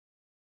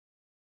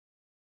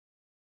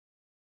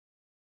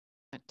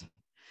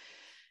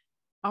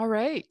All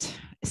right,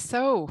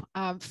 so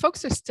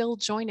folks are still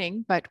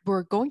joining, but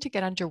we're going to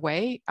get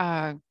underway.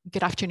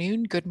 Good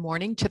afternoon, good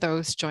morning to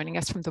those joining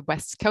us from the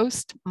West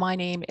Coast. My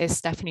name is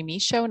Stéphanie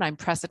Michaud, and I'm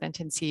President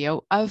and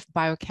CEO of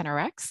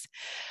BioCanRx.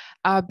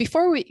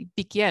 Before we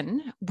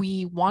begin,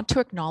 we want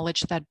to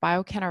acknowledge that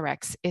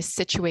BioCanRx is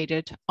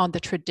situated on the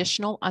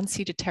traditional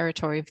unceded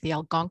territory of the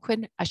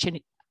Algonquin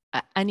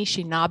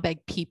Anishinaabe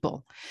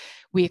people.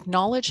 We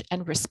acknowledge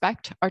and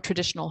respect our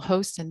traditional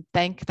hosts and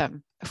thank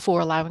them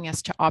for allowing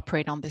us to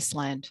operate on this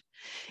land.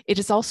 It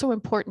is also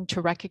important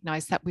to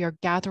recognize that we are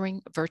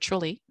gathering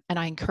virtually, and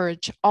I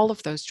encourage all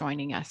of those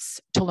joining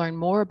us to learn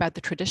more about the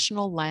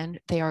traditional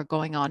land they are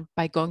going on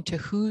by going to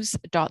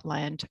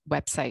whos.land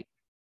website.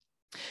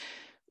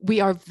 We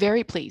are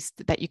very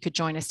pleased that you could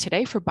join us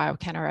today for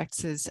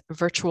BioCanRx's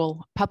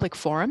virtual public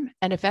forum,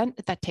 an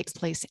event that takes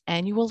place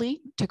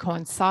annually to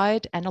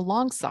coincide and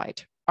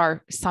alongside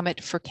our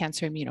Summit for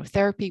Cancer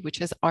Immunotherapy,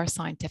 which is our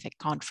scientific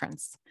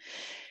conference.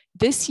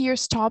 This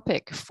year's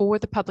topic for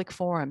the public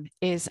forum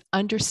is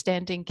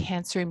Understanding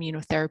Cancer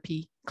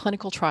Immunotherapy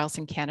Clinical Trials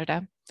in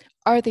Canada.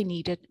 Are they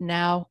needed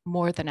now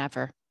more than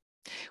ever?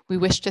 We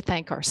wish to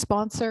thank our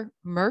sponsor,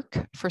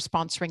 Merck, for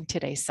sponsoring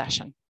today's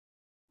session.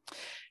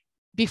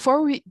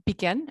 Before we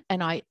begin,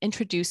 and I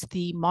introduce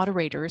the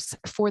moderators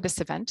for this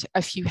event,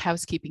 a few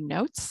housekeeping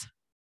notes.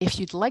 If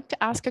you'd like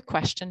to ask a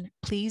question,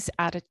 please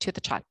add it to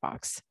the chat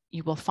box.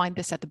 You will find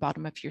this at the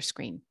bottom of your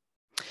screen.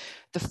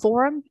 The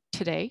forum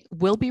today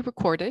will be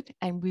recorded,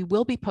 and we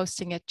will be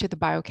posting it to the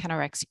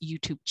BioCanRx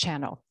YouTube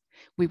channel.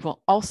 We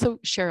will also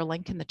share a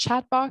link in the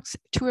chat box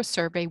to a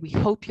survey we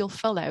hope you'll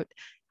fill out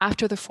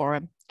after the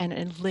forum, and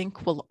a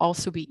link will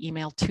also be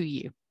emailed to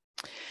you.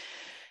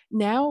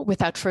 Now,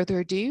 without further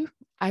ado,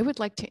 I would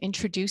like to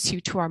introduce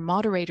you to our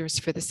moderators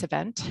for this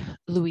event,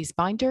 Louise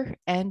Binder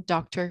and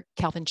Dr.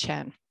 Kelvin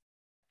Chan.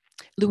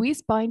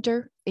 Louise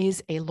Binder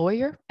is a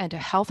lawyer and a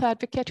health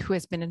advocate who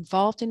has been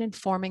involved in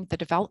informing the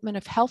development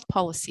of health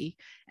policy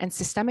and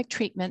systemic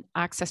treatment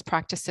access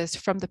practices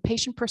from the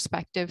patient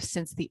perspective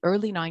since the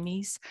early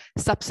 90s,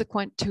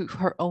 subsequent to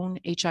her own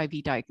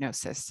HIV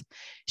diagnosis.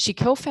 She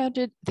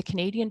co-founded the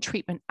Canadian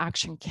Treatment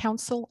Action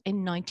Council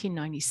in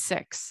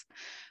 1996.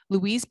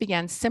 Louise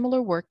began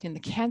similar work in the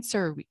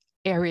cancer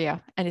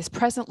area and is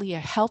presently a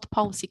health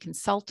policy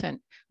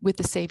consultant with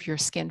the Save Your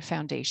Skin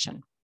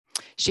Foundation.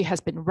 She has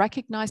been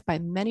recognized by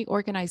many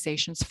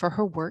organizations for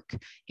her work,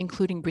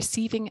 including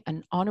receiving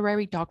an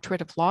honorary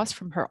doctorate of laws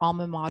from her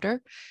alma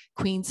mater,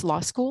 Queen's Law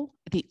School,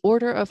 the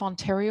Order of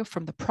Ontario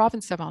from the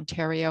Province of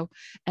Ontario,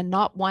 and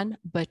not one,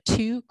 but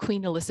two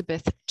Queen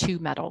Elizabeth II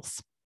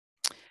medals.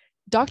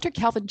 Dr.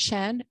 Kelvin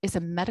Chan is a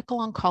medical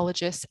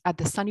oncologist at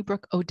the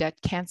Sunnybrook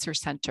Odette Cancer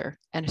Centre,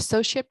 an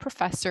associate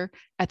professor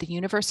at the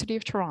University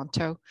of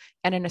Toronto,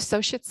 and an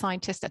associate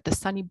scientist at the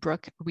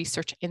Sunnybrook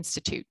Research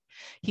Institute.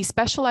 He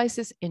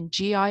specializes in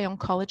GI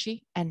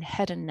oncology and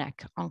head and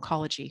neck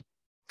oncology.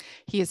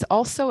 He is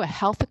also a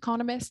health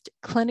economist,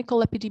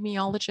 clinical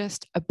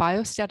epidemiologist, a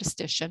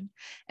biostatistician,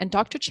 and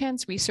Dr.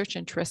 Chan's research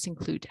interests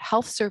include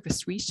health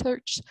service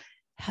research,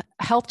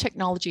 health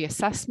technology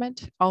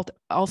assessment,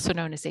 also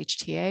known as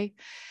HTA,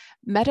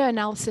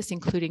 meta-analysis,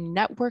 including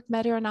network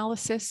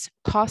meta-analysis,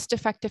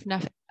 cost-effective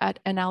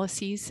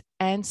analyses,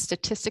 and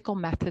statistical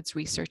methods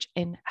research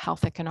in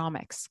health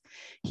economics.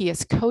 He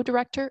is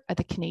co-director at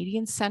the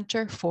Canadian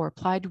Centre for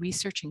Applied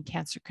Research in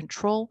Cancer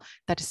Control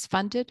that is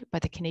funded by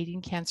the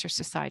Canadian Cancer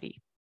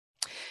Society.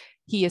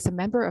 He is a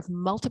member of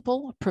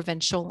multiple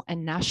provincial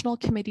and national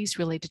committees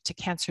related to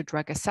cancer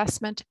drug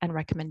assessment and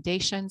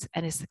recommendations,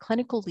 and is the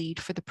clinical lead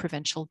for the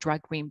provincial drug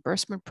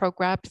reimbursement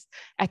programs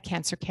at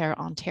Cancer Care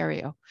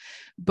Ontario.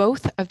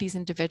 Both of these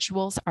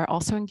individuals are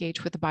also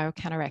engaged with the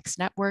BioCanRx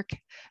network,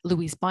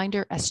 Louise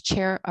Binder as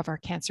chair of our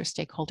Cancer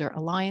Stakeholder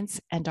Alliance,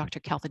 and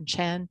Dr. Kelvin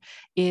Chan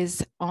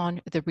is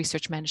on the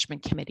Research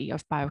Management Committee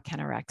of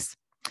BioCanRx.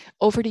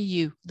 Over to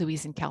you,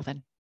 Louise and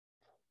Kelvin.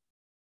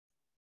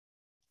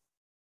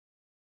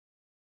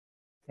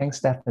 Thanks,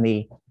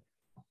 Stephanie,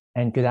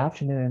 and good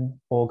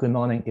afternoon or good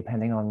morning,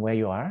 depending on where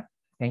you are.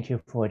 Thank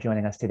you for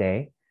joining us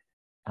today.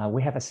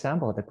 We have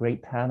assembled a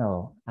great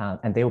panel,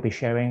 and they will be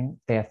sharing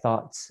their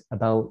thoughts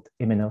about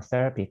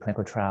immunotherapy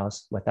clinical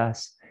trials with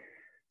us.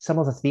 Some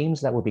of the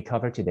themes that will be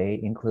covered today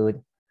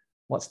include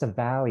what's the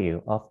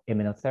value of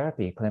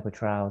immunotherapy clinical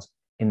trials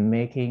in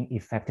making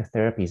effective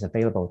therapies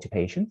available to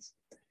patients?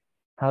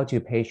 How do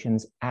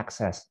patients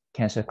access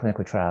cancer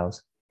clinical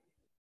trials?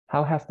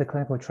 How have the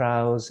clinical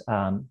trials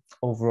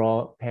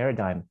overall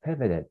paradigm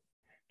pivoted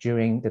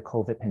during the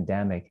COVID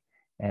pandemic,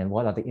 and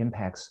what are the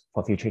impacts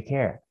for future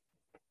care?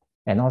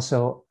 And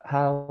also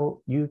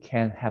how you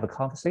can have a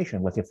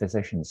conversation with your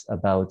physicians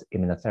about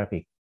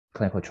immunotherapy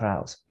clinical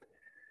trials.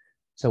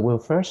 So we'll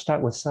first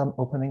start with some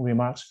opening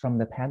remarks from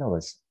the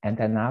panelists, and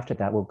then after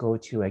that, we'll go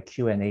to a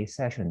Q&A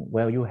session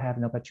where you have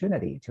an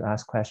opportunity to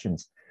ask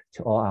questions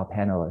to all our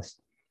panelists.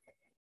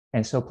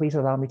 And so please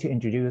allow me to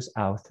introduce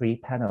our three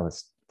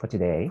panelists for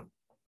today.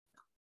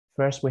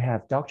 First, we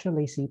have Dr.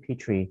 Lacey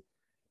Pitre,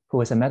 who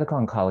is a medical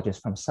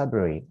oncologist from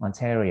Sudbury,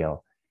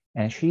 Ontario,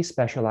 and she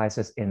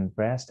specializes in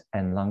breast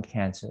and lung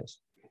cancers.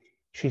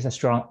 She's a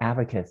strong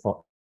advocate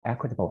for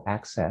equitable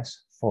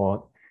access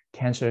for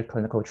cancer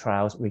clinical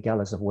trials,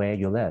 regardless of where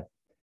you live.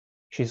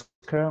 She's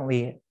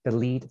currently the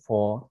lead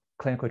for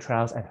clinical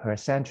trials at her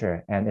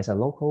center and is a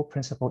local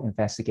principal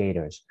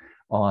investigator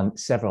on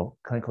several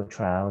clinical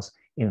trials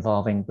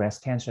involving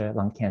breast cancer,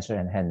 lung cancer,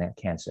 and head and neck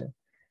cancer.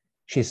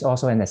 She's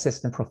also an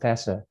assistant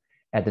professor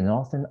at the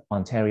Northern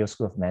Ontario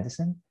School of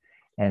Medicine,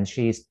 and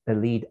she's the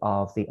lead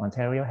of the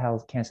Ontario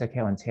Health Cancer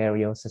Care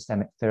Ontario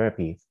Systemic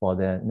Therapy for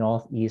the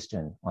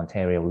Northeastern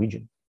Ontario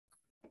region.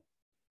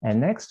 And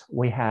next,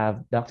 we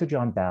have Dr.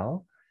 John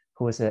Bell,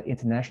 who is an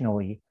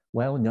internationally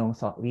well-known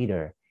thought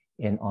leader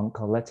in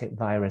oncolytic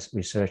virus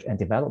research and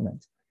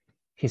development.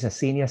 He's a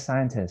senior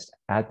scientist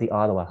at the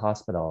Ottawa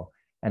Hospital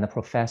and a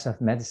professor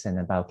of medicine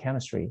and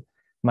biochemistry,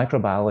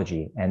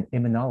 microbiology, and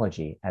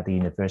immunology at the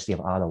University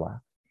of Ottawa.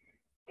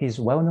 He's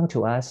well known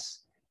to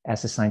us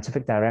as the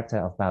scientific director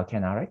of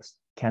BioCanRx,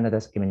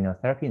 Canada's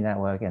immunotherapy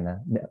network and a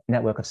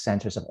network of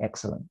centers of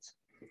excellence.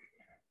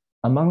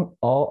 Among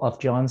all of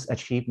John's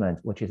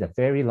achievements, which is a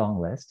very long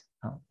list,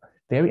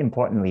 very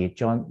importantly,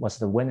 John was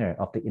the winner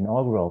of the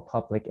inaugural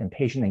Public and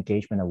Patient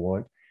Engagement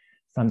Award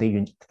from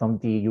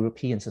the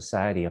European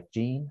Society of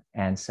Gene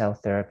and Cell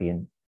Therapy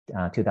in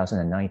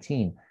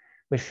 2019,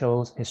 which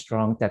shows his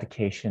strong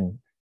dedication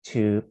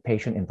to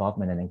patient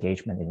involvement and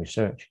engagement in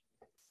research.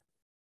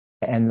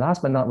 And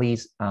last but not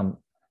least,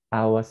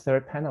 our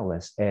third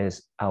panelist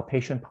is our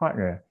patient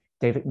partner,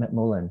 David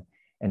McMullen.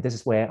 And this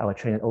is where I will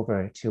turn it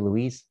over to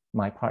Louise,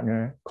 my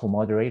partner,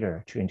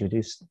 co-moderator, to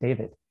introduce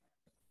David.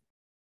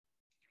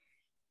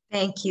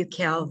 Thank you,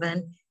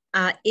 Kelvin.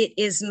 It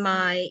is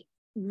my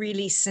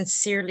really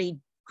sincerely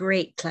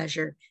great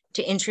pleasure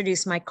to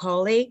introduce my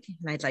colleague,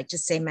 and I'd like to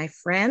say my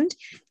friend,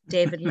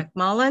 David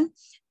McMullen,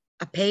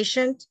 a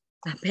patient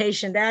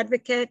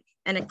advocate,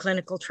 and a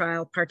clinical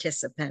trial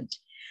participant.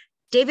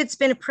 David's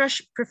been a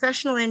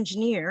professional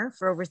engineer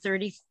for over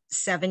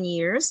 37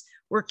 years,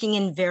 working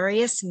in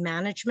various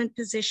management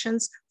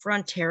positions for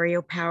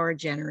Ontario Power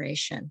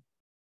Generation.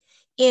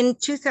 In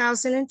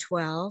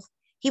 2012,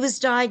 he was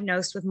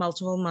diagnosed with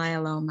multiple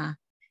myeloma,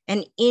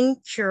 an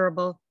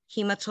incurable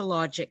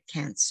hematologic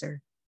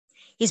cancer.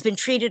 He's been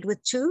treated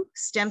with 2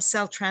 stem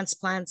cell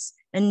transplants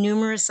and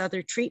numerous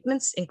other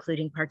treatments,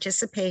 including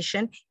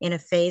participation in a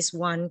phase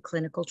 1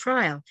 clinical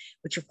trial,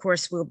 which of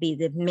course will be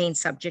the main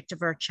subject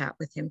of our chat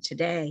with him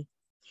today.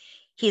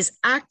 He is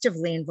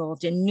actively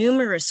involved in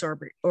numerous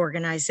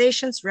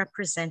organizations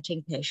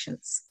representing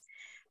patients,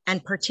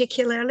 and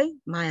particularly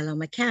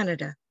Myeloma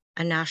Canada,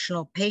 a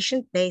national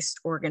patient-based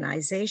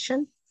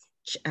organization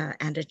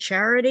and a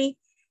charity,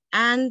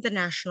 and the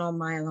National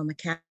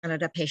Myeloma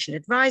Canada Patient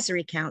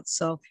Advisory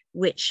Council,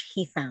 which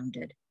he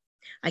founded.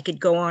 I could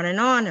go on and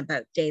on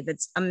about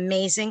David's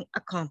amazing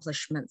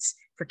accomplishments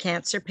for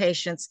cancer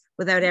patients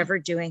without ever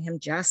doing him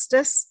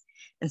justice.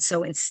 And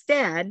so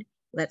instead,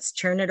 let's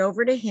turn it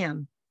over to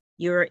him.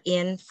 You're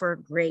in for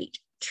a great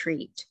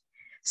treat.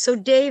 So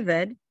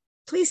David,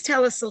 please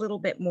tell us a little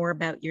bit more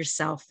about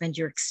yourself and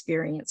your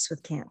experience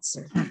with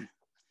cancer.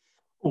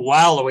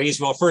 Wow,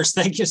 Louise. Well, first,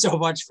 thank you so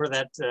much for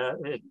that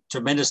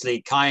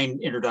tremendously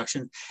kind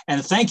introduction.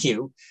 And thank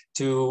you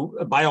to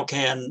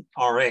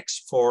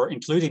BioCanRx for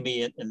including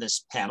me in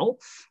this panel.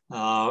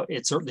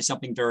 It's certainly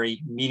something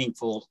very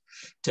meaningful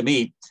to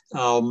me.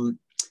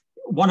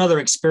 One other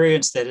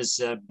experience that has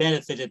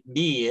benefited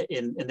me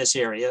in this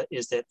area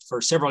is that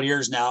for several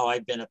years now,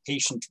 I've been a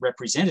patient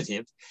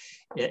representative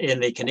in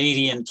the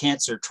Canadian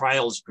Cancer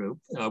Trials Group,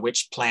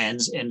 which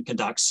plans and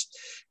conducts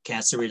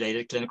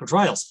cancer-related clinical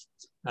trials.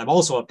 I'm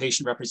also a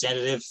patient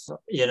representative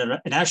in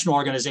a national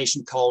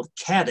organization called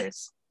CADIF,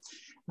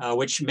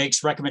 which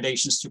makes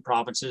recommendations to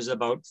provinces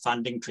about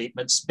funding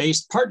treatments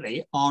based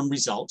partly on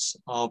results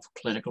of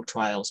clinical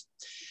trials.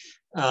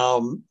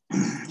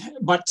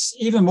 But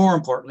even more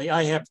importantly,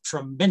 I have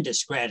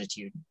tremendous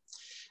gratitude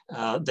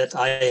that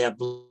I have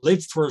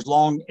lived for as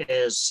long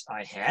as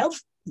I have,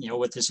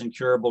 with this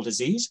incurable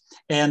disease,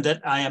 and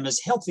that I am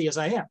as healthy as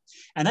I am.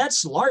 And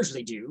that's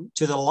largely due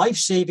to the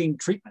life-saving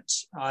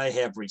treatments I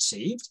have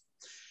received,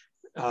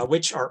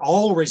 which are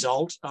all a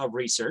result of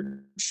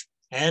research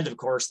and, of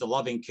course, the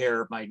loving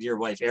care of my dear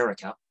wife,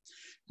 Erica.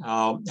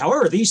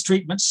 However, these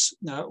treatments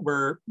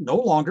were no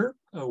longer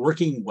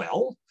working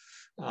well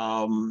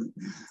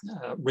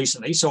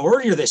recently. So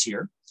earlier this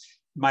year,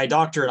 my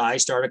doctor and I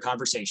started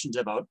conversations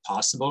about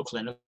possible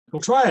clinical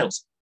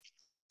trials.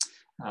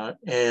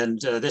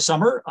 And this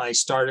summer, I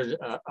started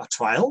a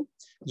trial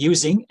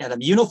using an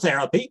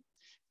immunotherapy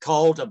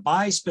called a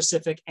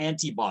bispecific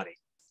antibody.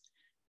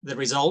 The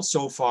results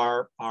so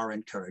far are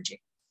encouraging.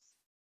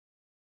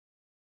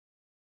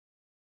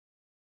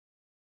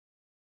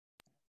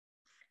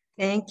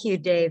 Thank you,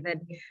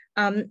 David.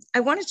 I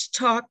wanted to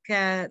talk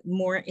in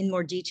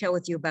more detail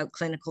with you about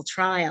clinical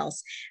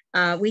trials.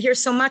 We hear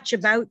so much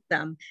about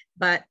them,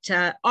 but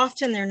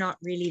often they're not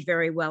really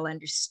very well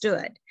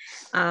understood.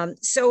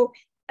 So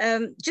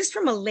just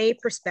from a lay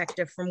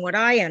perspective, from what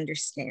I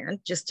understand,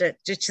 just to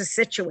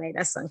situate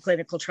us on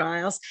clinical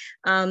trials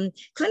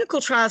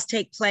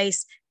take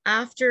place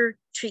after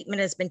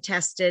treatment has been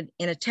tested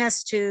in a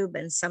test tube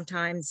and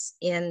sometimes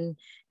in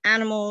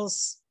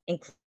animals,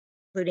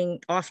 including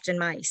often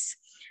mice.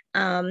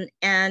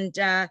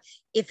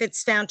 If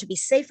it's found to be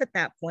safe at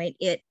that point,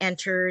 it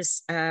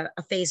enters a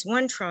phase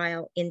 1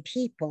 trial in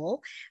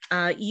people,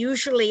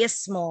 usually a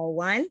small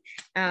one,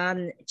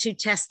 to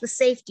test the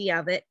safety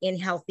of it in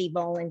healthy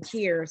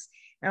volunteers.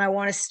 And I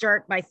want to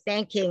start by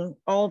thanking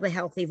all the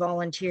healthy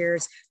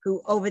volunteers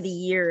who over the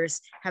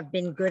years have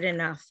been good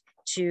enough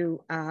to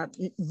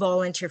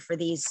volunteer for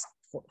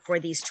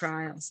these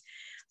trials.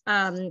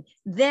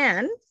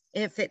 Then,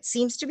 if it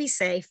seems to be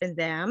safe in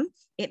them,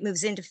 it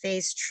moves into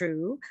phase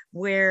 2,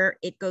 where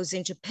it goes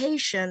into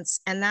patients,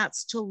 and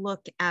that's to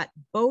look at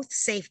both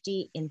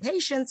safety in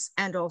patients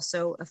and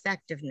also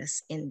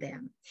effectiveness in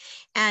them.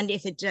 And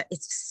if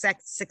it's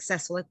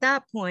successful at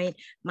that point,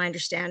 my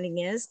understanding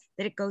is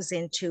that it goes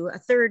into a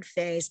 3rd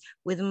phase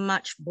with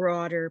much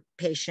broader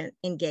patient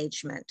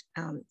engagement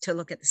to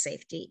look at the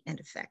safety and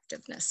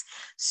effectiveness.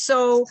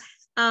 So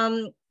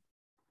no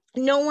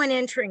one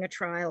entering a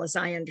trial, as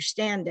I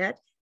understand it,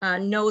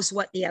 knows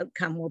what the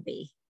outcome will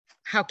be.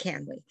 How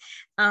can we?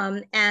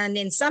 And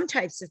in some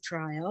types of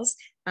trials,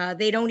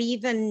 they don't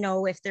even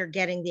know if they're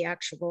getting the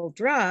actual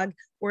drug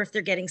or if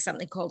they're getting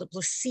something called a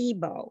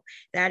placebo.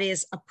 That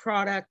is a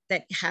product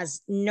that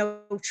has no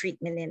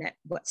treatment in it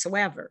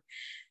whatsoever.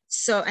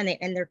 So,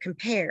 and they're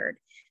compared.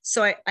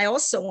 So I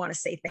also want to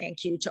say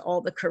thank you to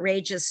all the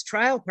courageous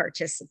trial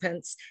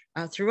participants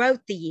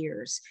throughout the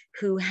years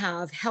who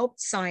have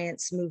helped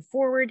science move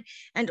forward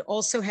and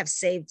also have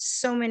saved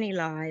so many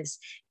lives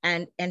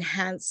and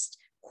enhanced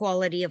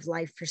quality of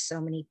life for so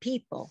many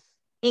people,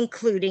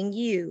 including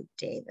you,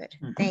 David.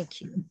 Mm-hmm.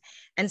 Thank you.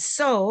 And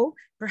so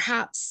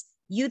perhaps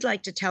you'd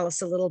like to tell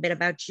us a little bit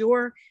about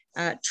your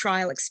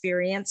trial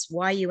experience,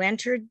 why you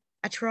entered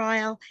a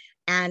trial,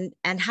 and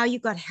how you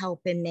got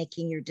help in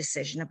making your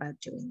decision about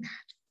doing that.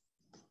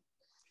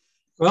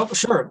 Well,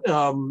 sure.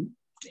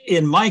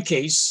 In my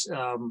case,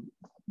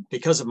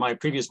 because of my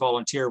previous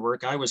volunteer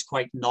work, I was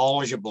quite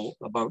knowledgeable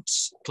about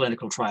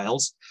clinical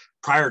trials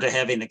prior to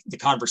having the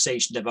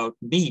conversation about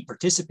me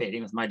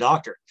participating with my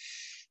doctor.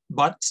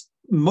 But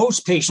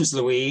most patients,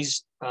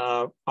 Louise,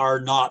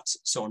 are not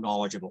so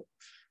knowledgeable.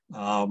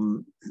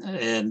 In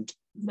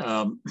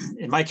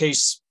my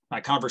case, my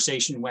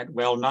conversation went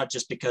well, not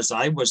just because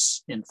I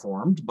was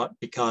informed, but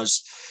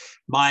because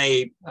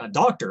my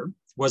doctor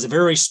was a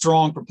very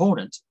strong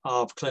proponent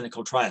of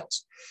clinical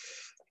trials,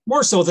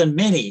 more so than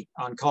many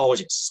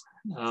oncologists.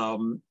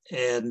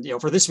 And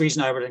for this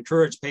reason, I would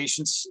encourage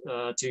patients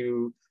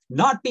to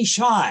not be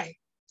shy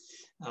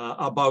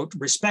about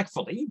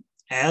respectfully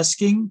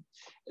asking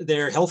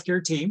their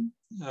healthcare team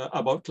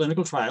about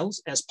clinical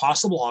trials as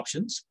possible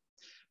options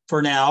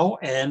for now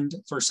and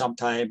for some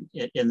time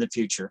in the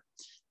future.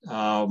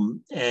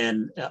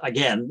 And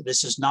again,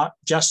 this is not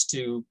just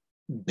to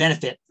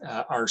benefit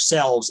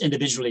ourselves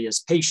individually as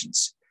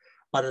patients,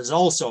 but it's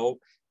also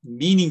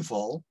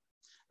meaningful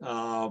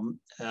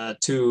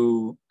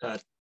to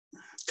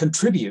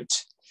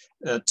contribute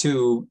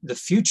to the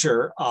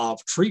future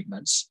of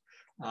treatments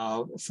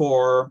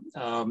for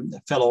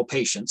fellow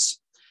patients.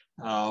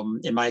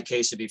 In my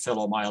case, it'd be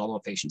fellow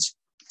myeloma patients.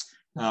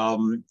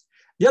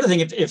 The other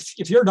thing,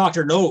 if your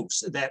doctor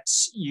knows that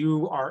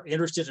you are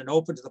interested and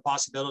open to the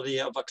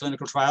possibility of a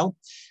clinical trial,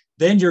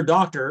 then your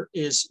doctor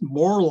is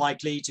more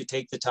likely to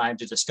take the time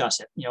to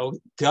discuss it.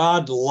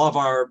 God love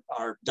our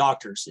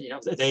doctors.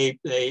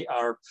 They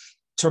are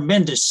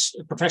tremendous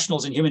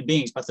professionals and human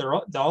beings, but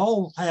they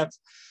all have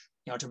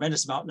a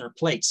tremendous amount on their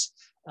plates.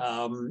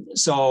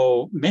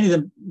 So many of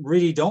them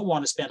really don't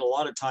want to spend a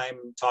lot of time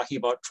talking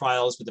about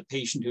trials with a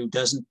patient who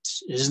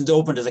isn't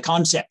open to the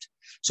concept.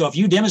 So if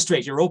you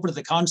demonstrate you're open to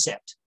the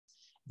concept,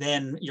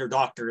 then your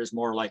doctor is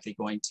more likely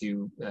going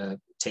to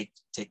take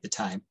the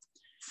time.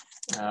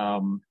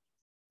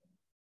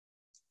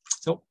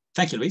 So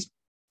thank you, Louise.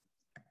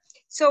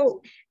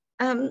 So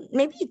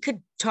maybe you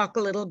could talk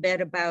a little bit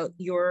about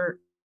your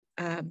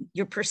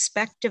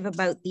perspective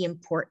about the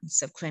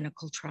importance of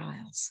clinical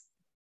trials.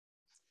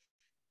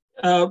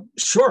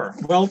 Sure.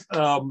 Well,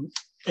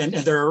 and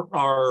there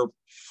are,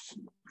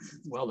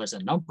 there's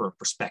a number of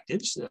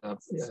perspectives.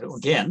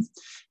 Again,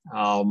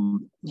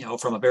 from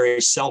a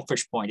very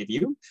selfish point of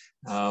view,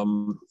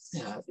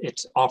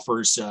 it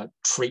offers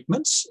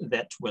treatments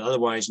that would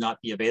otherwise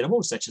not be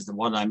available, such as the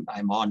one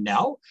I'm on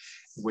now,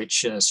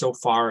 which so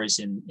far is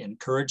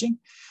encouraging.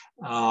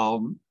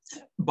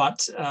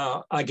 But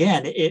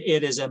again,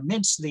 it is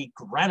immensely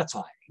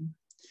gratifying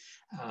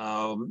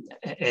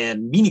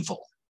and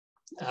meaningful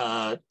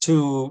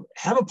to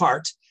have a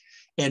part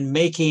in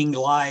making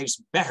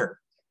lives better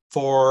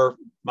for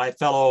my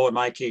fellow, in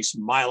my case,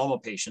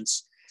 myeloma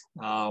patients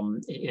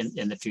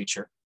in the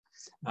future.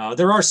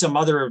 There are some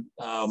other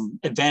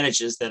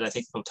advantages that I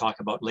think we'll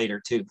talk about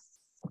later too.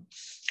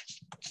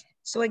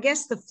 So I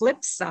guess the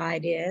flip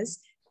side is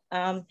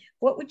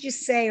what would you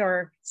say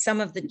are some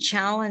of the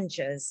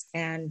challenges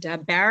and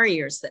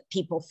barriers that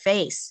people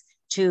face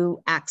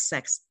to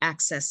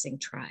accessing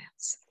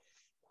trials?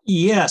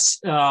 Yes.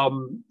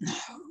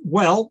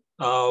 Well,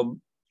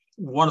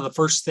 one of the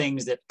first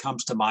things that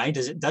comes to mind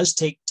is it does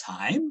take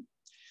time.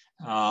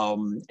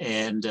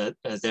 And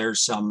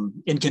there's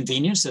some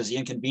inconvenience. There's the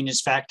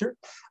inconvenience factor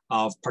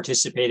of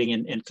participating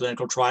in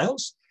clinical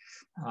trials.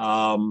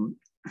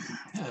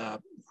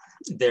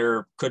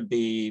 There could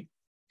be,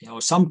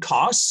 some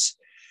costs,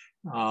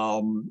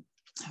 some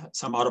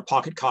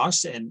out-of-pocket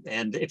costs, and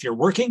if you're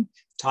working,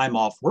 time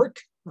off work.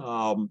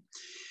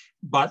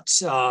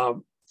 But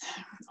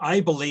I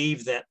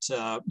believe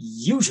that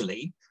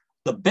usually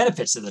the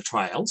benefits of the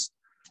trials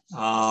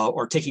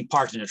or taking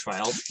part in a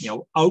trial,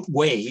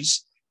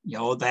 outweighs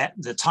that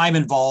the time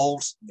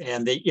involved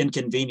and the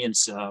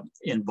inconvenience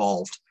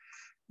involved.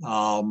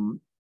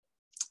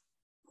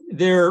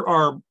 There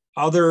are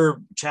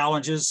other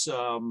challenges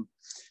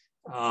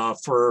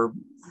for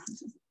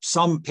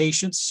some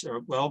patients,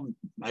 or well,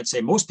 I'd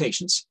say most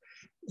patients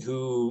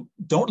who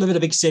don't live in a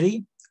big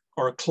city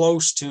or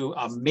close to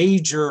a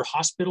major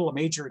hospital, a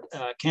major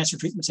cancer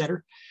treatment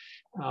center.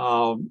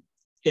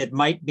 It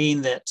might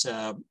mean that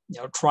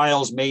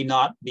trials may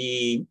not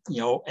be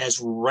as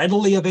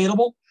readily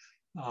available.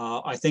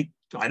 I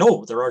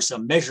know there are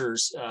some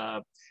measures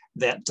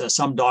that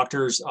some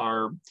doctors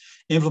are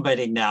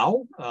implementing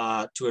now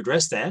to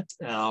address that,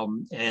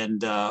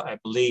 and I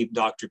believe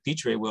Dr.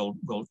 Pitre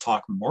will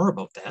talk more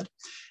about that.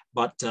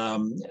 But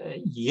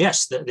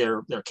yes,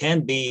 there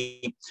can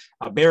be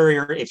a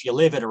barrier if you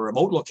live in a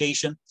remote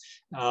location,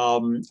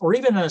 or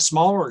even in a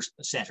smaller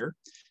center,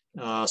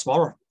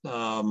 an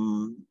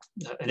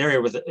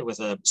area with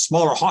a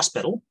smaller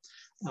hospital.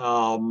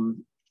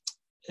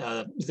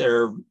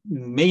 There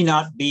may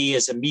not be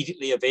as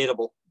immediately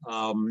available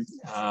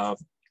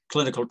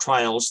clinical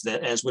trials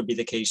as would be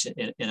the case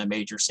in a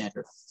major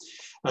center.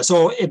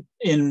 So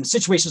in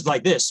situations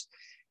like this,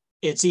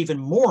 it's even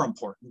more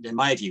important, in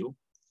my view,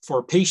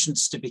 for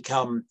patients to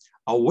become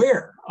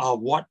aware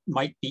of what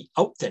might be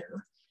out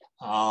there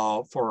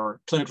for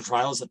clinical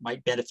trials that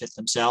might benefit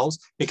themselves,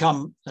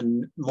 become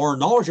more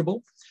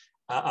knowledgeable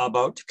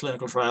about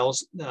clinical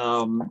trials,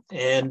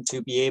 and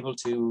to be able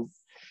to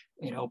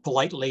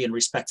politely and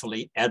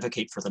respectfully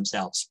advocate for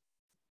themselves.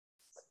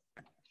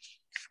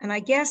 And I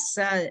guess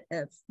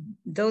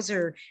those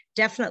are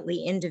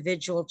definitely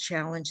individual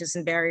challenges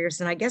and barriers.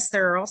 And I guess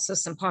there are also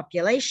some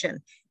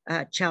population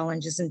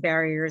challenges and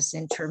barriers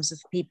in terms of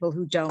people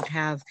who don't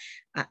have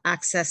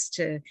access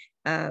to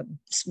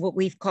what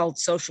we've called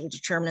social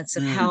determinants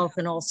of health,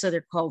 and also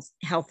they're called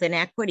health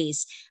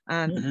inequities.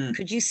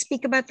 Could you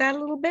speak about that a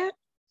little bit?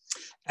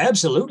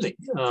 Absolutely.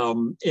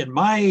 In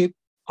my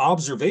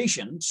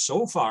observation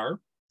so far,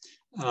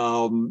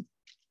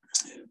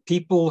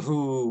 people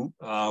who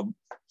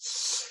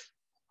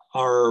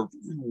are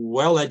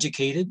well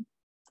educated,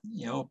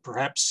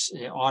 perhaps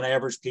on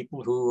average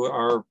people who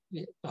are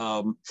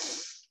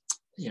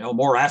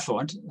more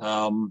affluent,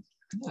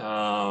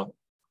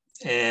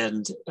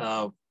 and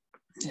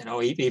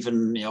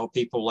even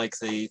people like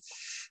the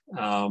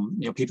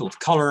people of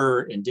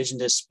color,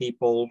 indigenous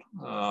people,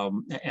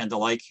 and the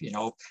like,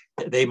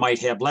 they might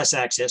have less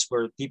access,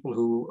 where people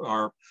who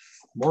are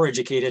more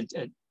educated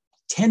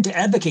tend to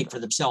advocate for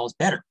themselves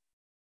better.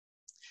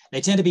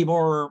 They tend to be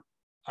more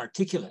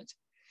articulate.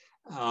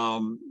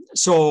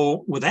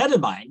 So with that in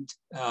mind,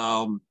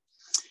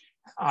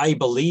 I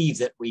believe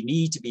that we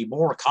need to be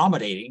more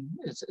accommodating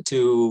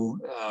to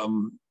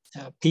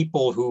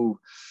people who,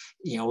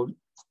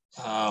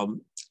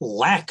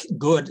 lack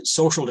good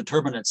social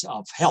determinants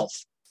of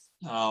health,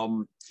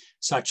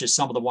 such as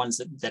some of the ones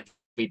that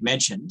we've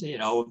mentioned,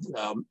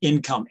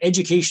 income,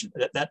 education.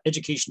 That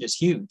education is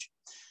huge.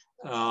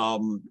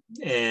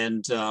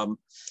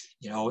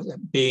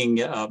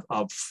 Being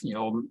of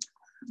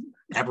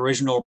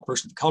Aboriginal,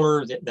 person of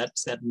color,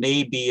 that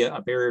may be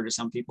a barrier to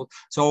some people.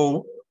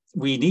 So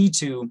we need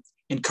to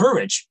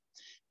encourage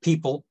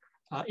people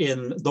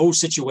in those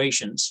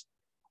situations,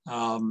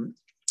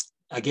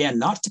 again,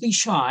 not to be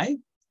shy,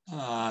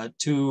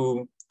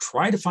 to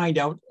try to find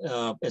out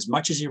as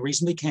much as you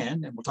reasonably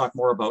can, and we'll talk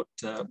more about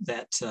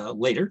that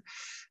later,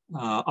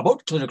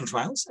 about clinical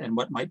trials and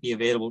what might be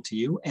available to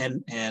you,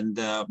 and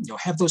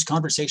have those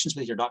conversations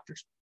with your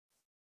doctors.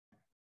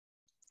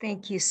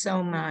 Thank you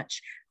so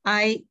much.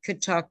 I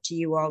could talk to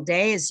you all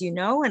day, as you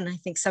know, and I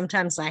think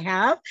sometimes I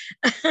have,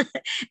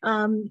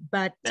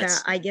 but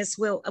I guess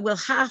we'll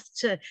have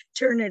to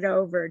turn it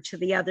over to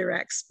the other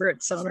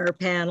experts on our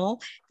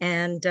panel.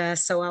 And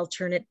so I'll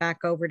turn it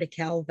back over to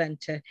Kelvin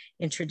to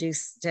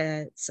introduce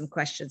some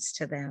questions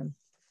to them.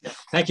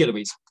 Thank you,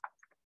 Louise.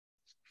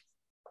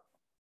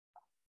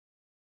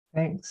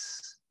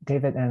 Thanks,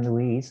 David and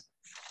Louise.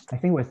 I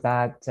think with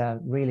that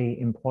really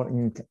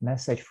important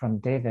message from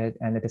David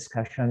and the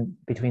discussion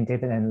between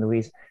David and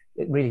Louise,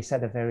 it really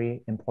set a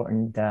very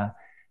important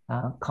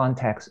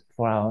context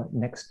for our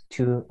next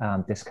two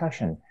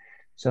discussion.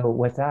 So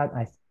with that,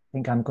 I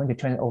think I'm going to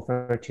turn it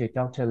over to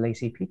Dr.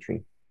 Lacey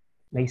Pitre.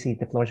 Lacey,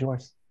 the floor is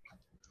yours.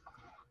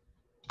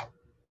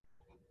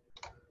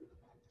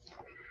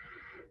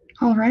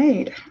 All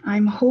right,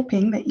 I'm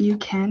hoping that you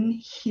can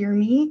hear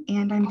me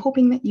and I'm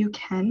hoping that you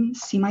can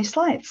see my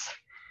slides.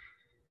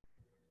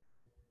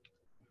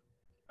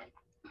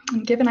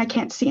 And given I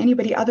can't see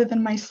anybody other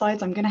than my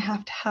slides, I'm going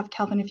to have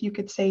Kelvin, if you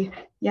could say,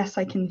 yes,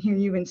 I can hear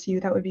you and see you,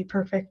 that would be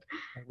perfect.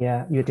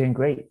 Yeah, you're doing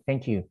great.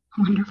 Thank you.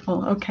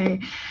 Wonderful. Okay.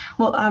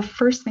 Well,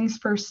 first things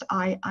first,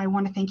 I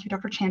want to thank you,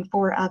 Dr. Chan,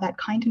 for that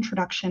kind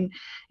introduction.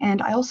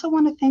 And I also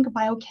want to thank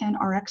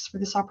BioCanRx for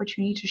this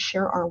opportunity to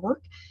share our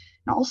work,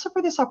 and also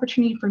for this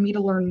opportunity for me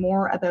to learn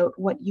more about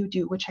what you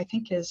do, which I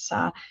think is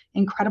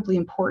incredibly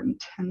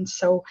important. And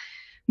so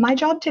my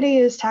job today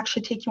is to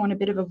actually take you on a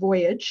bit of a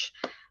voyage.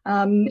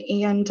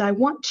 And I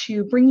want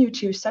to bring you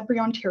to Sudbury,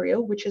 Ontario,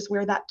 which is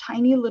where that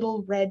tiny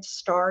little red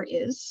star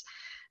is.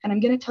 And I'm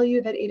going to tell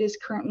you that it is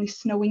currently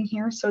snowing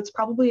here. So it's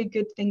probably a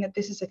good thing that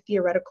this is a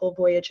theoretical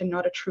voyage and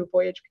not a true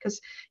voyage, because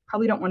you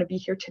probably don't want to be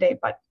here today.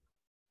 But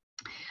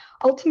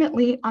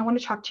ultimately, I want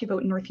to talk to you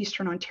about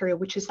Northeastern Ontario,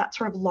 which is that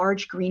sort of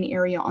large green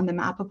area on the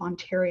map of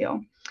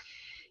Ontario.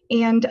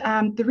 And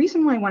the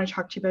reason why I want to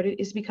talk to you about it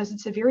is because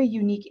it's a very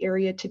unique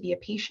area to be a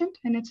patient,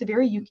 and it's a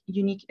very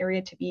unique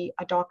area to be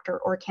a doctor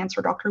or a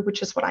cancer doctor,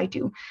 which is what I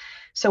do.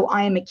 So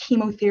I am a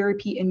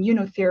chemotherapy,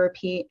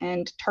 immunotherapy,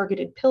 and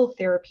targeted pill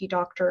therapy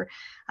doctor.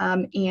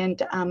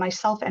 And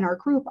myself and our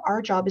group,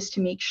 our job is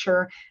to make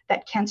sure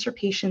that cancer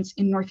patients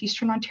in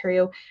Northeastern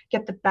Ontario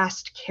get the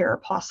best care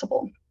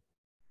possible.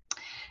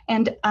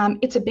 And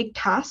it's a big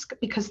task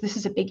because this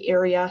is a big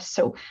area.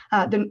 So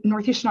the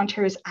Northeastern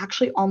Ontario is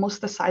actually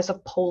almost the size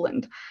of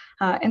Poland.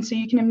 And so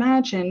you can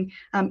imagine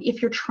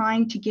if you're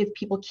trying to give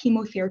people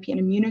chemotherapy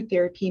and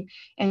immunotherapy,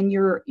 and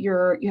you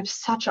have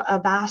such a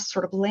vast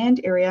sort of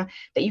land area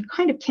that you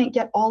kind of can't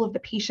get all of the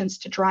patients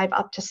to drive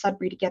up to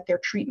Sudbury to get their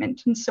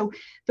treatment. And so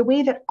the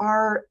way that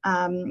our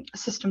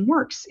system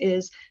works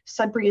is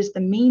Sudbury is the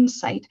main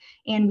site,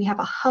 and we have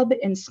a hub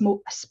and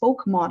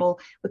spoke model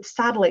with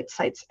satellite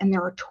sites, and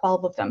there are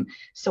 12 of them.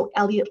 So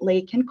Elliott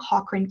Lake and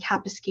Cochrane,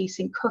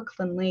 Kapuskasing,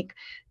 Kirkland Lake,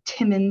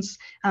 Timmins,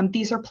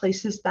 these are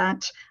places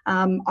that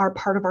are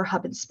part of our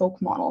hub and spoke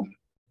model.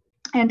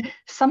 And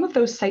some of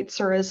those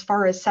sites are as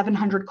far as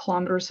 700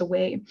 kilometers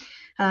away.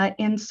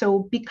 And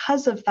so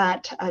because of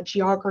that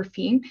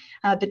geography,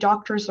 the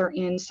doctors are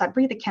in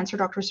Sudbury, the cancer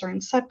doctors are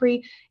in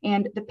Sudbury,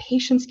 and the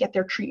patients get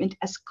their treatment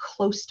as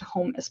close to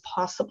home as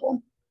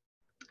possible.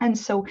 And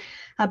so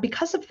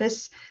because of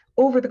this,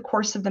 over the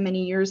course of the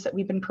many years that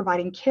we've been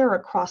providing care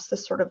across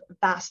this sort of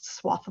vast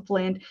swath of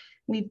land,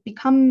 we've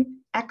become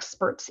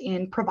experts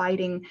in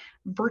providing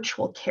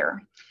virtual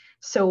care.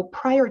 So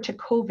prior to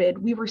COVID,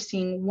 we were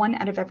seeing 1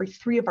 out of every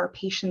 3 of our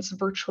patients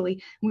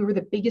virtually. We were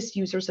the biggest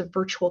users of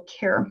virtual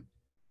care.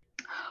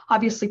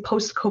 Obviously,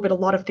 post-COVID, a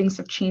lot of things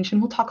have changed,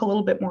 and we'll talk a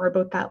little bit more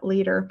about that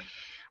later.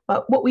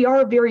 But what we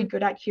are very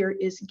good at here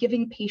is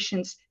giving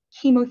patients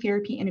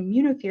chemotherapy and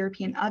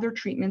immunotherapy and other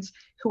treatments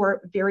who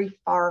are very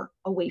far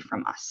away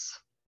from us.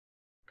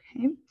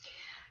 Okay.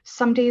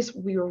 Some days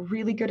we are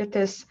really good at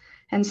this,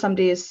 and some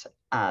days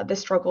the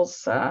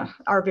struggles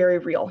are very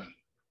real.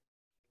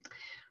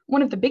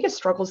 One of the biggest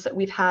struggles that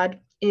we've had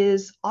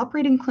is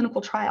operating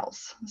clinical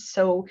trials.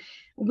 So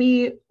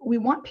we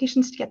want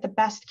patients to get the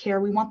best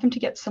care. We want them to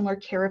get similar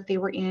care if they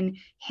were in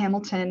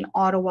Hamilton,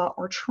 Ottawa,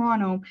 or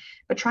Toronto,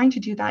 but trying to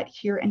do that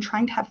here and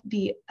trying to have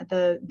the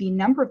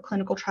number of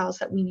clinical trials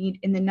that we need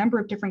in the number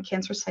of different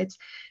cancer sites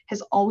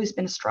has always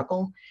been a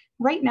struggle.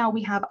 Right now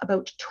we have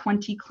about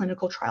 20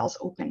 clinical trials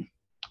open,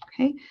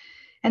 okay?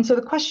 And so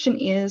the question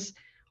is,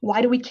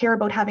 why do we care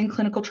about having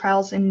clinical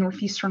trials in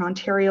Northeastern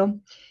Ontario?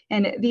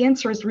 And the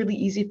answer is really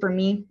easy for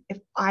me. If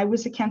I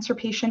was a cancer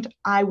patient,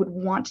 I would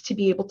want to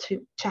be able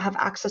to have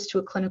access to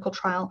a clinical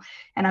trial.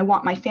 And I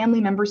want my family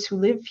members who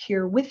live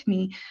here with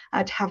me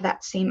to have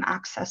that same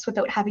access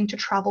without having to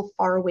travel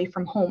far away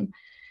from home.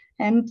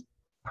 And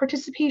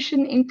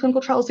participation in clinical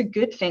trials is a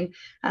good thing.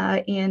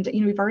 And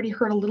we've already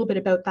heard a little bit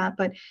about that,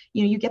 but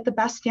you get the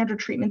best standard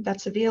treatment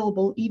that's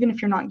available. Even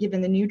if you're not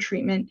given the new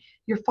treatment,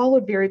 you're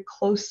followed very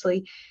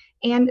closely.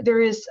 And there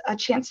is a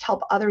chance to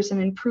help others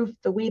and improve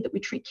the way that we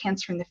treat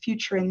cancer in the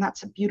future, and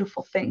that's a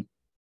beautiful thing.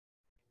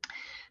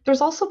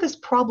 There's also this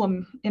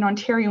problem in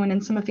Ontario and in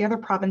some of the other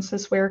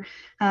provinces where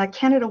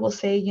Canada will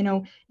say,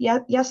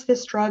 yes,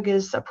 this drug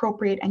is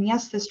appropriate, and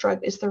yes, this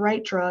drug is the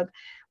right drug,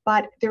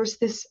 but there's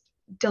this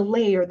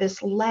delay or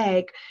this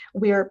lag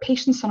where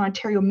patients in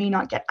Ontario may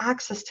not get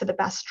access to the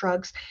best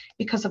drugs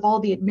because of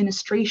all the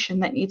administration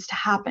that needs to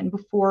happen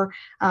before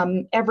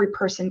every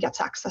person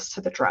gets access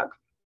to the drug.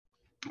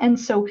 And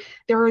so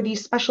there are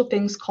these special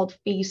things called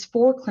phase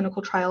 4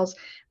 clinical trials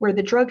where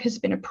the drug has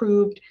been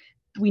approved.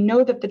 We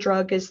know that the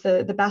drug is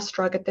the best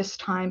drug at this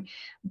time,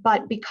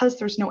 but because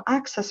there's no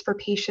access for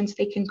patients,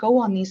 they can go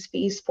on these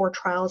phase 4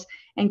 trials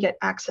and get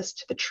access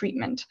to the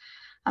treatment.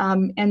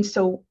 And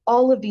so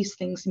all of these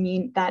things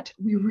mean that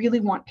we really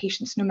want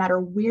patients, no matter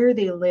where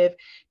they live,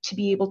 to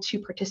be able to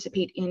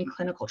participate in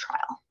clinical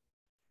trial.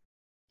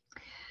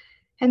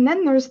 And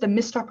then there's the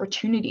missed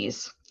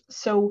opportunities.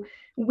 So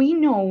we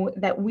know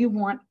that we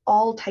want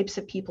all types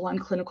of people on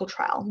clinical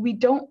trial. We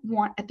don't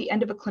want at the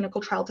end of a clinical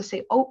trial to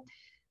say, oh,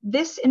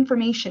 this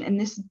information and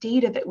this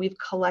data that we've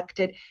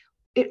collected,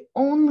 it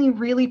only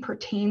really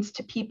pertains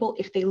to people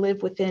if they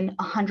live within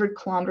 100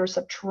 kilometers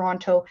of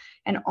Toronto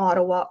and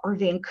Ottawa or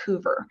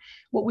Vancouver.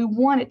 What we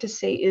want it to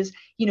say is,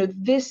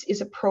 this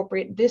is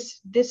appropriate, this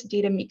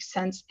data makes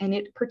sense, and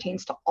it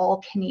pertains to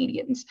all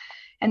Canadians.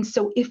 And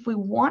so if we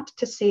want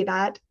to say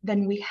that,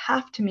 then we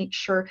have to make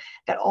sure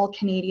that all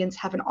Canadians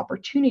have an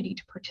opportunity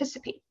to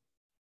participate.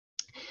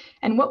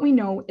 And what we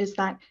know is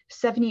that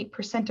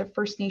 78% of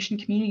First Nation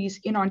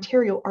communities in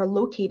Ontario are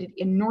located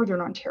in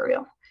Northern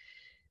Ontario.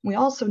 We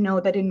also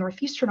know that in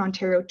Northeastern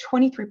Ontario,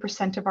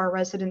 23% of our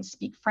residents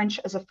speak French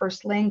as a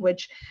first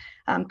language,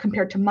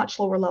 compared to much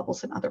lower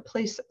levels in other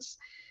places.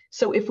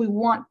 So if we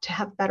want to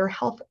have better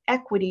health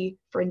equity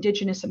for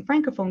Indigenous and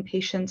Francophone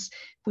patients,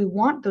 if we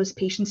want those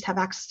patients to have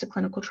access to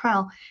clinical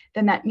trial,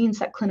 then that means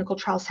that clinical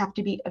trials have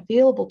to be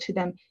available to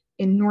them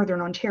in Northern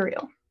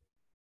Ontario.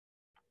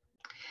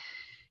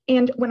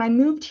 And when I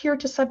moved here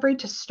to Sudbury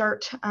to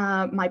start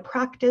my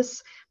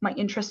practice, my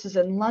interest is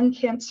in lung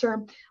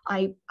cancer.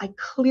 I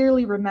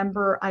clearly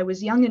remember I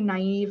was young and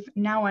naive.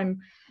 Now I'm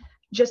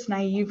just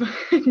naive,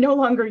 no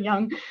longer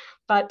young.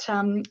 But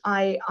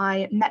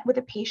I met with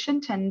a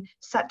patient and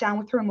sat down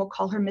with her, and we'll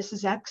call her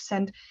Mrs. X.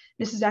 And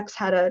Mrs. X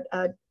had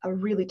a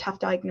really tough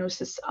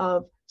diagnosis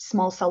of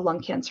small cell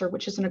lung cancer,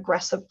 which is an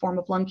aggressive form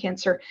of lung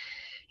cancer.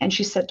 And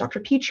she said,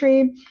 Dr.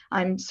 Pitre,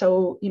 I'm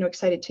so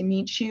excited to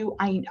meet you.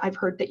 I've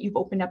heard that you've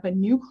opened up a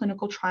new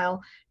clinical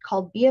trial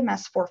called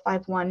BMS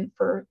 451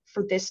 for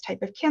this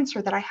type of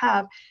cancer that I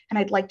have, and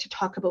I'd like to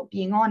talk about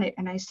being on it.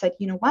 And I said,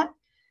 you know what,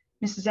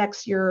 Mrs.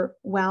 X, you're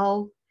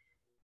well,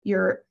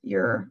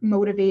 you're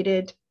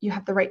motivated, you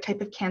have the right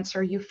type of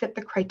cancer, you fit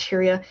the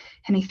criteria,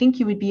 and I think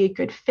you would be a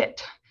good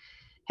fit.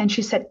 And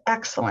she said,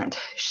 excellent.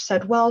 She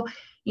said, well,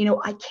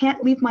 I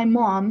can't leave my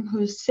mom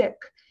who's sick,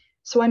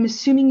 so I'm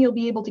assuming you'll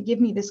be able to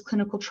give me this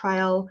clinical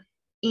trial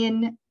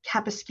in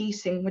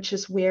Kapuskasing, which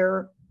is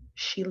where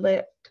she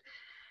lived.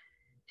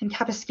 And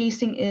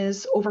Kapuskasing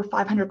is over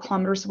 500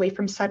 kilometers away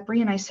from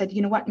Sudbury. And I said,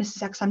 you know what,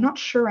 Mrs. X, I'm not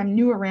sure, I'm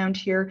new around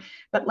here,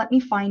 but let me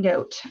find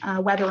out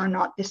whether or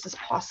not this is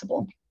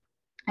possible.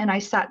 And I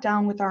sat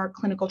down with our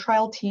clinical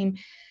trial team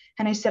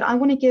and I said, I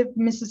want to give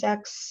Mrs.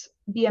 X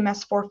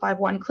BMS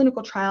 451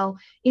 clinical trial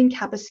in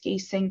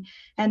Kapuskasing.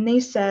 And they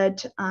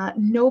said,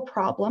 no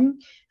problem.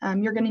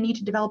 You're going to need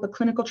to develop a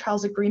clinical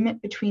trials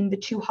agreement between the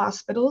two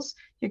hospitals.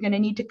 You're going to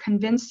need to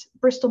convince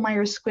Bristol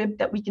Myers Squibb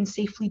that we can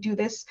safely do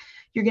this.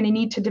 You're going to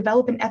need to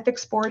develop an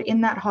ethics board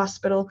in that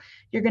hospital.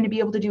 You're going to be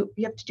able to you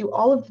have to do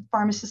all of the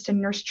pharmacist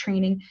and nurse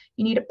training.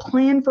 You need a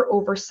plan for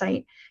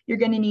oversight. You're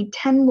going to need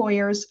 10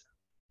 lawyers,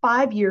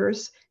 5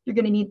 years. You're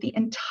going to need the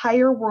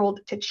entire world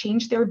to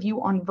change their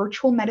view on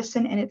virtual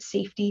medicine and its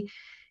safety.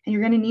 And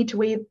you're going to need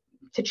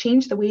to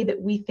change the way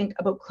that we think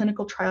about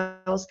clinical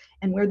trials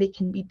and where they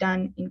can be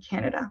done in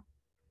Canada.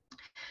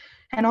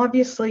 And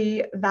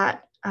obviously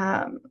that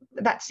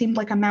seemed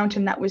like a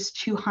mountain that was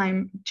too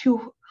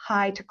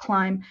high to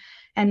climb.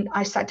 And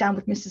I sat down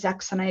with Mrs.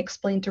 X and I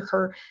explained to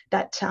her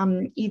that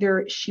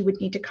either she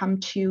would need to come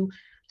to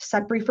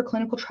Sudbury for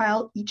clinical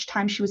trial each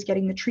time she was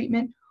getting the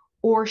treatment,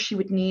 or she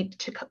would need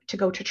to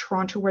go to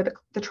Toronto where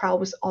the trial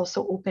was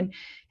also open.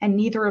 And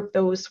neither of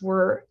those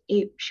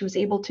she was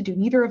able to do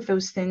neither of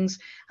those things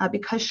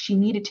because she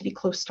needed to be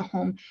close to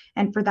home.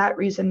 And for that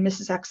reason,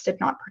 Mrs. X did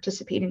not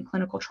participate in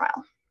clinical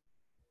trial.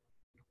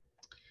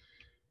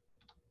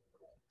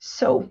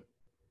 So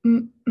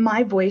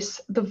my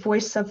voice, the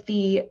voice of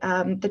the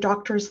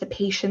doctors, the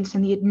patients,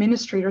 and the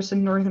administrators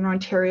in Northern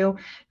Ontario,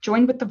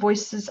 joined with the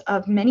voices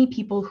of many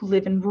people who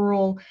live in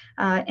rural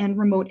and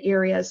remote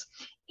areas.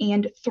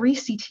 And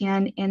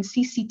 3CTN and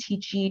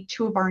CCTG,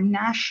 two of our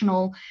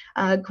national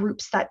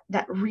groups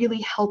that really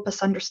help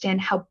us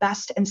understand how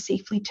best and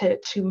safely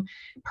to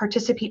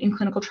participate in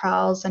clinical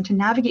trials and to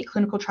navigate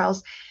clinical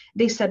trials,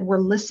 they said, we're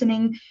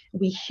listening,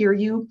 we hear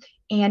you.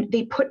 And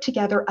they put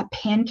together a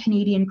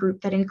pan-Canadian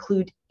group that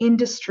include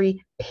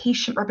industry,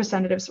 patient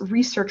representatives,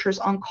 researchers,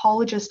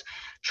 oncologists,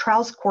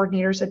 trials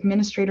coordinators,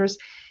 administrators,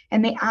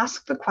 and they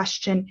asked the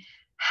question,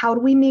 how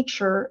do we make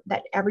sure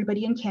that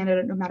everybody in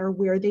Canada, no matter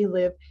where they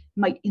live,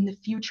 might in the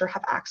future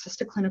have access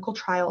to clinical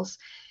trials?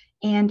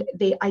 And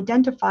they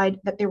identified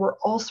that there were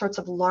all sorts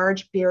of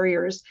large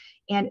barriers,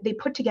 and they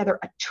put together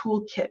a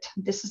toolkit.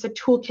 This is a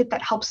toolkit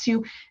that helps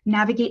you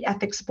navigate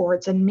ethics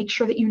boards and make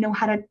sure that you know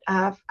how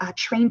to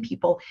train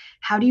people.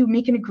 How do you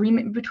make an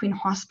agreement between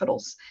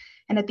hospitals?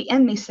 And at the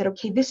end, they said,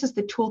 okay, this is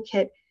the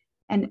toolkit,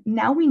 and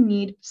now we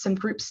need some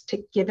groups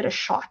to give it a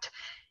shot.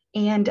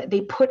 And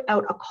they put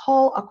out a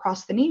call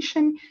across the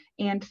nation,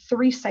 and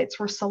 3 sites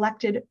were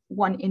selected,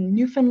 one in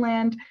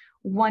Newfoundland,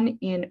 one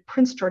in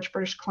Prince George,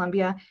 British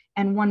Columbia,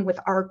 and one with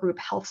our group,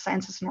 Health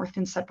Sciences North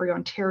in Sudbury,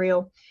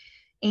 Ontario.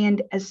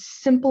 And as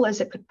simple as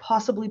it could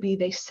possibly be,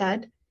 they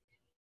said,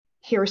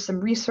 here are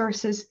some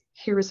resources,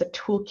 here is a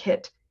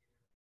toolkit.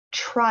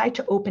 Try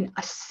to open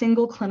a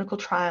single clinical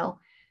trial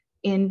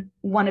in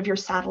one of your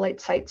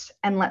satellite sites,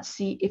 and let's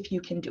see if you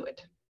can do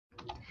it.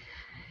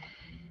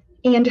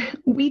 And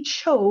we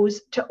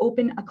chose to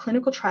open a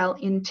clinical trial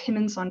in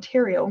Timmins,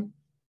 Ontario,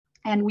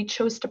 And we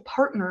chose to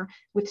partner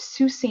with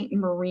Sault Ste.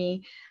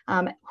 Marie,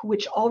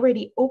 which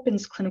already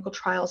opens clinical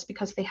trials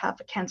because they have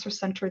a cancer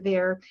center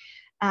there.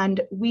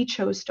 And we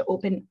chose to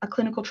open a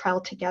clinical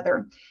trial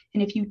together.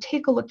 And if you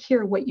take a look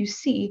here, what you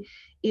see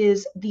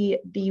is the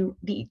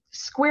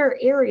square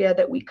area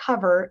that we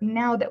cover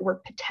now that we're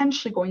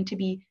potentially going to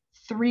be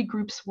 3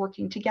 groups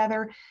working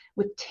together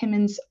with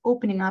Timmins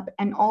opening up.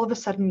 And all of a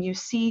sudden you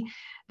see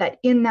that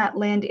in that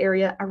land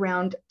area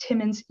around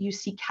Timmins, you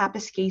see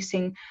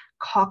Kapuskasing,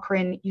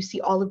 Cochrane, you see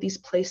all of these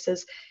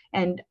places.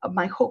 And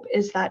my hope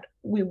is that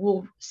we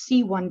will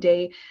see one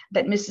day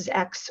that Mrs.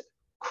 X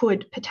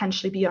could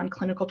potentially be on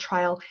clinical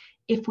trial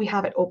if we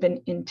have it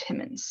open in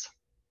Timmins.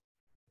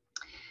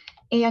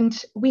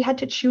 And we had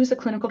to choose a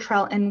clinical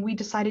trial, and we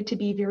decided to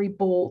be very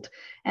bold,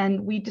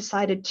 and we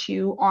decided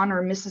to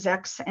honor Mrs.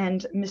 X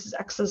and Mrs.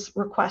 X's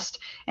request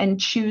and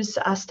choose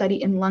a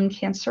study in lung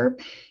cancer.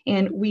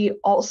 And we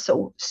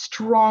also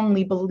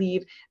strongly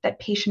believe that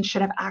patients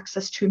should have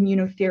access to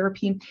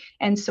immunotherapy.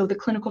 And so the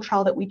clinical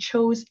trial that we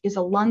chose is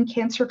a lung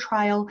cancer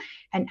trial.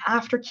 And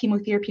after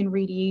chemotherapy and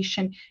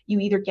radiation, you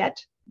either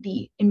get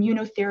the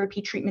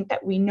immunotherapy treatment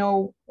that we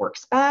know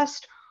works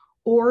best,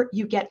 or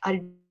you get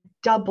a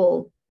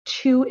double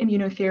 2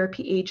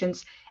 immunotherapy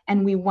agents,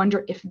 and we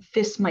wonder if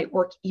this might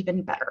work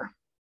even better.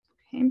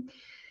 Okay.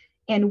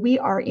 And we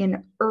are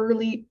in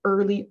early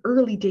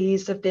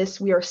days of this.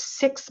 We are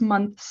 6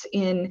 months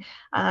in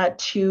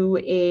to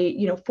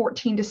a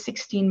 14 to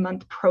 16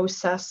 month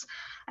process.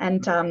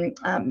 And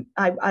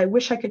I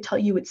wish I could tell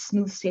you it's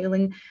smooth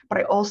sailing, but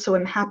I also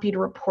am happy to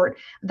report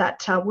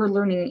that we're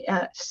learning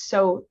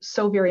so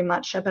very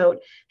much about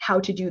how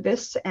to do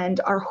this. And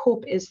our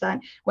hope is that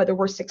whether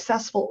we're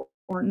successful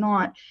or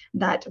not,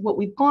 that what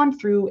we've gone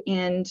through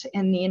and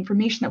the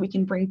information that we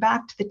can bring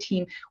back to the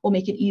team will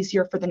make it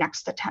easier for the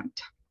next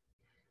attempt.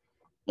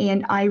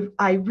 And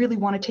I really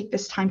want to take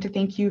this time to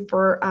thank you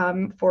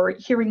for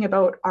hearing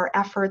about our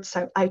efforts.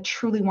 I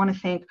truly want to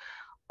thank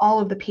all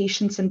of the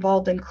patients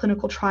involved in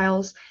clinical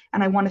trials,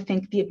 and I want to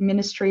thank the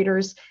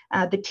administrators,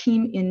 the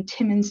team in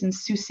Timmins and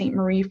Sault Ste.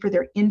 Marie for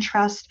their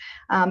interest,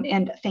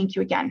 and thank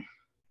you again.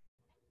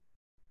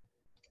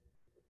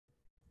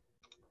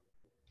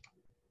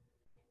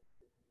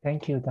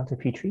 Thank you, Dr.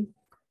 Pitre.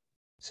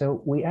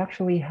 So we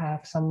actually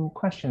have some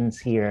questions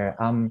here.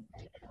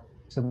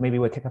 So maybe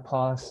we'll take a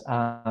pause.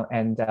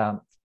 And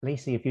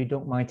Lacey, if you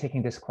don't mind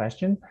taking this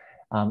question,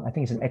 I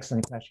think it's an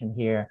excellent question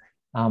here.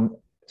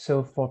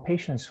 So for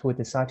patients who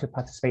decide to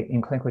participate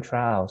in clinical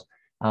trials,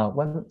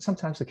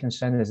 sometimes the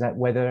concern is that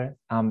whether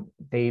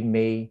they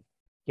may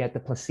get the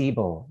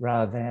placebo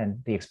rather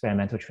than the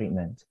experimental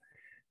treatment.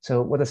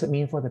 So what does it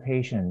mean for the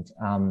patient?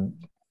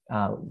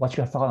 What's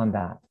your thought on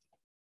that?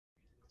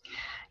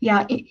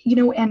 Yeah,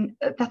 and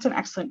that's an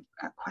excellent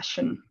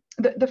question.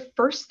 The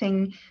first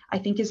thing I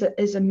think is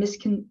a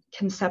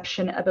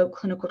misconception about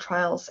clinical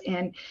trials.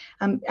 And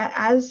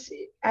as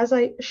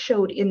I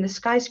showed in the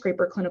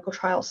skyscraper clinical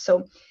trials,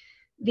 so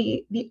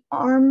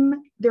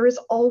there is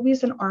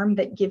always an arm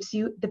that gives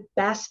you the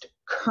best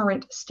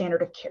current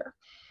standard of care.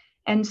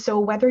 And so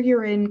whether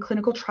you're in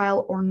clinical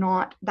trial or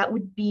not, that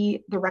would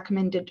be the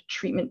recommended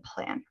treatment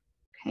plan,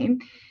 okay?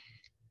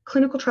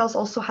 Clinical trials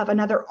also have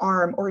another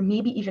arm, or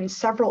maybe even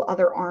several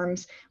other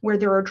arms, where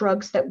there are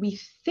drugs that we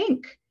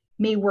think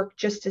may work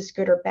just as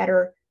good or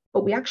better,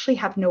 but we actually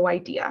have no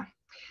idea.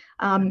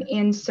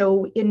 And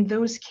so in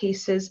those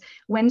cases,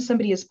 when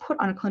somebody is put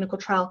on a clinical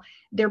trial,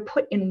 they're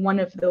put in one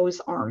of those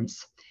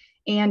arms.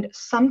 And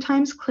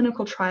sometimes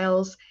clinical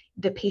trials,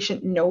 the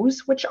patient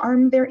knows which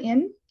arm they're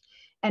in,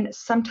 and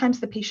sometimes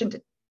the patient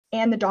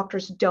and the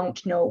doctors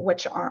don't know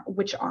which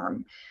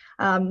arm.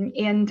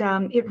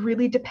 It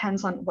really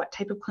depends on what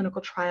type of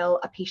clinical trial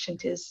a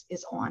patient is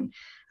on.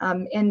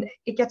 And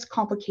it gets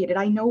complicated.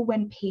 I know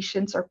when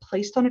patients are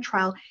placed on a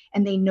trial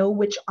and they know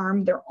which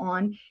arm they're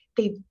on,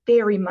 they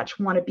very much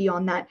want to be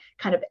on that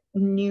kind of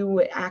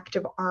new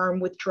active arm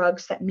with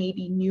drugs that may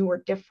be new or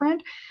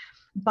different.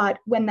 But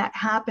when that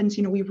happens,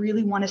 we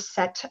really want to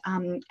set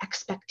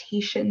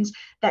expectations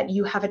that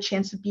you have a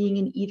chance of being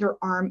in either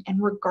arm,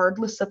 and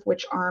regardless of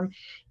which arm,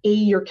 A,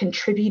 you're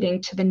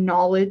contributing to the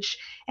knowledge,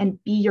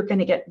 and B, you're going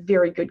to get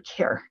very good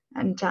care.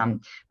 And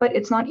but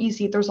it's not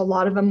easy. There's a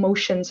lot of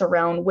emotions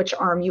around which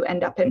arm you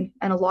end up in,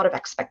 and a lot of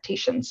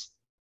expectations.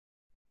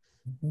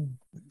 Mm-hmm.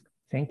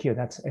 Thank you.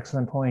 That's an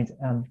excellent point.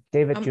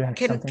 David, do you have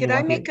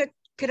something?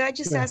 Could I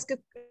just ask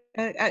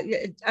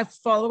a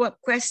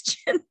follow-up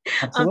question?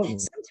 Absolutely.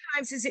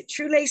 Sometimes, is it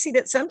true, Lacey,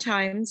 that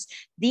sometimes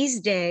these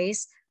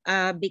days,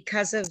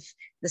 because of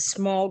the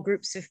small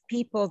groups of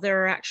people,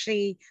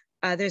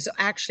 there's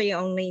actually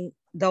only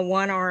the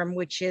one arm,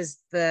 which is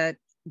the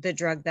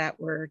drug that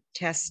we're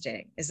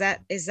testing? Does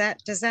that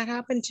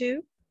happen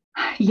too?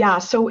 Yeah,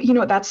 so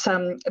that's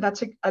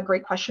a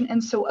great question.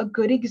 And so a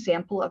good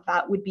example of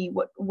that would be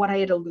what I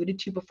had alluded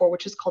to before,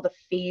 which is called a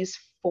phase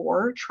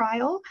 4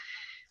 trial.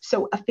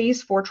 So a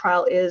phase 4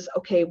 trial is,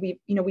 okay,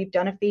 we've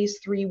done a phase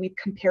 3, we've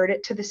compared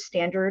it to the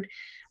standard.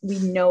 We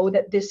know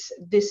that this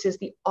is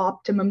the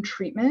optimum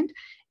treatment,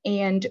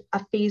 And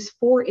a phase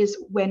 4 is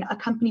when a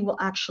company will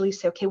actually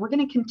say, okay, we're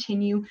going to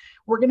continue,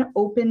 we're going to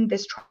open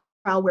this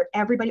trial where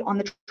everybody on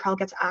the trial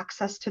gets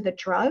access to the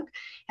drug,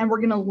 and we're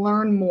going to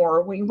learn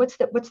more. What's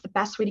the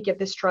best way to give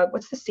this drug?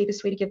 What's the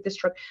safest way to give this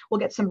drug? We'll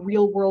get some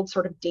real world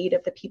sort of data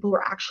of the people who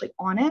are actually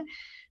on it.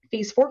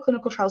 Phase 4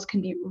 clinical trials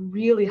can be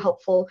really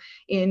helpful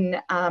in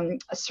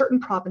certain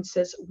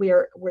provinces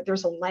where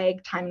there's a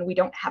lag time and we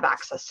don't have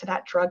access to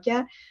that drug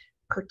yet,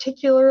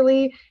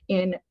 particularly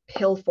in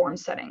pill form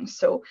settings.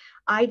 So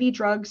IV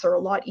drugs are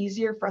a lot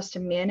easier for us to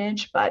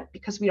manage, but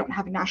because we don't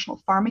have a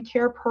national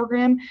pharmacare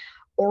program,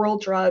 oral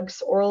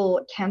drugs,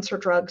 oral cancer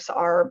drugs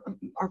are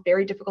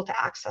very difficult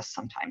to access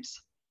sometimes.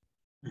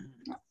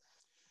 Mm-hmm.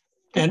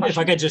 And if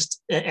I could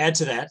just add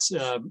to that,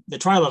 the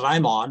trial that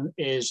I'm on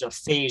is a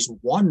phase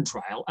 1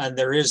 trial, and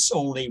there is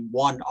only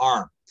one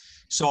arm.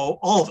 So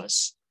all of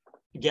us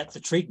get the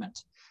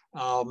treatment.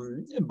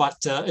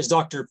 But as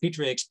Dr.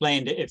 Pitre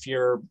explained, if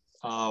you're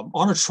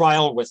on a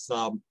trial with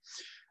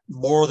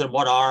more than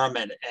one arm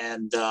and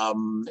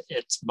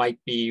it might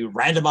be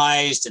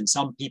randomized and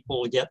some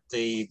people get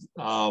the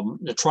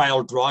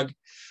trial drug,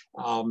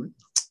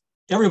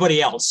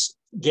 everybody else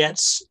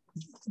gets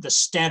the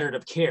standard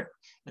of care.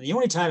 And the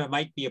only time it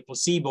might be a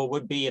placebo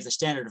would be if the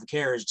standard of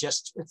care is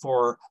just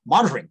for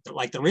monitoring,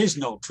 like there is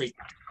no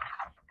treatment.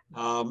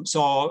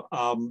 So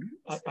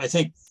I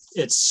think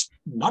it's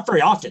not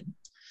very often,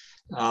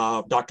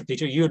 Dr.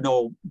 Pitre, you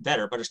know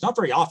better, but it's not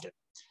very often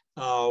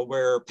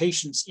where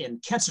patients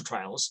in cancer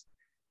trials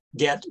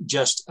get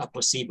just a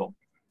placebo.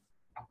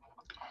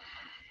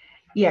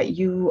 Yeah,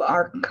 you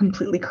are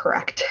completely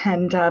correct.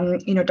 And,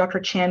 you know, Dr.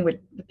 Chan would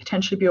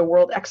potentially be a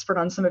world expert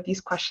on some of these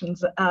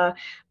questions,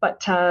 but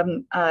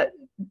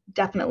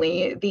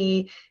definitely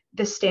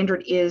the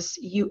standard is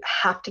you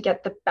have to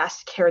get the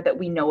best care that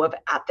we know of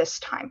at this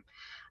time.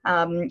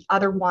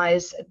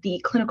 Otherwise, the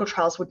clinical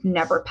trials would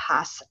never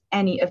pass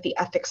any of the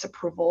ethics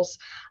approvals,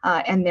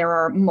 and there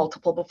are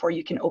multiple before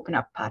you can open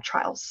up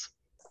trials.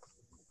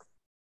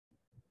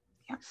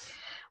 Yeah.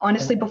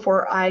 Honestly,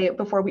 before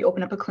we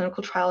open up a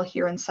clinical trial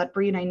here in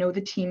Sudbury, and I know the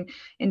team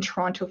in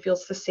Toronto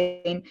feels the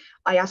same,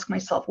 I ask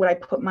myself, would I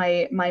put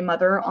my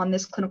mother on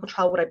this clinical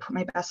trial? Would I put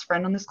my best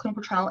friend on this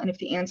clinical trial? And if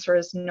the answer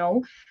is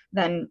no,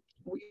 then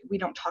we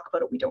don't talk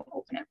about it, we don't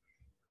open it.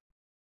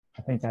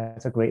 I think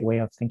that's a great way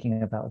of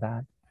thinking about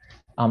that.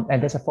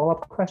 And there's a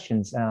follow-up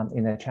questions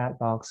in the chat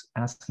box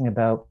asking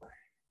about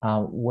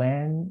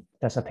when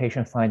does a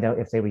patient find out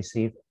if they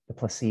receive the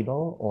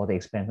placebo or the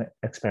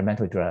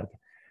experimental drug?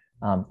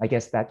 I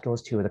guess that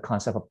goes to the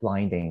concept of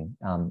blinding.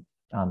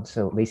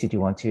 So Lacey, do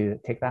you want to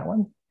take that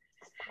one?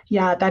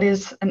 Yeah, that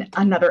is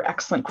another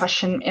excellent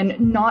question. And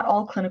not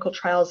all clinical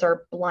trials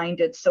are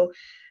blinded. So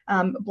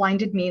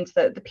blinded means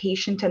that the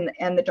patient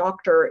and the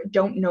doctor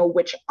don't know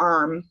which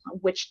arm,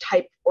 which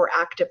type or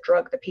active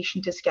drug the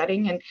patient is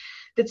getting. And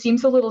that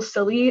seems a little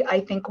silly.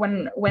 I think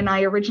when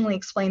I originally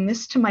explained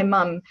this to my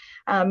mom,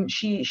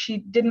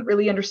 she didn't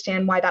really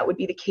understand why that would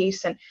be the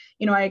case. And,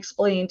 you know, I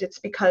explained it's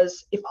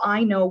because if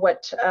I know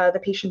what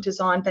the patient is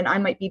on, then I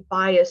might be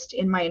biased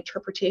in my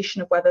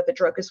interpretation of whether the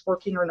drug is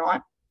working or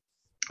not.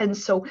 And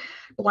so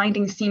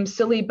blinding seems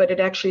silly, but it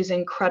actually is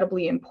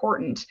incredibly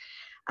important.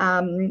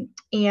 And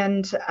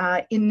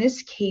in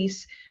this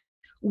case,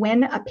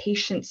 when a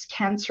patient's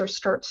cancer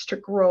starts to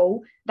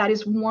grow, that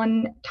is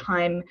one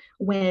time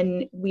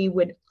when we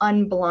would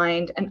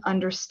unblind and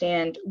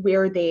understand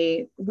where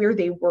they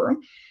were,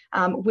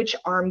 which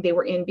arm they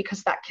were in,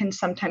 because that can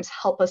sometimes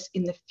help us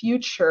in the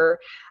future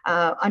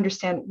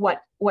understand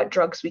what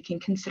drugs we can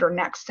consider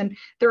next. And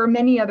there are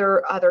many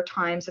other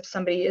times if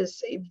somebody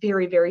is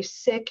very, very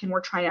sick and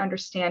we're trying to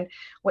understand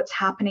what's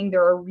happening,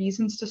 there are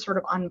reasons to sort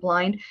of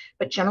unblind,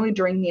 but generally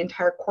during the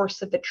entire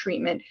course of the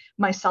treatment,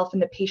 myself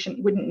and the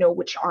patient wouldn't know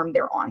which arm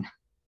they're on.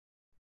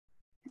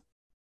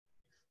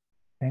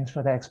 Thanks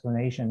for the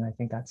explanation. I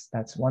think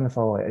that's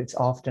wonderful. It's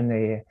often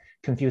a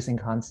confusing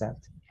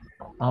concept.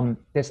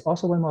 There's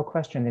also one more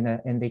question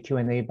in the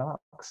Q&A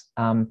box.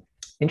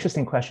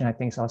 Interesting question, I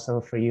think, is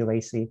also for you,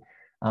 Lacey.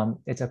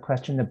 It's a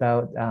question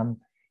about,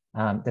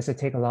 does it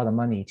take a lot of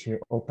money to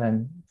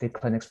open the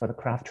clinics for the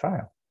craft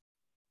trial?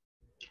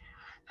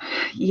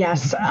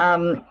 Yes,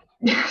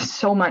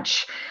 so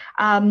much.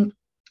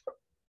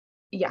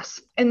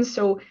 Yes. And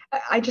so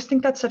I just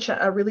think that's such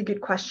a really good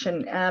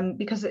question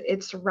because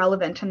it's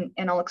relevant, and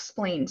I'll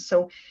explain.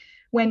 So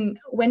when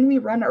we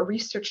run a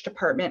research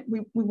department,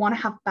 we want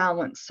to have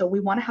balance. So we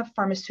want to have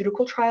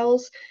pharmaceutical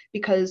trials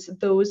because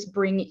those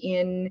bring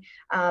in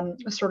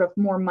sort of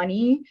more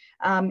money.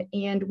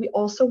 And we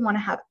also want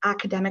to have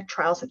academic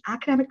trials. And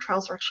academic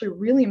trials are actually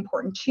really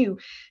important too,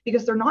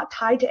 because they're not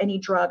tied to any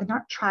drug,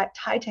 not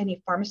tied to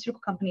any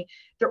pharmaceutical company.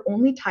 They're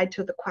only tied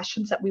to the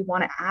questions that we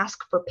want to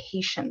ask for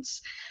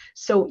patients.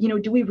 So,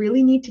 do we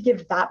really need to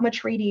give that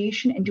much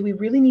radiation, and do we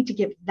really need to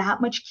give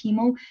that much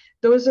chemo?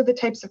 Those are the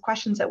types of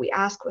questions that we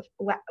ask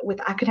with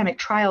academic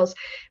trials,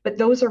 but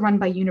those are run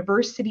by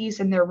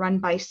universities and they're run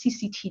by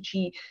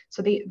CCTG.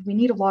 So we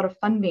need a lot of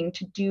funding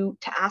to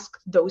ask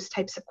those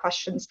types of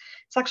questions.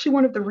 It's actually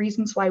one of the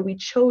reasons why we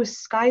chose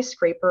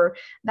Skyscraper,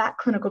 that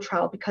clinical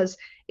trial, because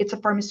it's a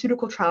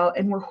pharmaceutical trial,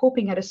 and we're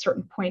hoping at a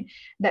certain point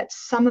that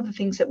some of the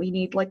things that we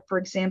need, like for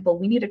example,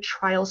 we need a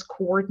trials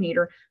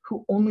coordinator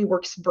who only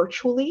works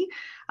virtually.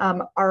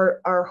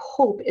 Our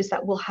hope is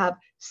that we'll have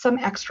some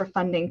extra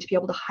funding to be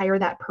able to hire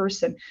that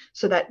person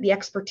so that the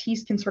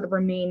expertise can sort of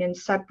remain in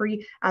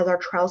Sudbury as our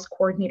trials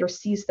coordinator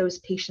sees those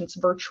patients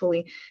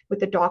virtually with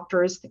the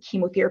doctors, the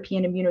chemotherapy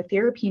and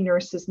immunotherapy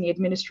nurses, and the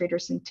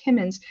administrators in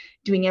Timmins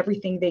doing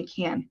everything they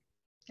can.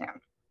 Yeah.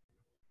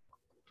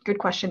 Good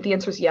question. The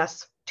answer is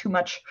yes. Too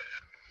much.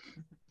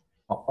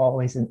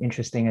 Always an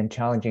interesting and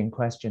challenging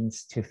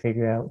questions to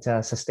figure out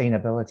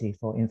sustainability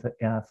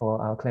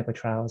for our clinical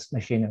trials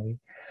machinery.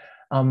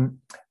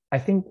 I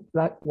think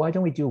that why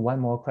don't we do one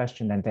more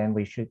question, and then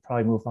we should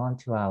probably move on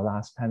to our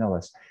last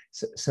panelist.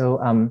 So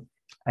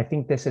I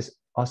think this is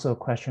also a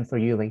question for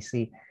you,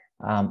 Lacey.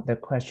 The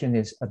question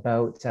is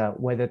about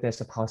whether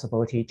there's a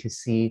possibility to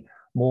see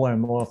more and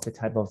more of the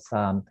type of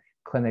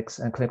clinics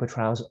and clinical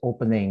trials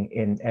opening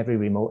in every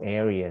remote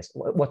areas.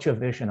 What's your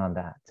vision on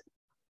that?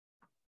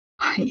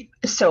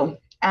 So,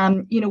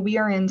 we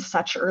are in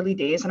such early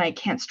days, and I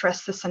can't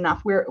stress this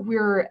enough.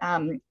 We're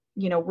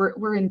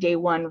in day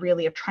one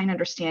really of trying to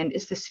understand,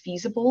 is this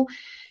feasible?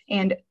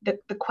 And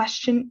the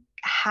question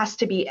has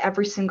to be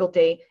every single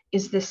day,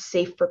 is this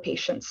safe for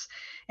patients?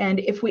 And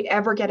if we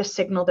ever get a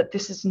signal that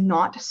this is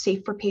not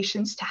safe for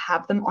patients to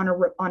have them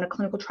on a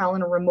clinical trial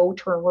in a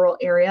remote or a rural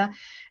area,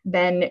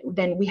 then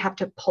we have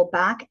to pull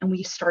back and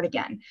we start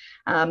again.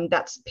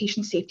 That's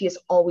patient safety is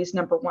always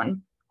number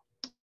one.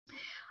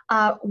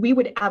 We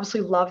would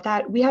absolutely love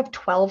that. We have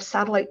 12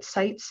 satellite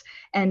sites,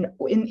 and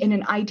in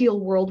an ideal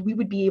world, we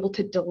would be able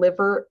to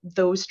deliver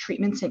those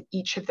treatments in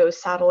each of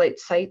those satellite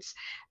sites.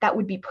 That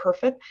would be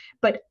perfect.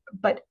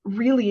 But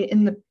really,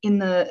 in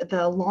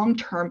the long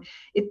term,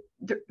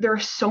 there are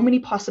so many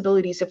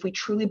possibilities if we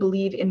truly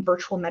believe in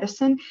virtual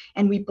medicine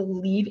and we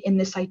believe in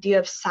this idea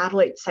of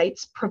satellite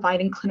sites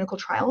providing clinical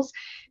trials.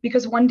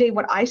 Because one day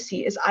what I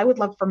see is I would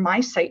love for my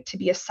site to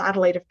be a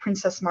satellite of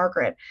Princess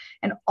Margaret,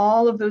 and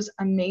all of those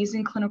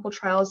amazing clinical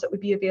trials that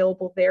would be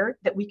available there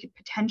that we could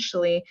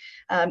potentially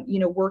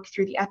work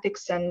through the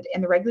ethics and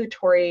the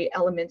regulatory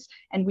elements,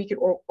 and we could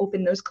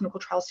open those clinical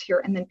trials here,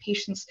 and then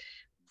patients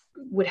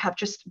would have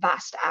just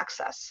vast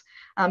access.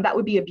 That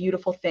would be a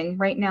beautiful thing.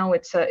 Right now,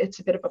 it's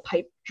a bit of a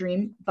pipe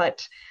dream,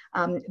 but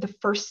the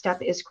first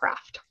step is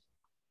graft.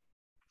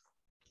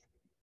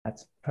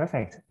 That's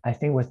perfect. I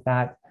think with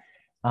that,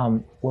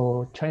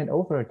 we'll turn it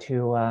over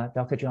to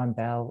Dr. John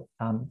Bell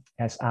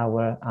as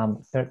our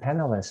third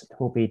panelist,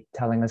 who will be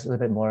telling us a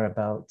little bit more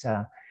about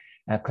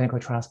clinical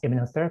trials,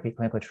 immunotherapy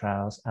clinical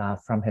trials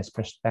from his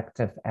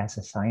perspective as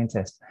a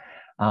scientist.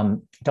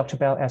 Dr.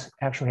 Bell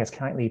actually has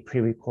kindly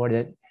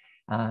pre-recorded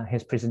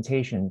his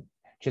presentation,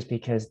 just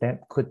because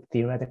that could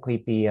theoretically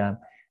be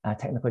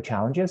technical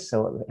challenges.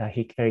 So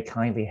he very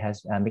kindly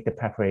has made the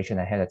preparation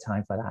ahead of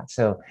time for that.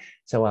 So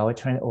I will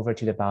turn it over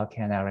to the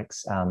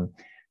BioCanRx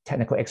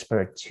technical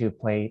expert to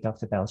play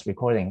Dr. Bell's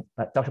recording.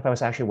 But Dr. Bell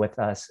is actually with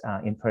us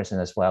in person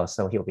as well,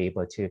 so he'll be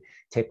able to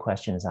take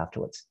questions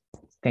afterwards.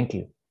 Thank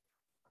you.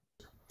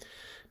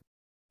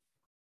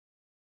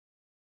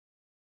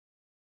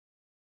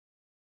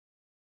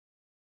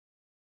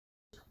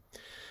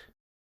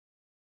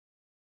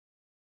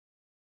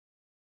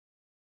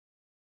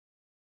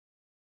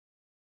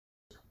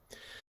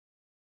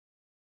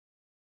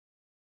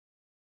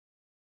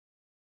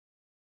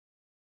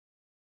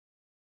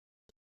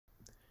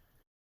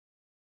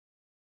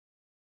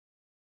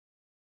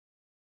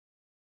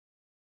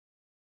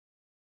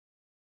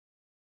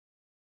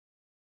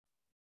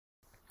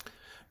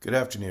 Good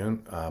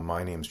afternoon.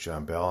 My name is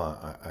John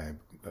Bell.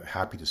 I'm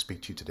happy to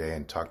speak to you today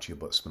and talk to you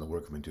about some of the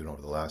work I've been doing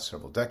over the last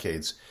several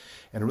decades.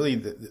 And really,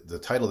 the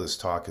title of this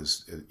talk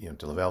is,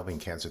 Developing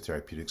Cancer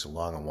Therapeutics: A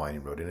Long and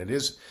Winding Road. And it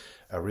is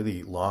a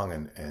really long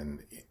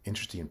and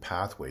interesting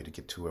pathway to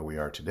get to where we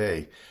are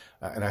today.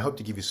 And I hope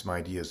to give you some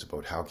ideas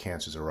about how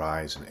cancers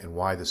arise and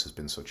why this has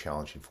been so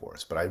challenging for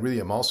us. But I really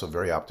am also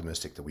very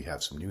optimistic that we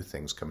have some new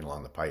things coming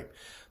along the pipe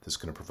that's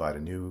going to provide a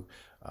new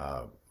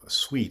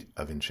suite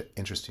of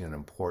interesting and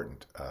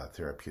important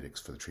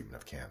therapeutics for the treatment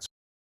of cancer.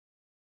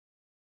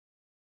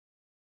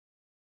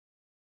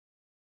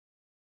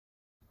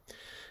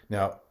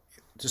 Now,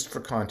 just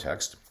for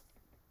context,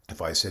 if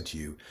I said to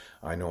you,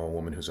 I know a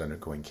woman who's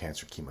undergoing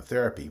cancer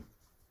chemotherapy,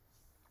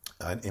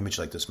 an image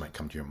like this might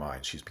come to your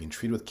mind. She's being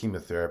treated with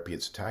chemotherapy,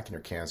 it's attacking her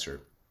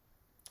cancer,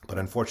 But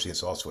unfortunately,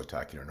 it's also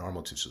attacking her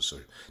normal tissues.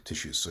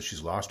 So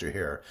she's lost her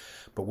hair.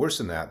 But worse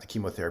than that, the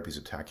chemotherapy is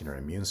attacking her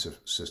immune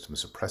system,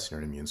 suppressing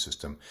her immune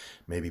system,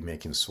 maybe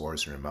making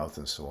sores in her mouth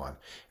and so on.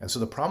 And so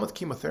the problem with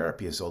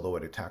chemotherapy is, although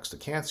it attacks the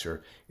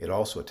cancer, it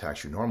also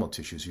attacks your normal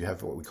tissues. You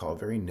have what we call a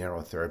very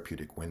narrow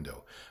therapeutic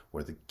window,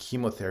 where the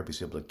chemotherapy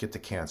is able to get the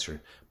cancer,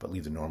 but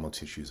leave the normal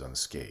tissues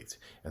unscathed.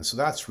 And so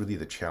that's really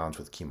the challenge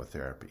with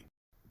chemotherapy.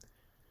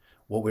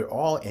 What we're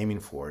all aiming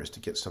for is to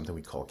get something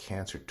we call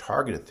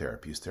cancer-targeted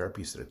therapies,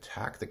 therapies that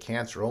attack the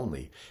cancer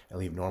only and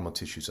leave normal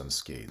tissues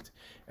unscathed.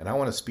 And I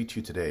want to speak to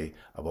you today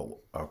about what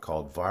are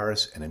called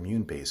virus and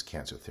immune-based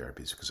cancer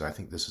therapies, because I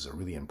think this is a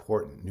really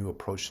important new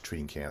approach to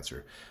treating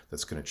cancer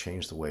that's going to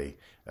change the way,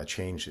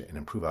 change and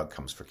improve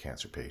outcomes for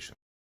cancer patients.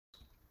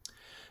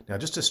 Now,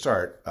 just to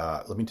start,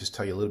 let me just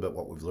tell you a little bit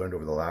what we've learned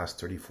over the last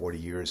 30, 40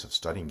 years of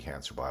studying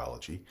cancer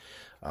biology.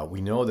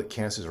 We know that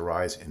cancers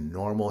arise in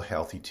normal,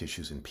 healthy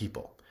tissues in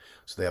people.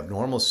 So they have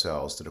normal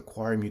cells that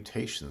acquire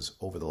mutations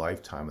over the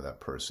lifetime of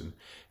that person,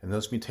 and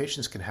those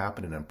mutations can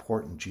happen in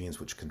important genes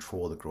which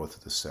control the growth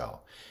of the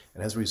cell.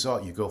 And as a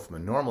result, you go from a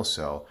normal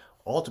cell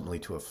ultimately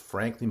to a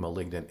frankly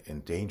malignant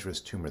and dangerous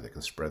tumor that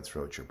can spread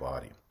throughout your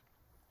body.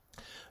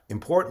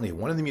 Importantly,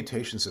 one of the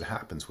mutations that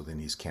happens within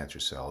these cancer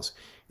cells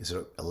is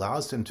that it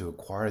allows them to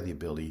acquire the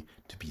ability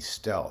to be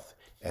stealth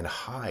and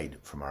hide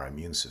from our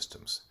immune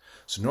systems.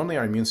 So normally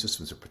our immune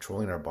systems are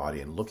patrolling our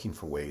body and looking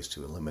for ways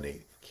to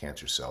eliminate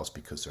cancer cells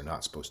because they're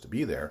not supposed to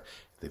be there.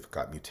 They've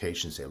got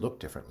mutations, they look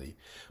differently.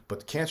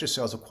 But cancer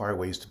cells acquire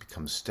ways to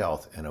become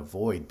stealth and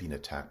avoid being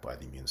attacked by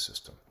the immune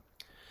system.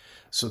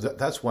 So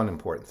that's one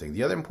important thing.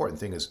 The other important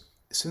thing is,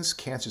 since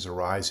cancers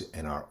arise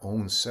in our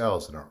own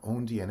cells, in our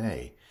own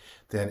DNA,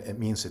 then it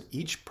means that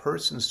each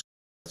person's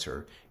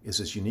cancer is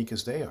as unique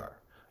as they are.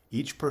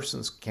 Each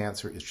person's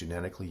cancer is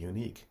genetically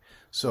unique.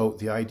 So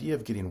the idea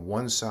of getting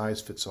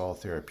one-size-fits-all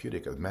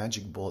therapeutic, a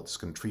magic bullet that's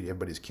going to treat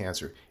everybody's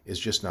cancer, is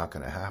just not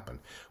going to happen.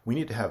 We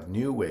need to have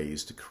new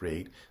ways to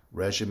create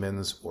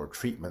regimens or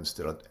treatments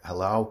that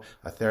allow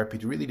a therapy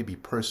to really be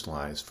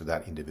personalized for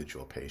that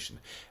individual patient.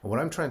 And what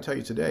I'm trying to tell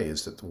you today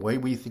is that the way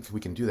we think we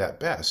can do that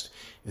best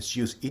is to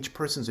use each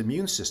person's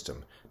immune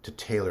system to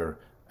tailor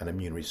an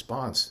immune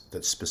response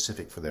that's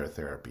specific for their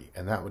therapy.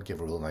 And that would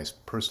give a real nice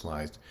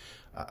personalized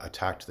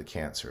attack to the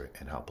cancer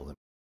and help eliminate.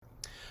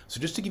 So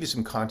just to give you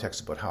some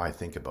context about how I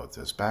think about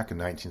this, back in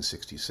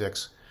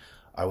 1966,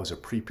 I was a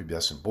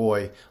prepubescent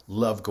boy,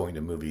 loved going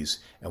to movies,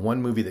 and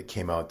one movie that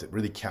came out that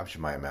really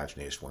captured my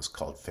imagination was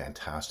called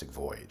Fantastic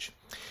Voyage.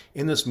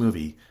 In this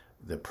movie,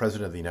 the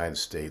President of the United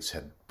States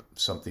had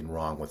something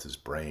wrong with his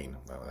brain.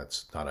 Well,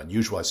 that's not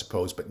unusual, I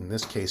suppose, but in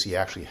this case, he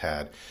actually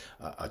had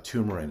a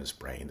tumor in his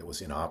brain that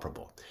was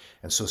inoperable.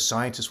 And so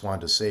scientists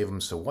wanted to save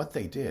him. So what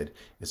they did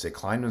is they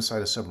climbed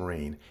inside a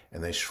submarine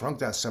and they shrunk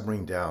that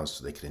submarine down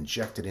so they could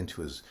inject it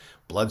into his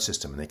blood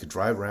system, and they could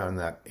drive around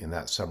in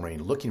that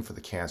submarine looking for the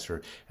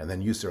cancer and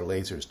then use their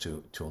lasers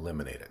to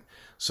eliminate it.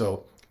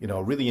 So, you know,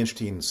 a really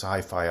interesting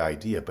sci-fi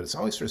idea, but it's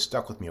always sort of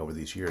stuck with me over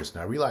these years.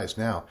 And I realize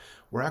now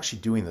we're actually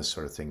doing this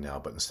sort of thing now,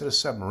 but instead of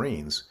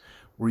submarines,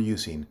 we're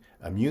using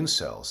immune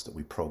cells that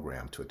we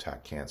program to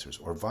attack cancers,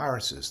 or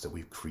viruses that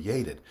we've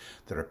created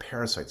that are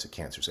parasites of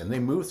cancers. And they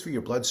move through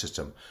your blood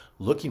system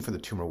looking for the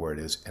tumor where it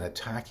is and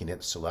attacking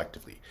it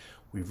selectively.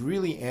 We've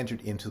really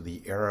entered into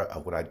the era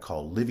of what I'd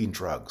call living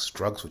drugs,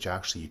 drugs which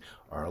actually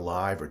are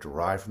alive or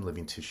derived from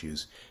living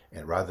tissues,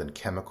 and rather than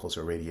chemicals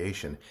or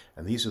radiation.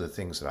 And these are the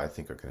things that I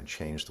think are going to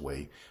change the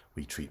way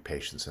we treat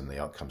patients and the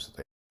outcomes that they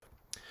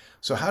have.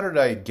 So how did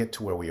I get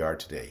to where we are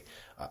today?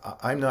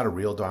 I'm not a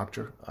real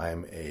doctor.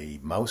 I'm a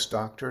mouse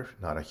doctor,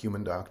 not a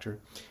human doctor.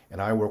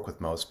 And I work with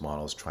mouse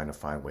models trying to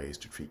find ways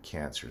to treat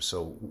cancer.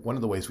 So one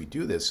of the ways we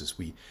do this is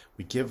we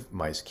give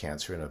mice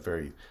cancer in a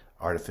very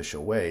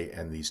artificial way,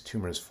 and these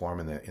tumors form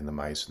in the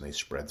mice and they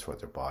spread throughout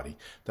their body.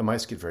 The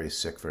mice get very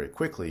sick very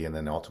quickly, and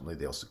then ultimately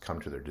they'll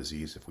succumb to their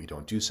disease if we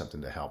don't do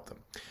something to help them.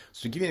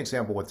 So to give you an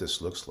example of what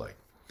this looks like,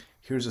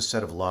 here's a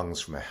set of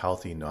lungs from a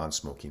healthy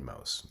non-smoking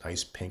mouse.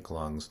 Nice pink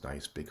lungs,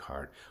 nice big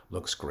heart,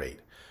 looks great.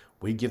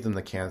 We give them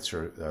the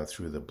cancer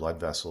through the blood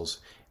vessels,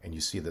 and you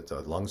see that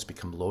the lungs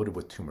become loaded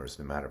with tumors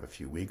in a matter of a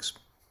few weeks.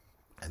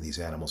 And these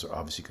animals are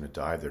obviously going to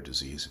die of their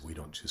disease if we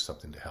don't do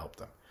something to help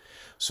them.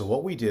 So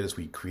what we did is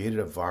we created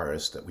a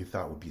virus that we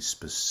thought would be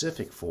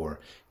specific for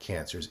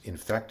cancers,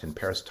 infect and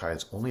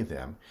parasitize only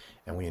them,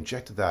 and we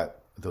injected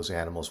those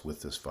animals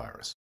with this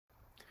virus.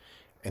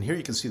 And here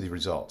you can see the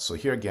results. So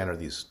here again are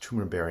these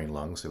tumor-bearing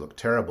lungs. They look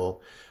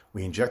terrible.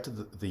 We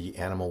injected the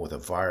animal with a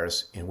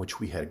virus in which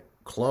we had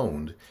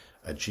cloned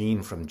a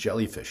gene from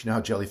jellyfish. You know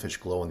how jellyfish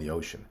glow in the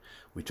ocean?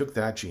 We took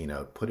that gene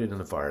out, put it in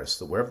a virus,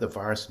 that wherever the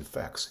virus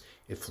infects,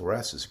 it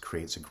fluoresces, it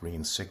creates a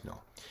green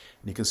signal.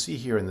 And you can see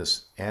here in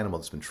this animal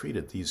that's been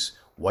treated, these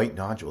white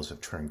nodules have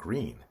turned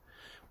green.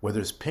 Where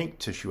there's pink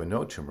tissue and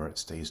no tumor, it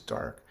stays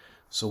dark.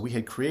 So we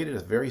had created a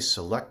very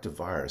selective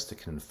virus that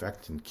can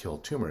infect and kill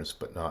tumors,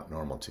 but not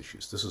normal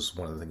tissues. This is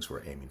one of the things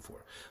we're aiming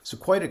for. So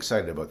quite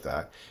excited about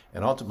that.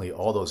 And ultimately,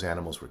 all those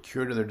animals were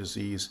cured of their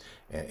disease,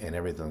 and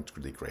everything looked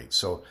really great.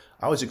 So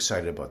I was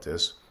excited about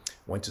this.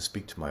 Went to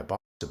speak to my boss,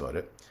 about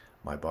it.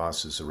 My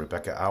boss is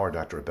Rebecca Auer,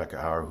 Dr. Rebecca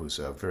Auer, who's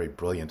a very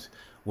brilliant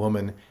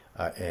woman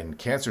and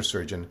cancer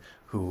surgeon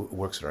who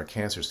works at our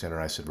cancer center.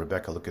 I said,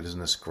 Rebecca, look, isn't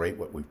this great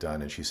what we've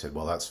done? And she said,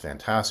 well, that's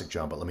fantastic,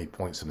 John, but let me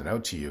point something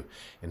out to you.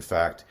 In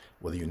fact,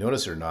 whether you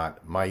notice it or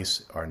not,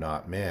 mice are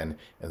not men.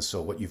 And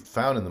so what you've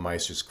found in the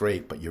mice is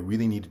great, but you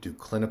really need to do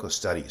clinical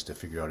studies to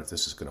figure out if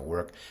this is going to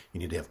work. You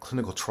need to have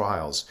clinical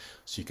trials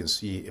so you can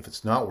see if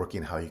it's not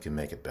working, how you can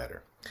make it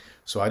better.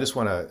 So I just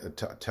want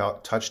to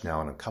touch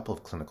now on a couple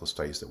of clinical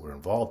studies that we're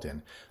involved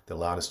in that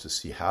allowed us to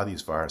see how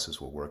these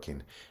viruses were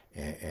working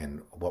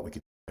and what we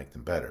could do to make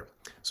them better.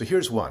 So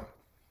here's one.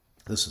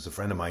 This is a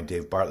friend of mine,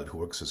 Dave Bartlett, who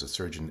works as a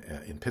surgeon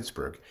in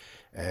Pittsburgh.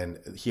 And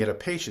he had a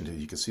patient who,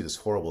 you can see this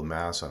horrible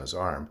mass on his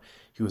arm.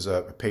 He was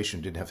a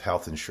patient who didn't have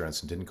health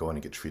insurance and didn't go in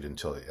and get treated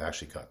until it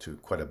actually got to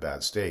quite a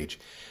bad stage.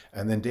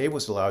 And then Dave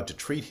was allowed to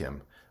treat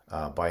him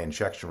by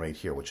injection right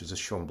here, which is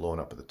just shown blown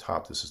up at the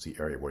top. This is the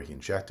area where he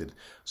injected.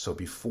 So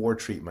before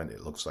treatment,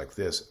 it looks like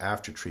this.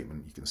 After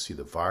treatment, you can see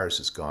the virus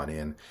has gone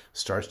in,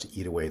 starts to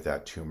eat away at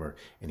that tumor,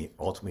 and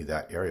ultimately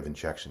that area of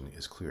injection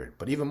is cleared.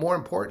 But even more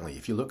importantly,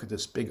 if you look at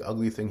this big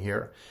ugly thing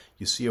here,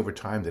 you see over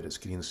time that it's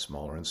getting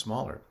smaller and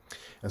smaller.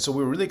 And so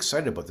we were really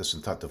excited about this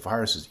and thought the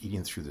virus is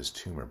eating through this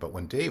tumor. But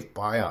when Dave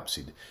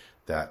biopsied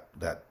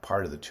that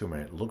part of the tumor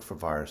and it looked for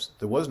virus,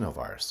 there was no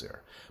virus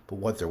there. But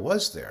what there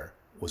was there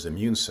was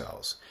immune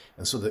cells.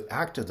 And so the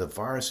act of the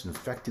virus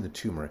infecting the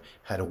tumor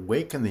had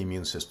awakened the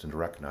immune system to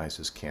recognize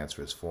this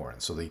cancer as foreign.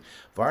 So the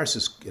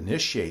viruses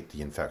initiate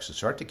the infection,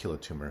 start to kill a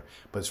tumor,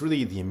 but it's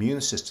really the immune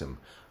system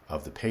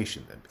of the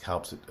patient that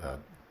helps it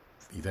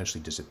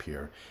eventually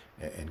disappear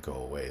and go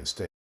away and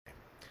stay.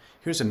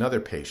 Here's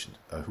another patient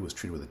who was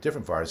treated with a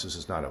different virus. This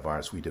is not a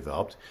virus we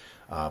developed,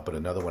 but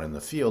another one in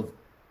the field.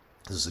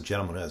 This is a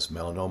gentleman who has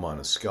melanoma on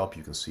his scalp.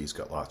 You can see he's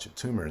got lots of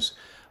tumors.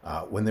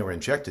 When they were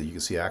injected, you can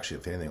see actually,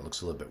 if anything, it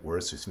looks a little bit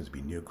worse. There seems to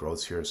be new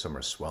growths here. Some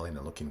are swelling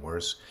and looking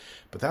worse.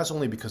 But that's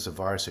only because the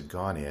virus had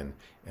gone in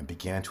and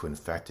began to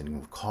infect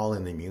and call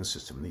in the immune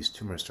system. And these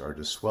tumors started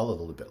to swell a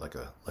little bit like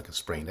a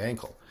sprained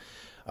ankle.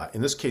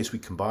 In this case, we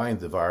combined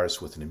the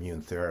virus with an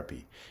immune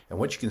therapy. And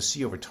what you can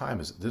see over time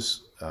is that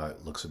this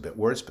looks a bit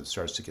worse, but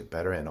starts to get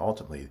better. And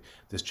ultimately,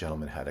 this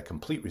gentleman had a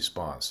complete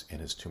response,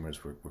 and his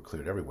tumors were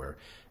cleared everywhere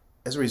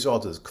as a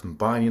result of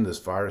combining this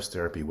virus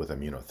therapy with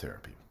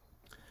immunotherapy.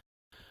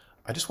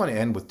 I just want to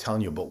end with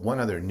telling you about one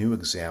other new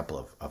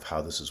example of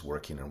how this is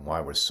working and why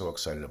we're so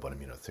excited about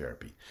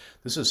immunotherapy.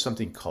 This is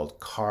something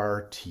called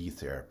CAR T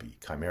therapy.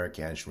 Chimeric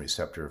antigen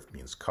receptor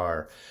means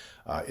CAR.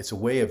 It's a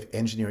way of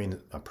engineering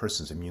a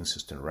person's immune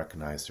system to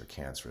recognize their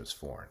cancer as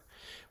foreign.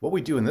 What we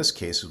do in this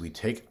case is we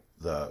take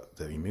the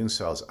immune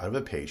cells out of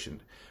a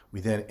patient. We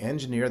then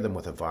engineer them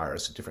with a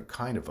virus, a different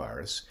kind of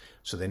virus,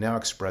 so they now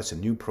express a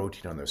new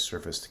protein on their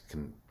surface that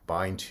can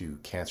bind to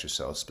cancer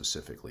cells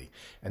specifically.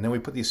 And then we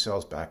put these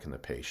cells back in the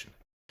patient.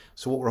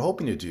 So what we're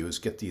hoping to do is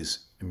get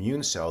these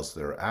immune cells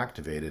that are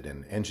activated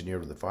and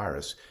engineered with the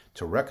virus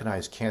to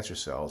recognize cancer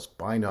cells,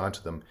 bind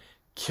onto them,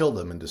 kill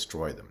them, and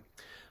destroy them.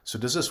 So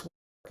does this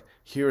work?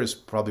 Here is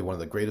probably one of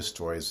the greatest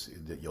stories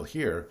that you'll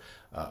hear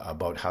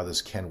about how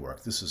this can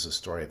work. This is a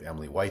story of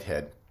Emily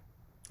Whitehead,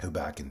 who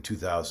back in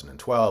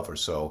 2012 or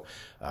so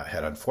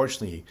had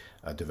unfortunately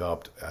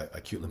developed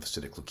acute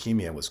lymphocytic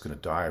leukemia and was going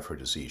to die of her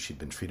disease. She'd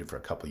been treated for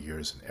a couple of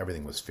years and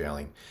everything was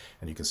failing.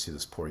 And you can see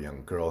this poor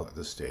young girl at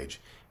this stage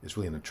is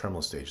really in the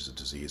terminal stages of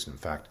disease. In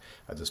fact,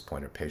 at this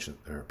point,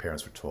 her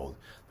parents were told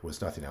there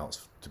was nothing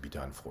else to be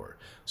done for her.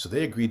 So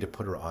they agreed to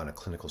put her on a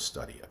clinical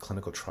study, a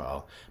clinical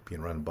trial being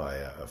run by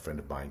a friend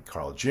of mine,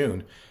 Carl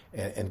June.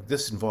 And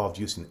this involved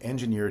using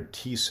engineered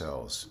T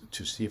cells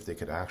to see if they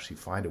could actually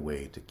find a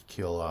way to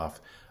kill off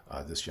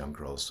this young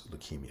girl's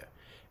leukemia.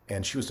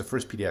 And she was the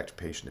first pediatric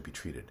patient to be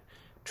treated.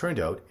 Turned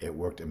out it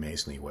worked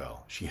amazingly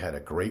well. She had a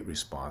great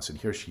response, and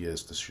here she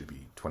is, this should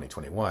be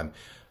 2021,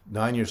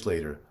 9 years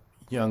later,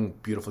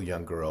 beautiful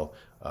young girl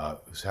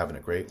who's having a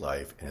great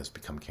life and has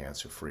become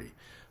cancer-free.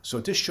 So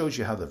it just shows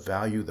you how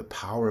the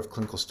power of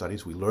clinical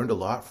studies. We learned a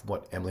lot from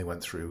what Emily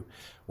went through.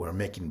 We're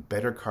making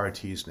better CAR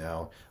Ts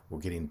now. We're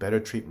getting better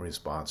treatment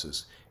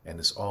responses. And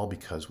it's all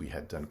because we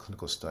had done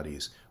clinical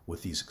studies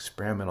with these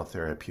experimental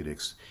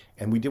therapeutics.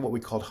 And we did what we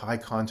called high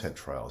content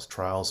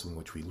trials in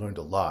which we learned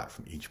a lot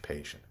from each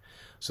patient.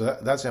 So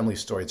that's Emily's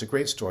story. It's a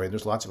great story.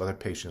 There's lots of other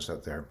patients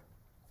out there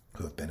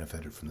who have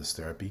benefited from this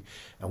therapy.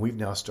 And we've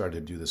now started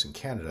to do this in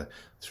Canada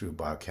through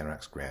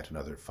BioCanRx grant and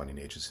other funding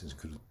agencies,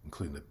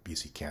 including the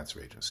BC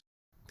Cancer Agency.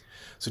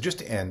 So just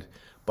to end,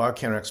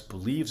 BioCanRx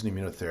believes in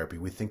immunotherapy.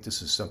 We think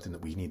this is something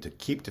that we need to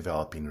keep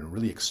developing and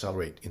really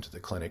accelerate into the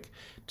clinic,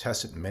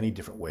 test it in many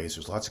different ways.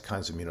 There's lots of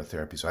kinds of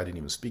immunotherapies I didn't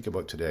even speak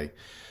about today.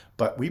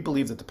 But we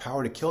believe that the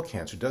power to kill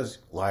cancer does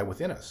lie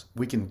within us.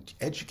 We can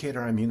educate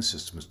our immune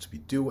systems to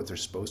do what they're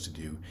supposed to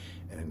do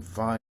and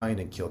find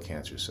and kill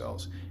cancer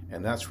cells.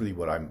 And that's really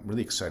what I'm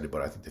really excited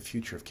about. I think the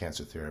future of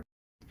cancer therapy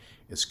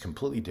is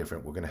completely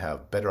different. We're going to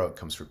have better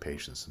outcomes for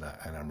patients,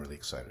 and I'm really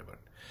excited about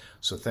it.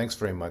 So thanks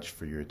very much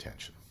for your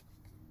attention.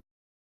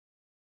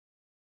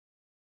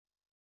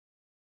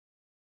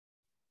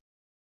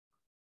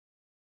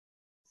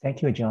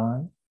 Thank you,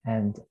 John.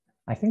 And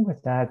I think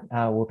with that,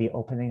 we'll be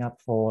opening up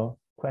for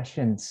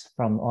questions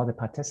from all the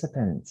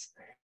participants.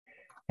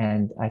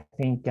 And I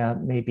think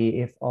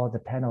maybe if all the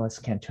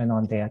panelists can turn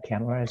on their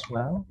camera as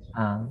well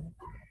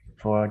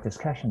for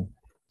discussion.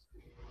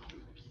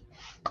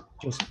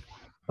 Just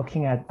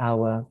looking at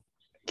our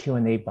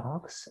Q&A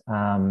box,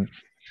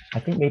 I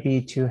think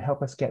maybe to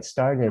help us get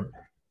started,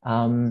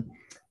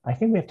 I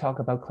think we've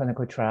talked about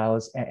clinical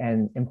trials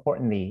and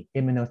importantly,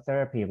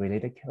 immunotherapy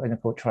related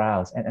clinical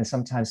trials, and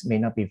sometimes may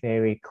not be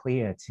very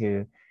clear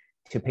to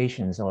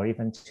patients or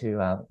even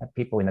to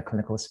people in the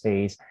clinical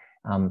space.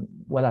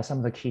 What are some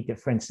of the key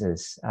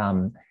differences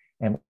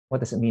and what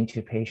does it mean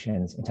to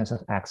patients in terms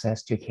of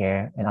access to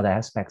care and other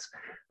aspects?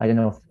 I don't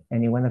know if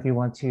any one of you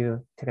want to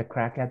take a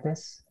crack at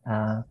this.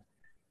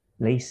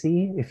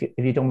 Lacey, if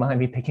you don't mind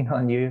me picking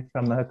on you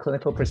from a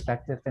clinical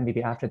perspective, and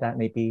maybe after that,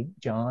 maybe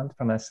John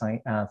from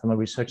a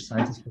research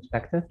scientist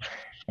perspective.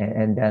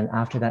 And then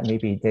after that,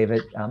 maybe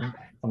David,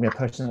 from your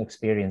personal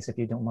experience, if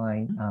you don't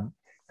mind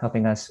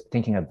helping us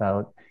thinking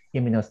about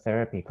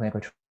immunotherapy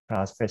clinical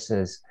trials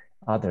versus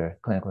other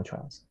clinical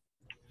trials.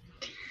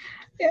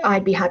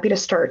 I'd be happy to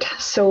start.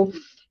 So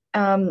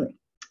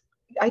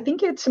I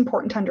think it's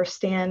important to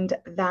understand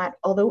that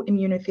although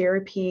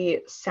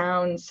immunotherapy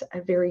sounds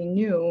very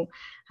new,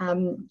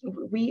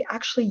 we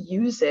actually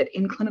use it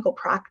in clinical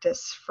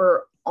practice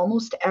for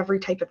almost every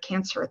type of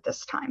cancer at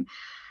this time.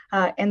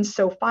 And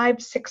so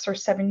 5, 6, or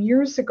 7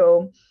 years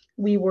ago,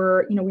 we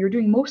were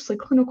doing mostly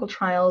clinical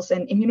trials,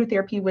 and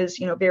immunotherapy was,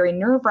 very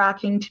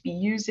nerve-wracking to be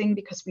using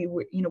because we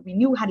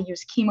knew how to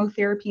use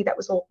chemotherapy. That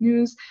was old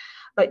news.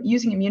 But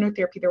using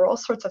immunotherapy, there were all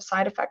sorts of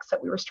side effects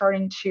that we were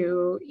starting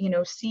to,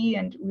 see,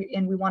 and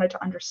we wanted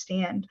to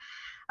understand.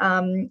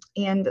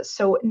 And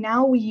so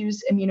now we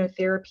use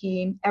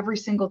immunotherapy every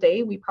single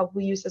day. We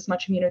probably use as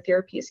much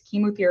immunotherapy as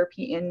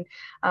chemotherapy in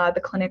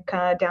the clinic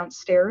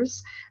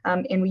downstairs,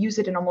 and we use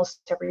it in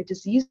almost every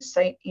disease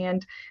site.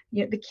 And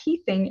the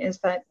key thing is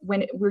that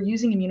when we're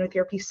using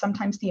immunotherapy,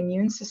 sometimes the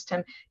immune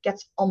system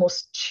gets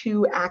almost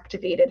too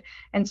activated,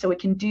 and so it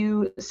can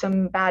do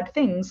some bad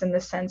things in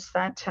the sense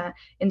that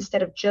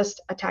instead of just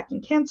attacking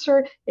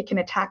cancer, it can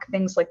attack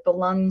things like the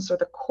lungs or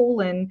the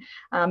colon.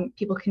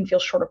 People can feel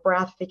short of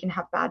breath. They can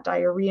have bad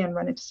diarrhea and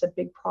run into some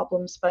big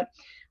problems. But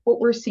what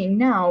we're seeing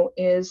now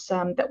is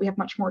that we have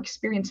much more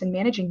experience in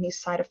managing these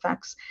side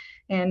effects.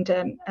 And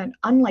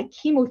unlike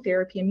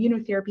chemotherapy,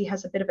 immunotherapy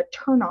has a bit of a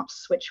turn-off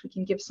switch. We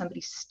can give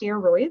somebody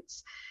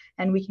steroids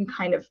and we can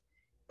kind of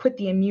put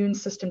the immune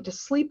system to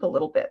sleep a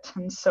little bit.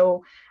 And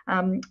so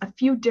a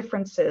few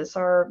differences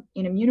are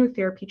in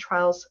immunotherapy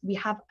trials, we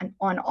have an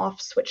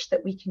on-off switch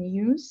that we can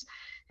use.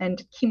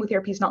 And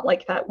chemotherapy is not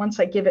like that. Once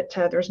I give it,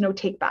 there's no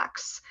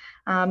takebacks.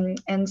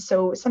 And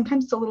so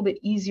sometimes it's a little bit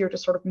easier to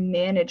sort of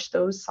manage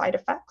those side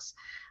effects.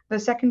 The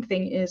second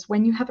thing is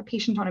when you have a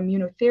patient on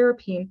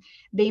immunotherapy,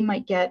 they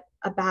might get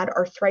a bad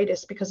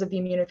arthritis because of the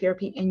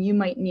immunotherapy, and you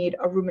might need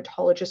a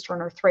rheumatologist or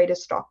an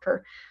arthritis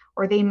doctor.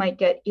 Or they might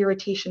get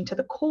irritation to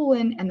the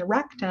colon and the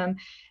rectum,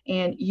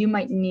 and you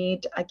might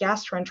need a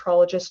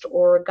gastroenterologist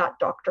or a gut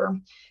doctor.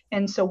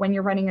 And so when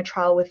you're running a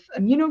trial with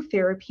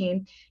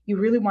immunotherapy, you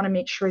really want to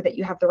make sure that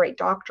you have the right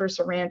doctors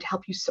around to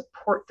help you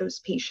support those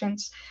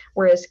patients.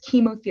 Whereas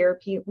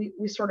chemotherapy,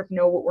 we sort of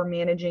know what we're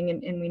managing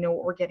and we know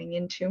what we're getting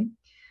into.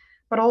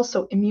 But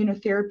also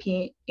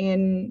immunotherapy,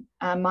 in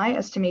my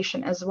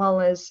estimation, as well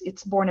as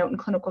it's borne out in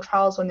clinical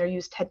trials when they're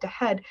used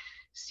head-to-head,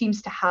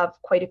 seems to have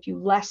quite a few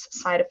less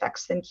side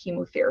effects than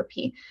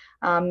chemotherapy.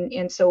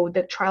 And so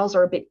the trials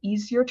are a bit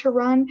easier to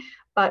run,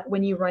 but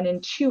when you run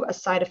into a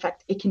side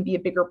effect, it can be a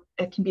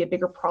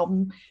bigger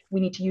problem. We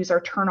need to use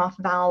our turn-off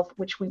valve,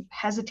 which we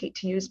hesitate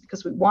to use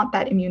because we want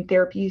that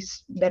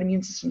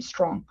immune system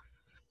strong.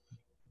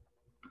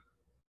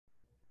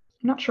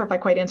 I'm not sure if I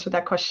quite answered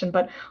that question,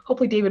 but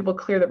hopefully David will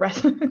clear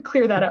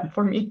that up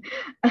for me.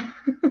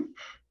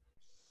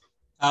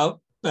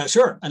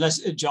 Sure, unless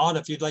John,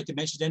 if you'd like to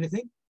mention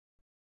anything.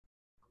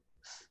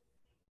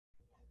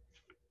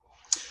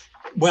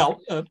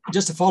 Well,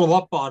 just to follow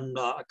up on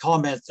a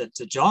comment that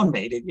John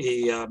made,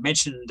 he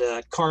mentioned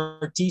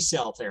CAR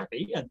T-cell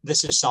therapy, and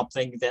this is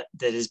something that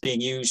is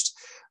being used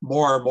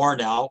more and more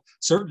now,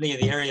 certainly in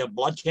the area of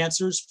blood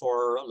cancers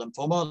for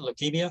lymphoma,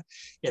 leukemia.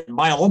 In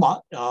myeloma,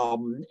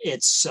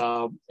 it's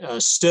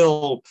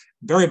still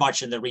very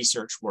much in the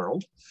research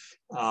world,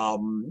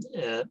 and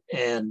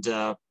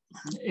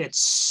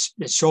it's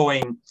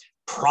showing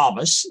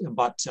promise,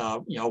 but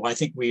I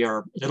think we are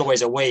a little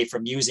ways away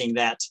from using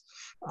that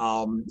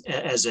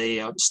as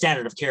a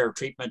standard of care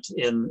treatment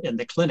in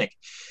the clinic.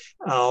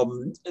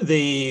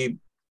 The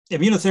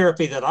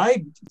immunotherapy that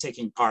I'm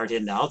taking part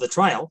in now, the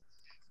trial,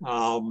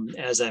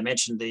 as I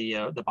mentioned,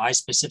 the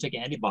bispecific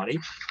antibody,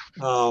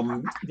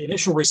 the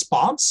initial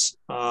response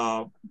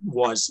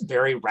was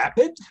very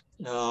rapid,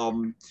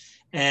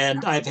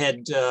 and I've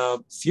had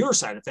fewer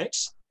side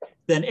effects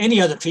than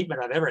any other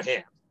treatment I've ever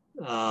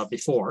had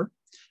before.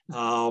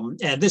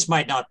 And this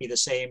might not be the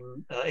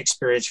same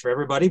experience for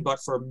everybody, but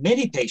for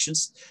many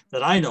patients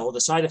that I know,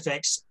 the side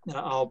effects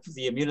of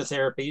the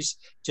immunotherapies,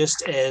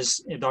 just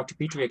as Dr.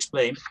 Pitre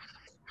explained,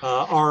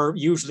 are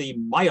usually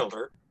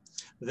milder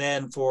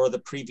than for the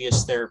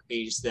previous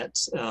therapies that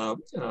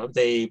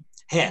they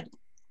had.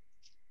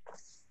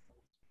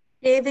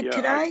 David,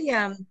 could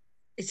I,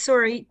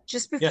 sorry,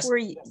 just before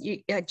Yes.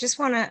 I just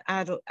want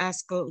to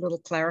ask a little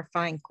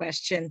clarifying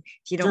question,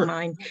 if you don't Sure.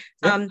 mind.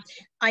 Yep.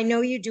 I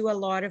know you do a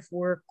lot of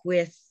work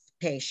with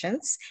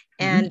patients,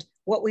 and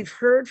what we've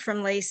heard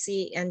from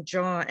Lacey and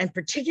John, and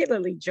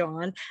particularly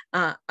John,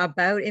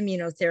 about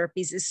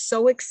immunotherapies is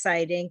so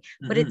exciting,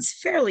 but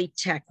it's fairly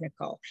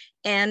technical.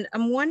 And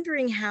I'm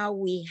wondering how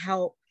we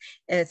help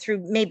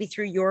maybe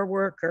through your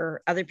work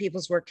or other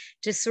people's work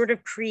to sort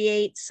of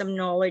create some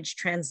knowledge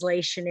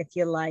translation, if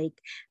you like,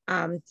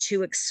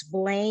 to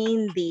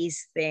explain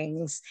these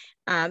things.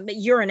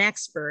 You're an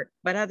expert,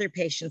 but other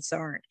patients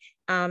aren't.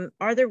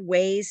 Are there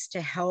ways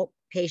to help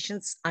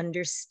patients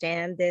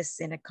understand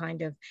this in a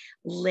kind of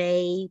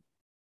lay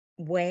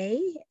way?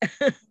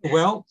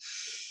 Well,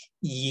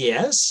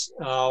 yes.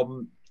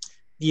 The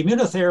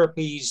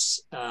immunotherapies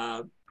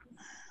the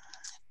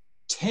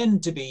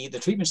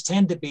treatments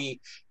tend to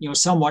be,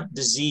 somewhat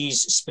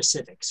disease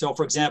specific. So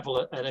for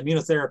example, an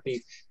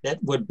immunotherapy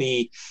that would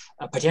be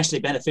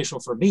potentially beneficial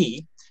for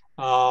me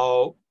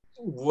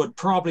would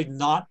probably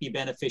not be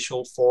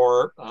beneficial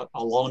for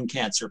a lung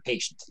cancer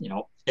patient.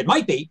 It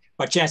might be,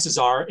 but chances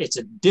are it's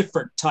a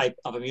different type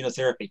of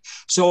immunotherapy.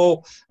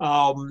 So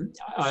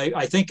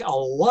I think a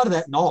lot of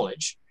that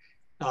knowledge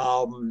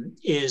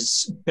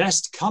is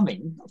best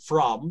coming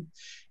from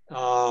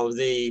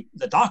the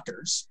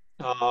doctors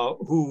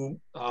who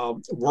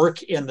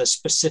work in the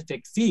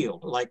specific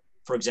field. Like,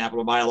 for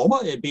example,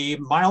 myeloma, it'd be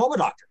myeloma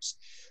doctors.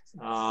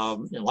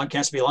 Lung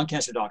cancer, be lung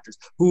cancer doctors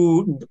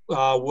who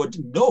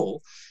would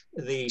know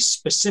the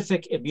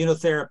specific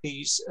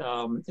immunotherapies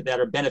that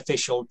are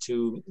beneficial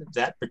to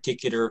that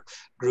particular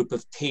group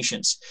of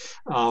patients.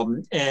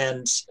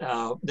 And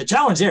the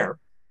challenge there,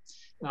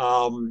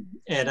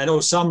 and I know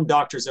some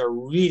doctors are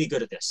really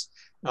good at this,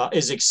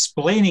 is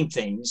explaining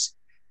things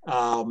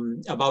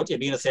about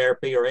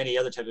immunotherapy or any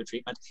other type of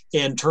treatment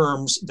in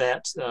terms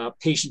that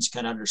patients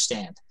can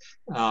understand.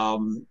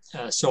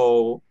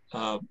 So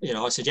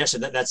a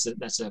suggestion that's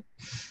a,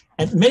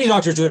 and many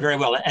doctors do it very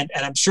well, and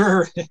I'm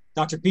sure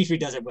Dr. Pitre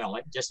does it well,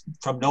 just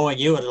from knowing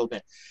you a little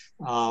bit.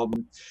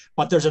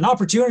 But there's an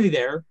opportunity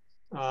there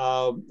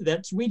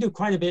that we do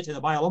quite a bit in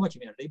the myeloma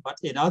community, but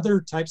in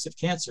other types of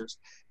cancers,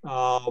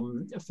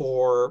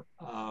 for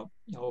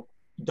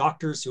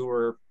doctors who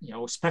are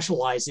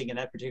specializing in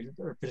that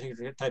particular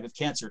type of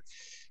cancer,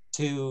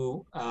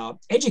 to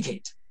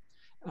educate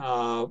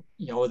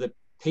the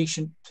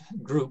patient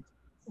group,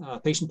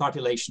 patient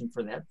population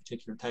for that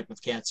particular type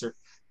of cancer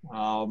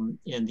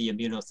in the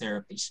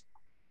immunotherapies.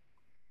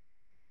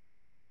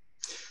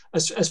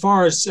 As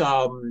far as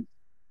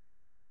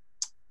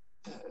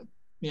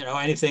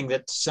anything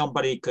that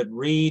somebody could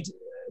read,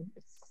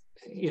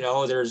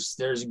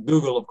 there's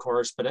Google, of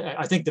course, but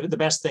I think the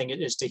best thing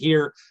is to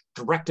hear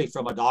directly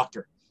from a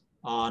doctor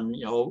on,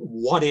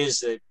 what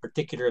is a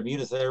particular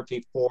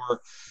immunotherapy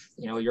for,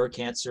 your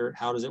cancer,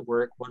 how does it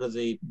work, what are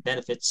the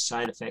benefits,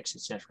 side effects,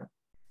 etc.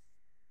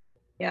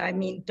 Yeah, I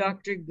mean,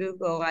 Dr.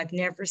 Google, I've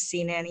never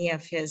seen any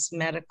of his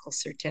medical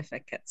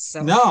certificates.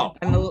 So no,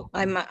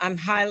 I'm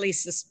highly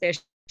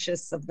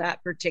suspicious of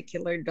that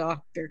particular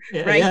doctor.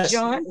 Yeah, right, yes.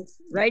 John?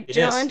 Right,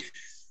 Yes. John?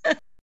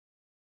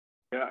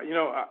 Yeah,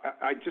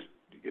 I just,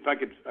 if I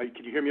could,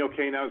 can you hear me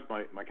okay now? Is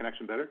my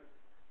connection better?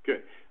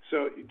 Good.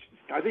 So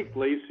I think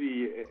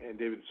Lacey and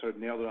David sort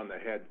of nailed it on the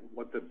head.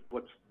 What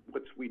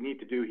we need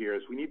to do here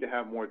is we need to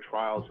have more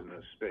trials in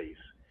this space.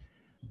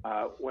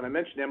 When I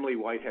mentioned Emily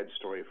Whitehead's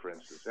story, for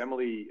instance,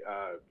 Emily,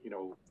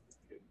 and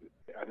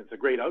it's a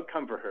great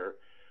outcome for her,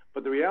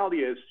 but the reality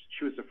is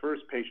she was the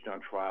first patient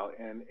on trial,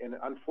 and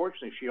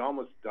unfortunately she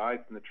almost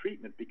died from the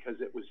treatment because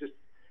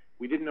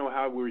we didn't know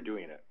how we were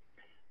doing it.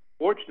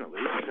 Fortunately,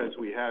 because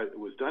it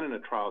was done in a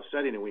trial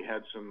setting and we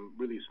had some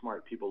really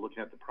smart people looking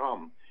at the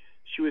problem,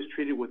 she was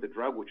treated with a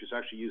drug which is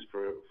actually used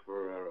for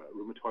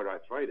rheumatoid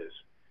arthritis.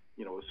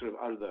 Sort of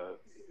out of the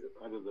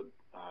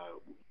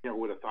never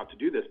would have thought to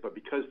do this, but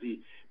because the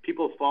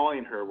people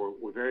following her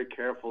were very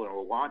careful and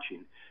were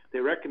watching, they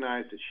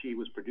recognized that she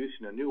was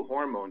producing a new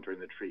hormone during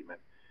the treatment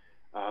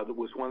that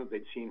was one that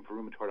they'd seen for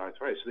rheumatoid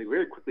arthritis. So they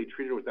very quickly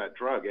treated her with that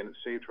drug, and it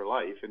saved her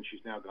life, and she's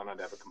now gone on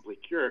to have a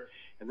complete cure.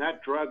 And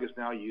that drug is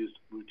now used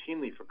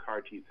routinely for CAR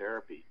T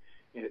therapy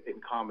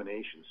in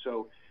combination.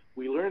 So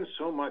we learn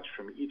so much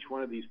from each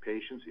one of these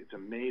patients. It's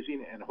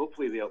amazing, and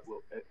hopefully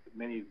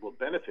many will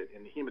benefit.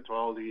 In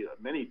hematology,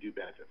 many do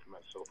benefit from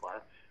it so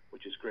far,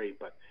 which is great.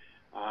 But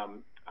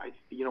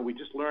we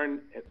just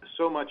learn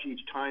so much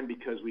each time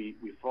because we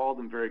follow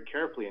them very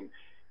carefully. And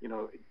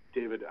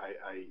David,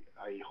 I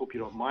hope you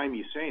don't mind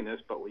me saying this,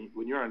 but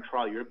when you're on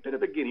trial, you're a bit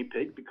of a guinea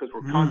pig because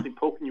we're constantly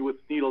poking you with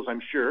needles,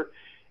 I'm sure.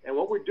 And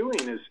what we're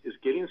doing is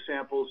getting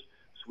samples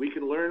so we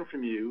can learn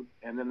from you,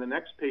 and then the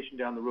next patient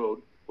down the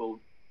road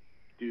will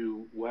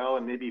do well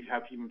and maybe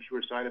have even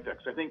fewer side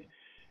effects. I think,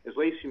 as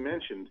Lacey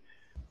mentioned,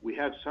 we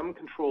have some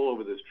control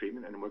over this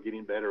treatment and we're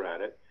getting better at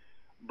it,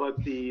 but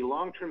the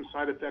long-term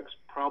side effects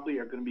probably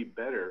are going to be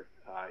better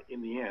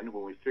in the end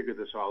when we figure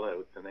this all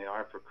out than they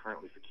are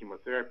currently for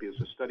chemotherapy.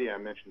 There's a study I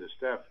mentioned to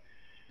Steph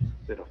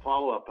that a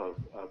follow-up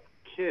of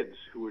kids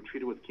who were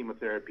treated with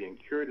chemotherapy and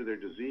cured of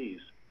their disease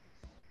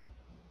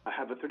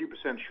have a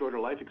 30% shorter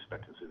life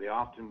expectancy. They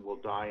often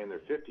will die in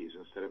their 50s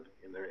instead of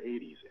in their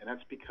 80s, and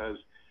that's because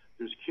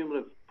there's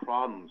cumulative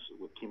problems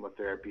with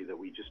chemotherapy that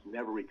we just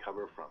never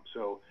recover from.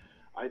 So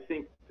I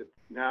think that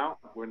now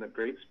we're in a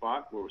great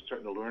spot where we're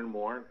starting to learn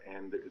more,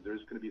 and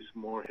there's going to be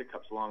some more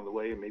hiccups along the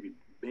way, and maybe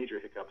major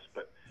hiccups,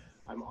 but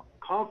I'm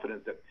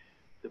confident that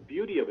the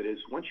beauty of it is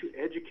once you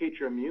educate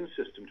your immune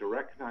system to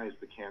recognize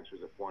the cancer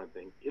as a foreign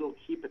thing, it'll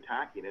keep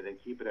attacking it and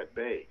keep it at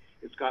bay.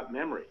 It's got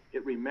memory.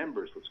 It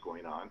remembers what's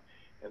going on.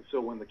 And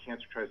so when the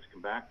cancer tries to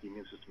come back, the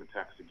immune system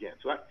attacks again.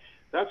 So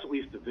that's at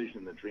least the vision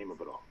and the dream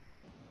of it all.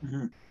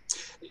 Mm-hmm.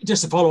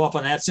 Just to follow up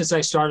on that, since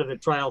I started the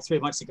trial 3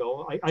 months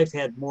ago, I've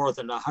had more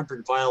than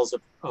 100 vials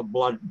of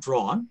blood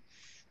drawn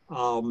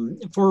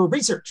for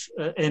research.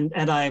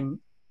 And I'm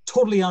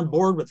totally on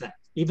board with that,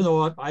 even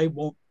though I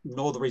won't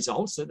know the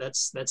results.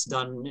 That's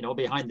done,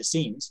 behind the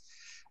scenes.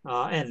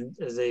 And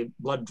the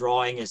blood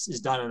drawing is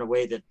done in a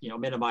way that,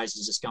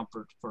 minimizes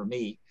discomfort for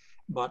me.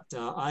 But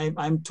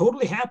I'm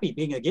totally happy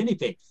being a guinea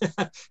pig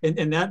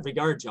in that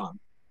regard, John.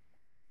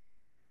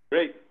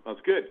 Great,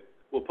 that's good.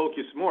 We'll poke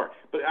you some more.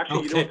 But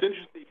actually, okay. What's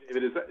interesting,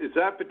 David, is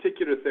that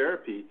particular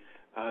therapy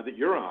that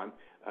you're on,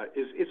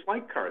 it's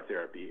like CAR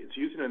therapy. It's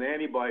using an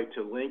antibody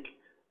to link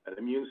an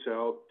immune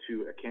cell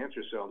to a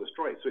cancer cell and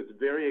destroy it. So it's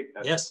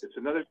yes. It's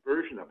another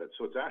version of it.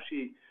 So it's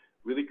actually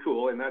really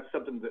cool, and that's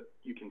something that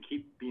you can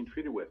keep being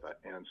treated with.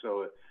 And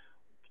so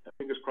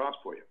fingers crossed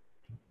for you.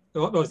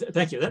 Oh,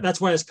 thank you.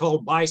 That's why it's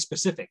called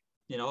bispecific.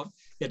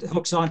 It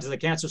hooks onto the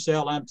cancer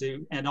cell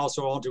and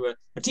also onto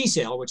a T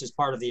cell, which is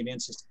part of the immune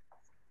system.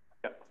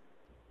 Yep.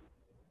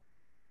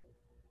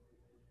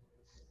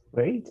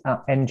 Great.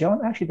 And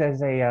John, actually,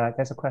 there's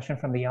a question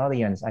from the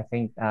audience, I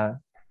think,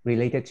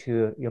 related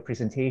to your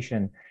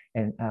presentation.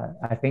 And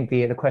I think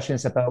the question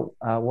is about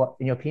what,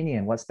 in your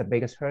opinion, what's the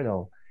biggest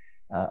hurdle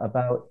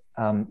about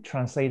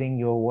translating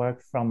your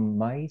work from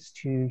mice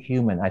to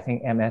human? I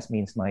think MS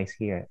means mice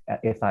here.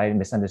 If I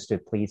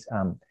misunderstood, please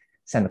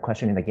send the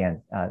question in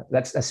again.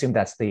 Let's assume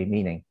that's the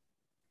meaning.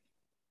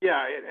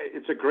 Yeah,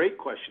 it's a great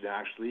question,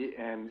 actually.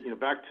 And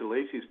back to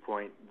Lacey's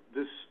point,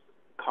 this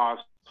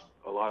costs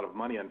a lot of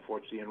money,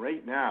 unfortunately. And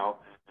right now,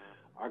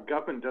 our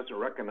government doesn't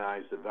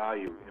recognize the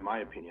value, in my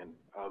opinion,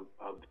 of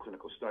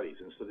clinical studies.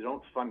 And so they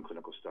don't fund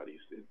clinical studies.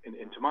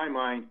 And to my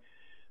mind,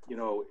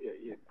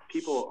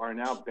 people are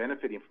now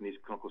benefiting from these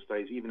clinical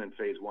studies, even in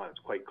phase 1. It's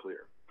quite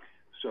clear.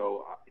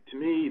 So to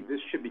me, this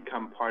should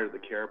become part of the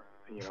care,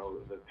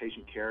 the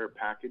patient care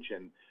package,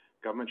 and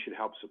government should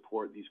help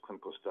support these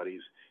clinical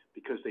studies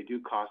because they do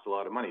cost a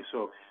lot of money.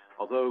 So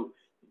although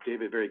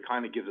David very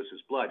kindly gives us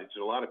his blood,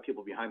 there's a lot of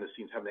people behind the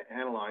scenes having to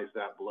analyze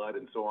that blood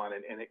and so on,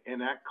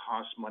 and that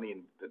costs money,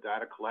 and the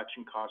data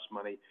collection costs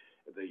money,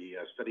 the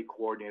study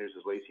coordinators,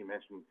 as Lacey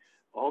mentioned,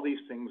 all these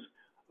things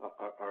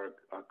are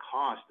a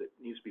cost that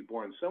needs to be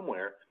borne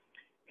somewhere.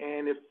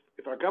 And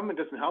if our government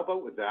doesn't help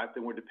out with that,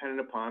 then we're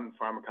dependent upon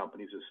pharma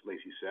companies, as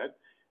Lacey said.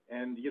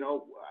 And,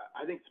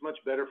 I think it's much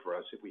better for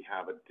us if we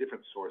have a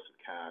different source of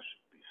cash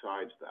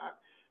besides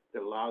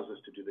that allows us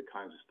to do the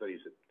kinds of studies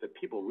that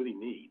people really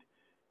need.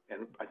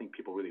 And I think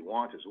people really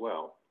want as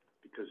well,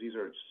 because these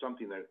are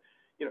something that,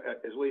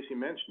 as Lacey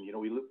mentioned,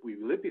 we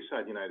live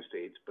beside the United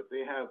States, but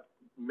they have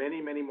many,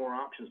 many more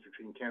options for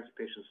treating cancer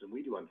patients than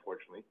we do,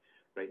 unfortunately,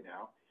 right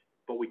now.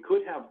 But we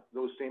could have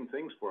those same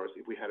things for us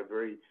if we had a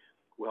very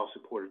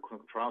well-supported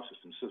clinical trial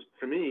system. So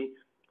for me,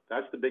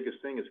 that's the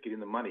biggest thing, is getting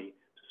the money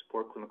to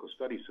support clinical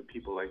studies so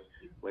people like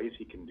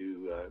Lacey can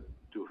do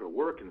her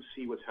work and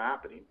see what's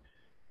happening.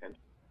 And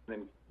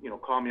then,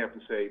 call me up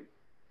and say,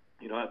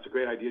 that's a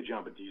great idea,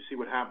 John, but do you see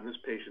what happened? This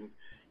patient,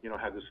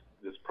 had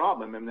this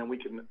problem, and then we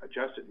can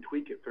adjust it and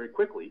tweak it very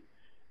quickly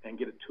and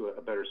get it to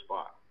a better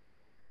spot.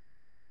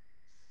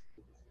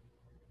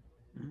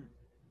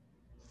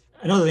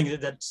 Another thing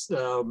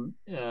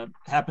that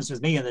happens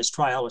with me in this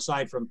trial,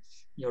 aside from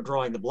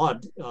drawing the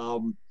blood,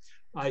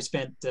 I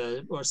spent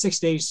 6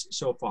 days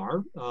so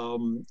far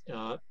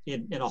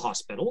in a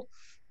hospital.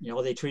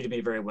 They treated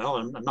me very well.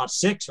 I'm not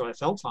sick, so I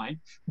felt fine.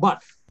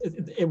 But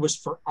it was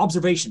for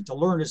observation, to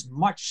learn as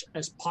much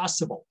as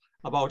possible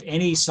about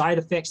any side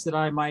effects that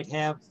I might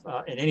have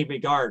in any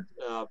regard.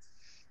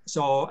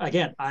 So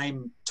again,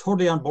 I'm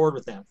totally on board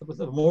with that.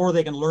 The more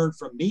they can learn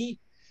from me,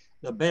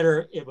 the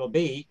better it will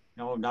be,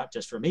 not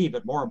just for me,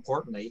 but more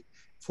importantly,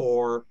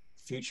 for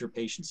future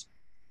patients.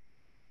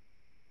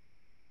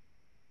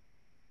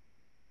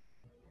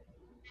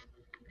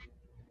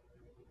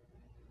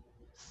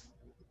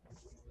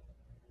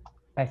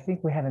 I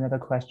think we have another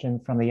question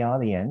from the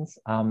audience.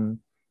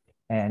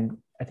 And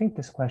I think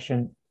this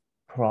question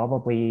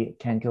probably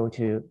can go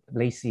to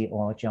Lacey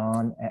or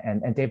John.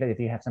 And David, if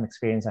you have some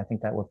experience, I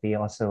think that would be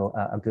also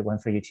a good one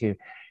for you too.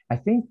 I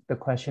think the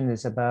question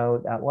is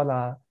about what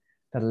are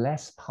the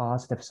less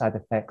positive side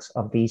effects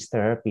of these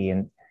therapy.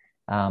 And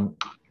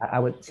I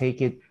would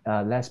take it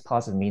less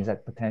positive means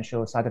that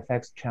potential side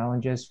effects,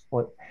 challenges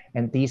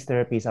and these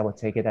therapies, I would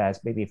take it as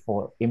maybe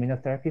for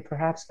immunotherapy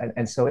perhaps.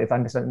 And so if I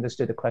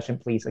misunderstood the question,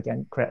 please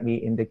again, correct me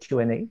in the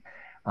Q&A.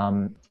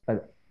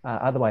 But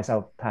otherwise,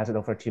 I'll pass it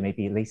over to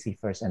maybe Lacey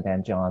first and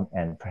then John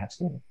and perhaps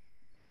David.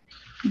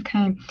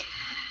 Okay.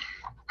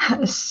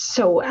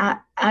 So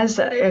as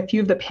a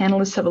few of the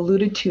panelists have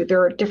alluded to,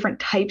 there are different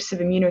types of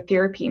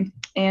immunotherapy.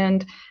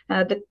 And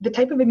the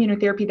type of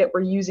immunotherapy that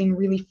we're using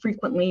really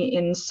frequently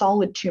in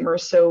solid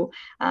tumors, so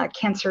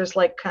cancers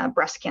like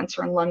breast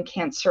cancer and lung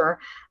cancer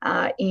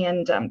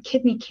and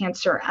kidney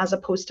cancer, as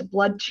opposed to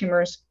blood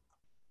tumors,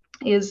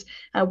 is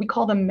we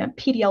call them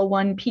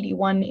PD-L1,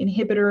 PD-1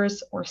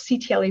 inhibitors or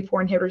CTLA-4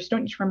 inhibitors. You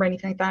don't need to remember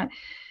anything like that.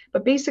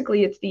 But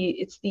basically,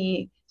 it's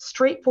the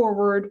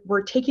straightforward,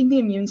 we're taking the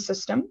immune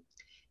system,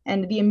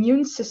 and the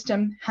immune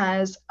system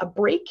has a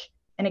brake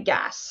and a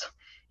gas.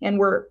 And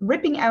we're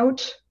ripping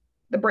out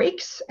the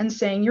brakes and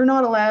saying, you're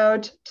not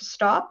allowed to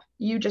stop.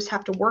 You just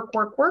have to work,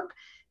 work, work.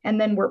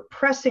 And then we're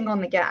pressing on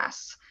the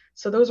gas.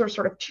 So those are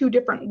sort of two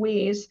different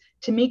ways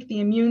to make the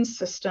immune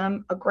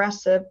system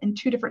aggressive and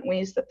two different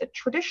ways that the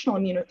traditional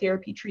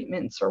immunotherapy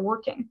treatments are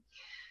working.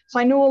 So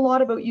I know a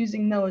lot about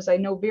using those. I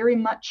know very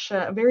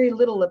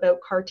little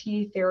about CAR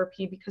T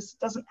therapy because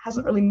it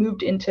hasn't really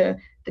moved into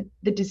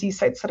the disease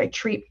sites that I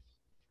treat.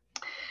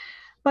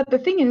 But the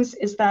thing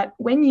is that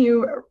when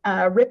you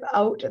rip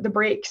out the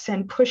brakes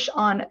and push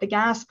on the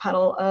gas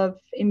pedal of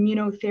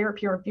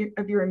immunotherapy or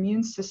of your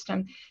immune system,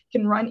 you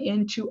can run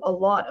into a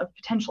lot of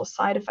potential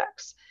side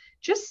effects.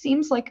 Just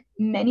seems like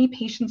many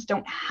patients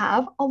don't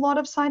have a lot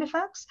of side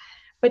effects,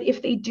 but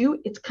if they do,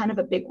 it's kind of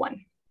a big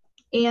one.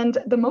 And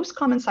the most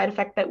common side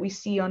effect that we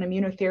see on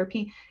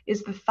immunotherapy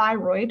is the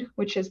thyroid,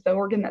 which is the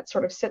organ that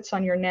sort of sits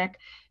on your neck,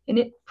 and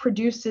it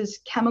produces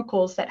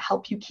chemicals that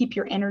help you keep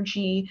your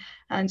energy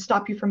and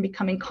stop you from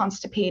becoming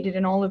constipated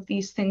and all of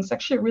these things. It's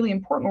actually a really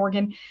important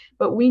organ,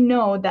 but we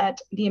know that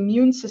the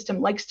immune system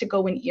likes to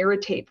go and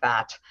irritate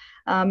that.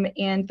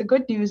 And the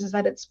good news is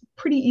that it's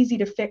pretty easy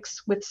to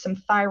fix with some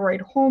thyroid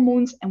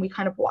hormones, and we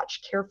kind of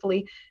watch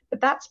carefully,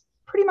 but that's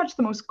pretty much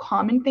the most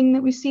common thing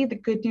that we see. The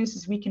good news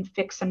is we can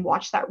fix and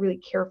watch that really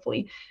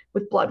carefully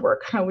with blood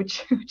work,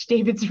 which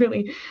David's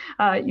really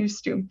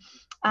used to.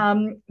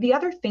 The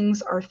other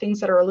things are things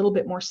that are a little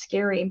bit more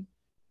scary.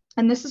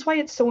 And this is why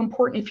it's so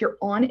important if you're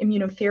on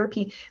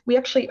immunotherapy.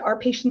 Our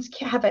patients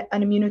have an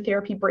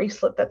immunotherapy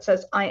bracelet that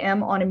says, I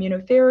am on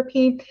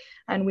immunotherapy,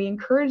 and we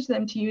encourage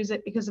them to use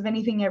it because if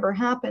anything ever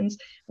happens,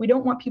 we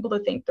don't want people to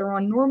think they're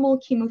on normal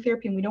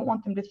chemotherapy, and we don't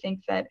want them to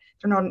think that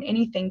they're not on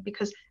anything,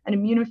 because an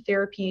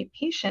immunotherapy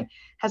patient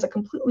has a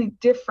completely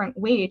different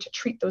way to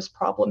treat those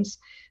problems.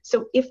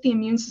 So if the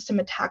immune system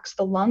attacks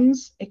the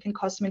lungs, it can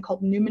cause something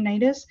called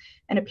pneumonitis,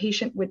 and a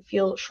patient would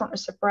feel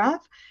shortness of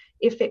breath.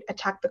 If it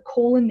attacked the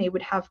colon, they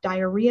would have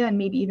diarrhea and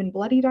maybe even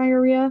bloody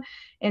diarrhea.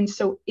 And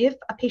so if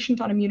a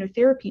patient on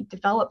immunotherapy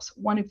develops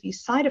one of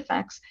these side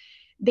effects,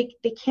 they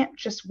can't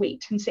just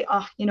wait and say,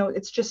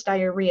 it's just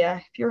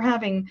diarrhea. If you're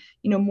having,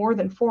 more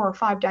than 4 or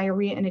 5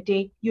 diarrhea in a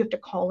day, you have to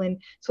call in.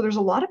 So there's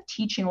a lot of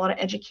teaching, a lot of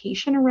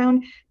education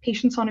around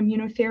patients on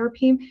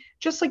immunotherapy.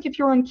 Just like if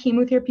you're on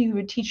chemotherapy, we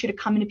would teach you to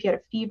come in if you had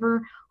a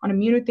fever. On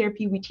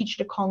immunotherapy, we teach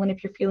you to call in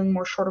if you're feeling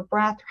more short of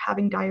breath or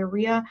having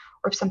diarrhea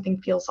or if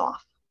something feels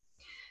off.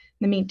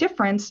 The main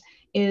difference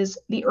is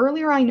the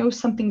earlier I know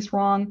something's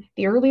wrong,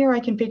 the earlier I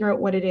can figure out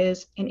what it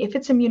is. And if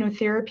it's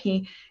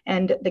immunotherapy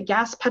and the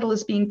gas pedal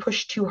is being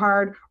pushed too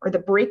hard or the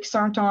brakes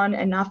aren't on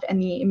enough and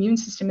the immune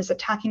system is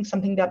attacking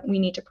something that we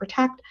need to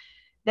protect,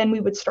 then we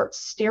would start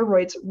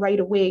steroids right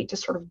away to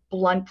sort of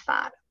blunt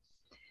that.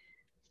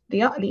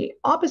 The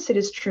opposite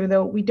is true,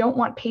 though. We don't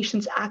want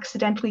patients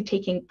accidentally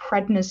taking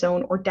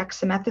prednisone or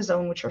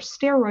dexamethasone, which are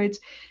steroids,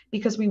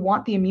 because we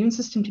want the immune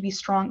system to be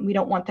strong. We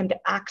don't want them to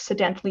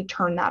accidentally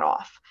turn that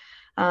off.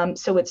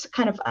 So it's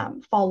kind of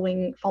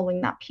following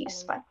that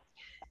piece. But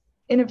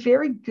in a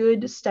very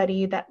good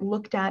study that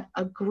looked at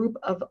a group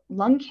of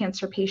lung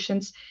cancer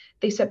patients,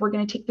 they said, we're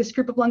going to take this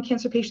group of lung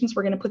cancer patients,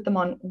 we're going to put them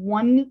on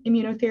 1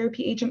 immunotherapy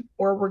agent,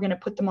 or we're going to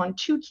put them on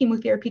 2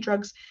 chemotherapy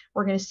drugs.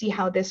 We're going to see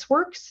how this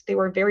works. They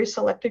were a very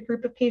selected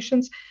group of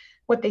patients.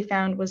 What they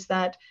found was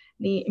that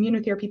the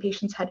immunotherapy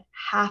patients had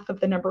half of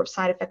the number of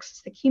side effects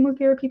as the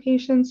chemotherapy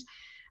patients.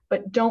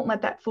 But don't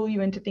let that fool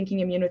you into thinking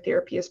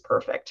immunotherapy is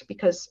perfect,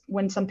 because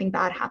when something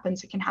bad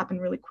happens, it can happen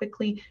really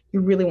quickly.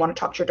 You really want to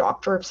talk to your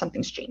doctor if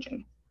something's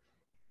changing.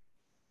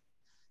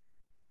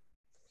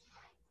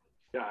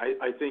 Yeah,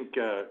 I think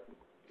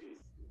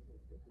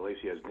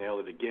Lacey has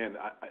nailed it again.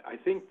 I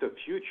think the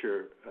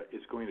future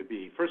is going to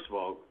be, first of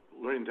all,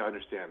 learning to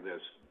understand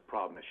this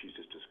problem that she's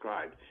just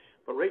described.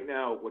 But right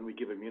now, when we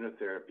give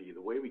immunotherapy,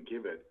 the way we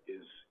give it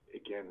is,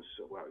 again,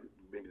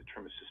 maybe the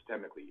term is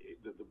systemically.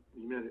 The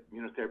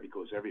immunotherapy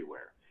goes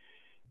everywhere.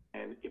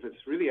 And if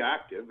it's really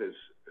active, as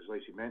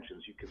Lacey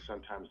mentions, you can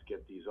sometimes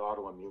get these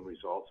autoimmune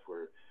results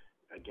where,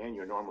 again,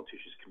 your normal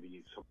tissues can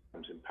be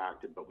sometimes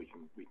impacted, but we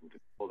can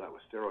control that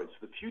with steroids.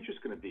 So the future is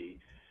going to be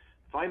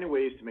finding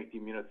ways to make the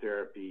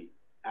immunotherapy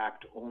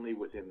act only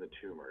within the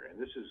tumor. And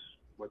this is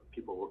what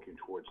people are working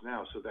towards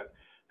now, so that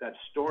that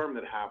storm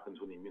that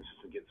happens when the immune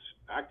system gets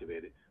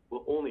activated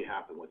will only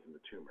happen within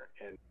the tumor.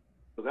 And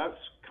so that's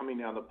coming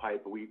down the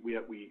pipe. But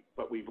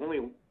we've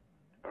only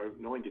are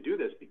knowing to do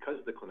this because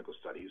of the clinical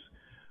studies,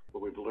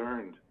 where we've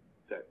learned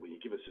that when you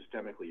give it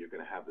systemically, you're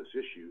going to have this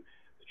issue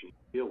that you need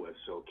to deal with.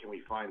 So can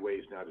we find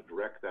ways now to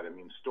direct that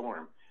immune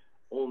storm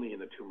only in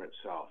the tumor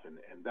itself? And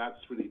that's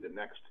really the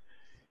next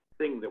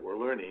thing that we're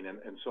learning.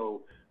 And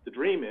so the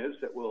dream is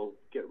that we'll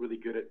get really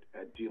good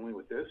at dealing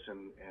with this.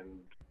 And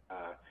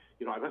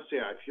you know, I must say,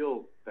 I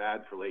feel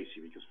bad for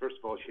Lacey, because first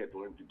of all, she had to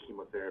learn through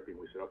chemotherapy,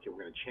 and we said, okay,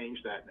 we're going to change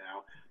that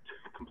now,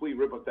 completely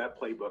rip up that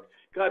playbook.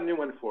 Got a new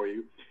one for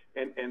you.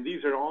 And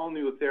these are all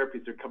new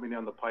therapies that are coming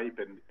down the pipe,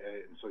 and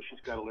so she's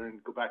got to learn,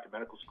 go back to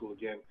medical school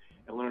again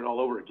and learn it all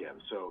over again.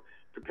 So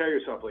prepare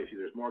yourself, Lacey,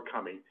 there's more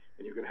coming,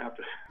 and you're going to have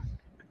to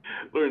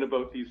learn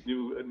about these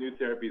new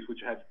therapies, which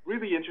have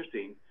really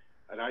interesting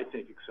and I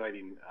think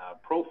exciting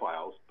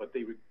profiles, but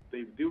they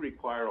do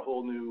require a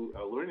whole new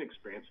learning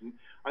experience. And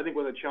I think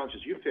one of the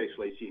challenges you face,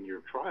 Lacey, in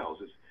your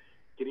trials is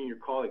getting your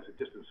colleagues at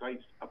distant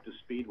sites up to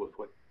speed with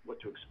what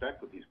to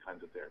expect with these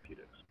kinds of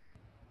therapeutics.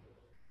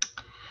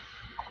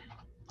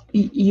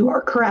 You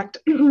are correct.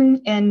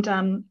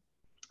 And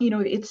you know,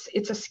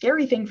 it's a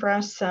scary thing for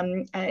us.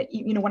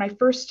 You know, when I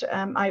first,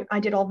 I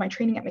did all of my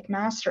training at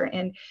McMaster,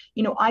 and,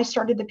 you know, I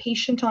started the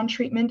patient on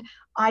treatment.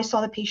 I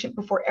saw the patient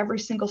before every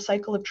single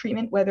cycle of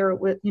treatment, whether it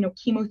was, you know,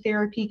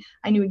 chemotherapy.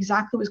 I knew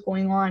exactly what was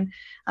going on.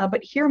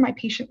 But here my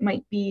patient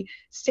might be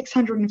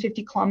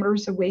 650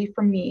 kilometers away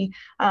from me.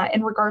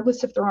 And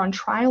regardless if they're on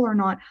trial or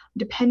not,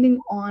 depending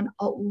on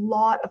a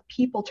lot of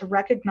people to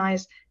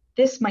recognize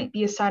this might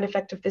be a side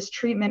effect of this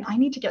treatment, I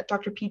need to get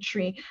Dr.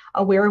 Pitre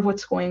aware of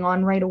what's going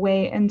on right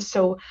away. And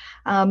so,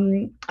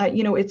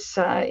 you know,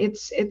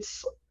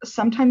 it's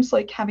sometimes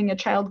like having a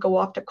child go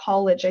off to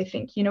college. I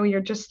think, you know, you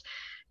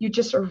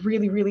just are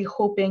really, really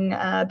hoping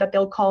that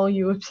they'll call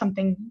you if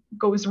something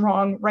goes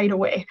wrong right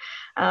away.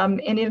 And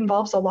it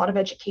involves a lot of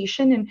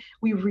education, and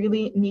we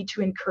really need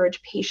to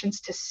encourage patients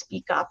to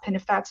speak up. And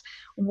if that's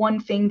one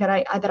thing that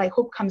I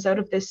hope comes out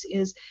of this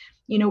is,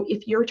 you know,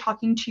 if you're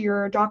talking to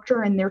your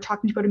doctor and they're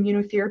talking about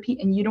immunotherapy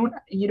and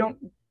you don't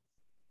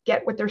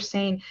get what they're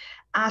saying,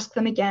 ask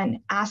them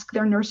again, ask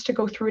their nurse to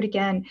go through it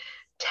again,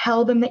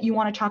 tell them that you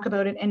want to talk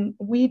about it. And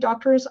we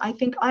doctors, I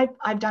think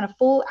I've done a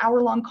full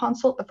hour-long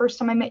consult. The first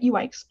time I met you,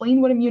 I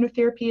explained what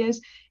immunotherapy is,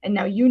 and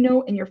now you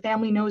know and your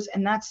family knows,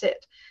 and that's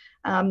it.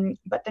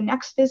 But the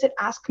next visit,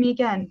 ask me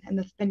again.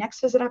 And the next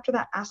visit after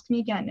that, ask me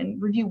again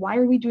and review, why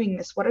are we doing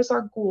this? What is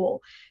our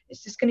goal?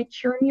 Is this going to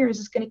cure me, or is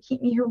this going to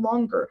keep me here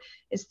longer?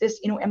 Is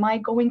this, you know, am I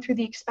going through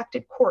the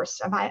expected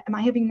course? Am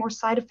I having more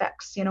side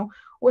effects? You know,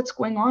 what's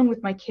going on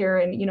with my care,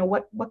 and, you know,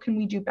 what can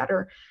we do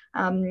better?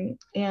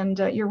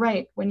 You're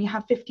right, when you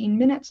have 15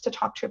 minutes to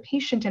talk to a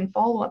patient and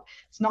follow up,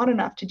 it's not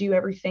enough to do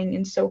everything.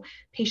 And so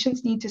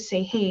patients need to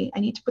say, hey, I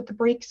need to put the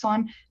brakes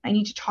on. I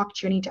need to talk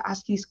to you. I need to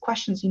ask these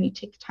questions. You need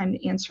to take the time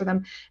to answer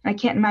them. And I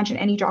can't imagine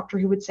any doctor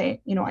who would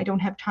say, you know, I don't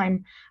have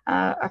time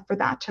for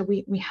that.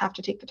 We have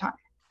to take the time.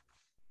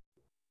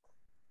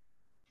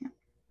 Yeah.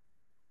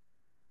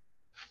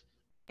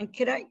 And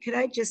could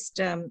I just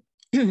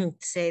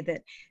say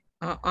that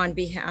on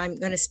behalf, I'm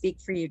going to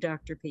speak for you,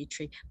 Dr.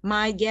 Pitre.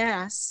 My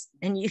guess,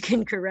 and you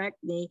can correct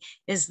me,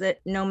 is that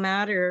no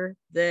matter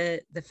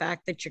the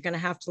fact that you're going to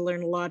have to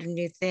learn a lot of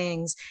new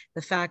things,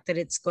 the fact that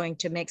it's going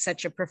to make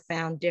such a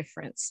profound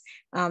difference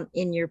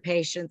in your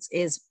patients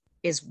is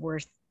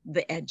worth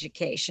the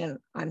education,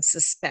 I'm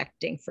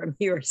suspecting, from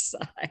your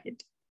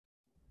side.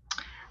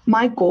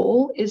 My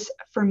goal is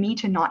for me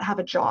to not have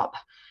a job.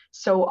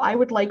 So I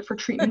would like for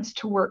treatments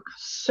to work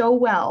so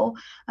well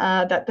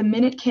that the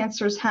minute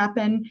cancers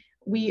happen,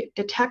 we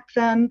detect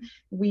them,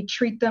 we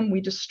treat them, we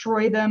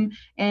destroy them,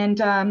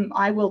 and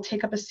I will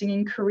take up a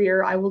singing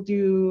career. I will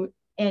do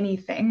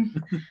anything.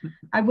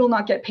 I will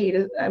not get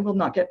paid. I will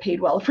not get paid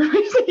well for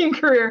my singing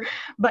career.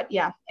 But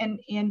yeah,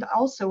 and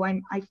also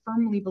I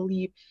firmly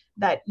believe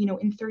that, you know,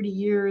 in 30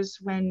 years,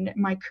 when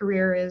my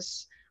career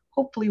is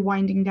hopefully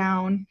winding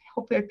down,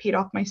 hopefully I've paid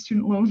off my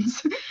student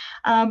loans.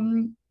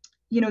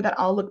 You know, that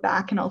I'll look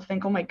back and I'll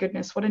think, oh my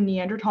goodness, what a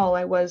Neanderthal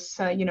I was,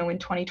 you know, in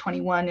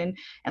 2021,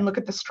 and look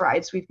at the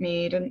strides we've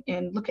made,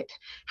 and look at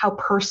how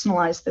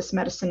personalized this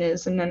medicine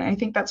is. And then I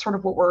think that's sort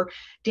of what we're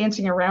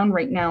dancing around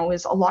right now,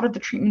 is a lot of the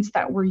treatments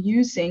that we're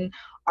using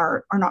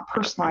are not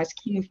personalized.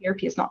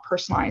 Chemotherapy is not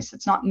personalized.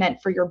 It's not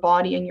meant for your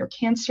body and your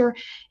cancer.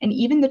 And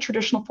even the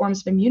traditional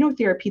forms of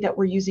immunotherapy that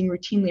we're using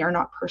routinely are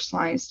not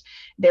personalized.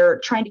 They're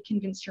trying to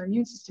convince your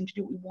immune system to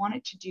do what we want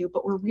it to do,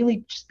 but we're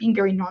really just being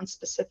very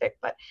non-specific.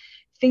 But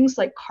things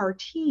like CAR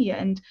T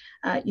and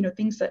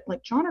things that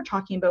like John are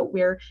talking about,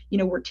 where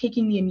we're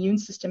taking the immune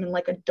system and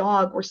like a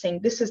dog, we're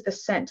saying this is the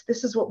scent,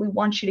 this is what we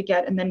want you to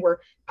get, and then we're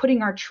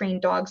putting our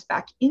trained dogs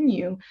back in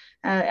you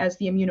as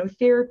the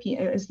immunotherapy,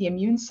 as the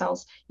immune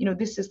cells.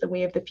 This is the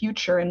way of the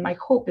future, and my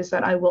hope is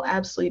that I will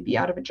absolutely be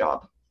out of a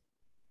job.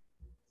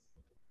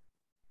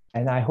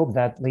 And I hope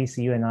that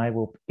Lacey, you and I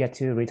will get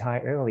to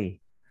retire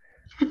early.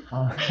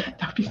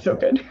 That'd be so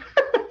good.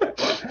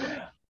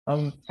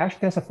 Actually,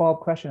 there's a follow-up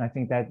question I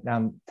think that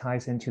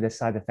ties into the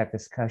side effect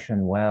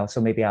discussion well.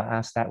 So maybe I'll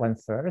ask that one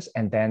first.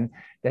 And then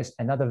there's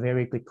another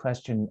very good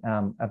question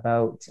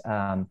about,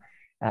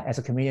 as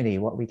a community,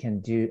 what we can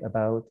do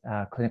about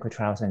clinical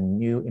trials and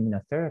new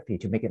immunotherapy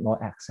to make it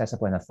more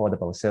accessible and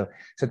affordable. So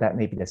that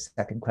may be the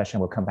second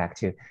question we'll come back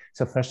to.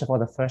 So first of all,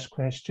 the first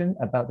question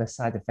about the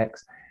side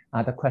effects.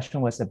 The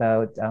question was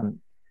about,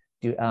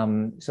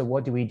 so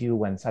what do we do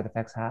when side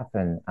effects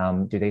happen?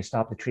 Do they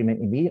stop the treatment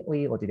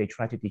immediately, or do they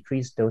try to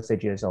decrease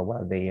dosages, or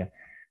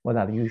what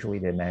are usually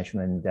the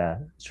management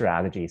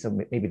strategies? So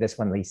maybe this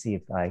one, Lacey,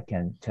 if I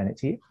can turn it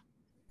to you.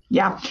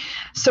 Yeah.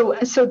 So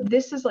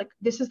this is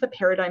the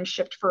paradigm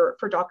shift for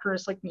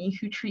doctors like me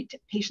who treat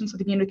patients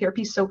with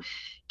immunotherapy. So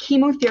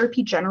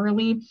chemotherapy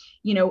generally,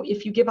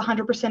 if you give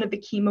 100% of the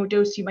chemo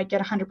dose, you might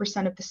get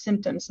 100% of the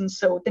symptoms. And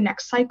so the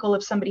next cycle,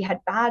 if somebody had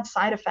bad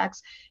side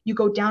effects, you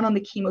go down on the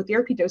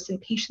chemotherapy dose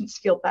and patients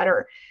feel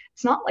better.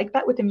 It's not like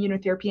that with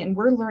immunotherapy, and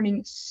we're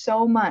learning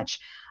so much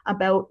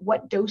about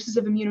what doses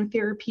of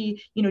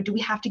immunotherapy, do we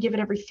have to give it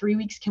every 3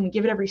 weeks? Can we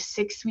give it every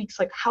 6 weeks?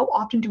 Like, how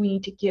often do we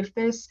need to give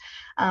this?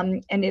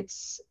 And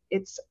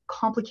it's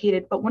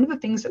complicated, but one of the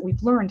things that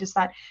we've learned is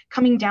that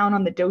coming down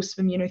on the dose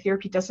of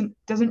immunotherapy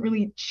doesn't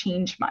really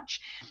change much.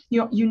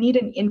 You need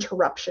an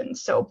interruption.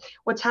 So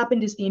what's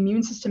happened is the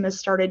immune system has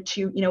started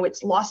to,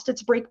 it's lost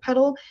its brake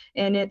pedal,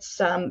 and it's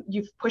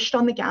you've pushed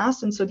on the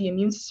gas, and so the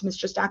immune system is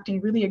just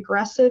acting really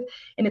aggressive,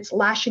 and it's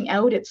lashing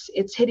out.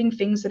 It's hitting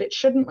things that it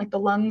shouldn't, like the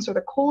lungs or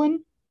the colon.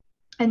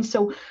 And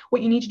so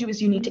what you need to do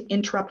is you need to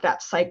interrupt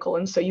that cycle.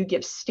 And so you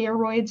give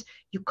steroids,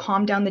 you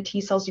calm down the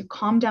T cells, you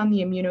calm down the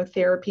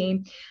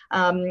immunotherapy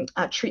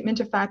treatment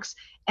effects.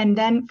 And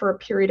then for a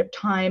period of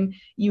time,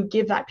 you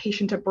give that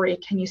patient a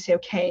break and you say,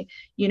 okay,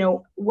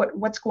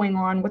 what's going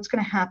on? What's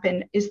going to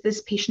happen? Is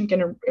this patient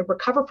going to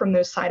recover from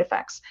those side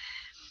effects?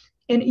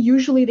 And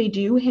usually they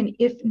do. And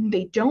if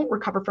they don't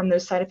recover from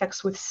those side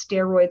effects with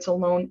steroids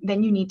alone,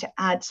 then you need to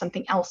add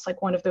something else,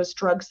 like one of those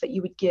drugs that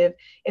you would give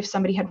if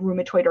somebody had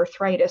rheumatoid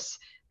arthritis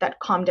that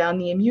calm down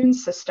the immune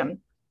system.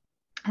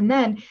 And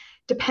then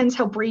depends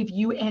how brave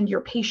you and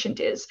your patient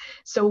is.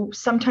 So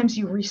sometimes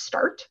you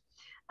restart,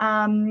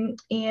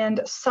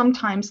 and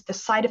sometimes the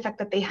side effect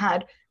that they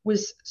had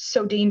was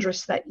so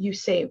dangerous that you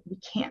say, we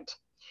can't.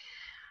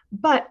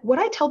 But what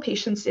I tell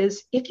patients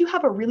is, if you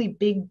have a really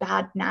big,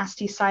 bad,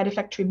 nasty side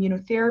effect to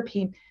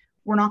immunotherapy,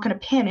 we're not going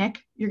to panic.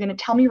 You're going to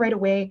tell me right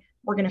away.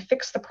 We're going to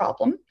fix the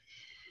problem.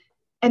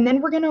 And then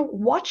we're going to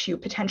watch you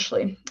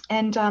potentially.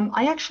 And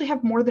I actually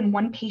have more than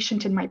one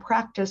patient in my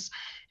practice,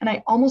 and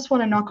I almost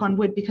want to knock on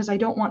wood because I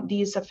don't want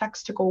these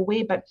effects to go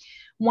away. But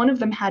one of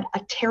them had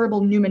a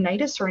terrible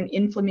pneumonitis, or an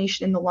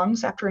inflammation in the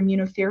lungs after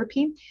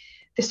immunotherapy.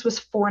 This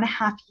was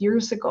 4.5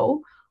 years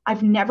ago.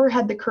 I've never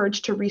had the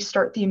courage to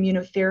restart the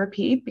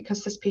immunotherapy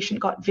because this patient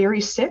got very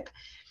sick,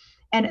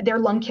 and their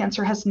lung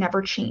cancer has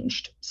never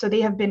changed. So they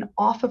have been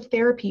off of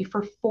therapy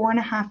for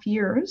 4.5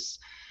 years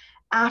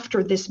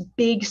after this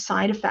big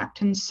side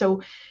effect. And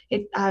so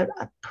it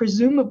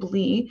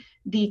presumably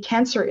the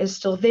cancer is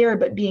still there,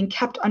 but being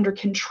kept under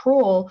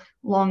control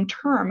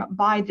long-term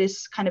by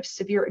this kind of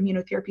severe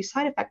immunotherapy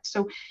side effect.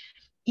 So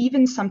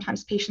even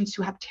sometimes patients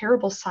who have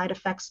terrible side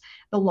effects,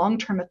 the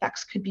long-term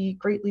effects could be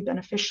greatly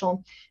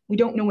beneficial. We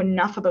don't know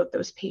enough about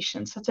those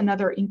patients. That's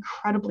another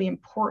incredibly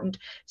important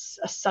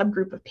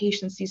subgroup of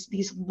patients,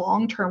 these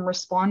long-term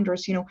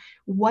responders.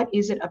 What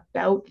is it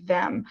about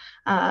them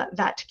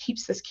that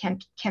keeps this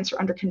cancer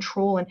under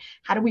control? And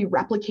how do we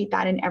replicate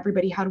that in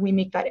everybody? How do we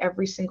make that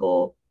every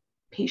single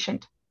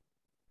patient?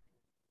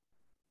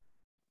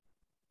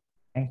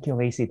 Thank you,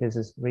 Lacey. This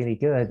is really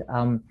good.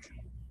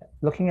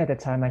 Looking at the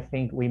time, I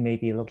think we may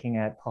be looking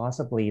at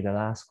possibly the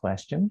last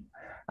question.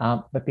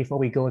 But before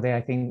we go there,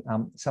 I think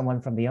someone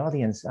from the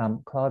audience,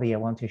 Claudia,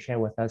 want to share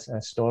with us a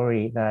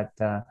story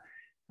that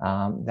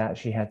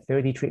she had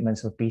 30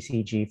 treatments of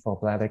BCG for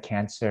bladder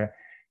cancer.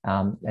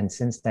 And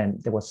since then,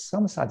 there was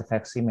some side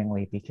effects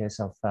seemingly because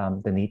of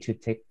the need to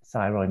take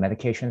thyroid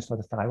medications for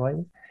the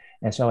thyroid,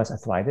 as well as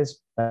arthritis.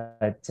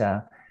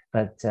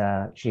 But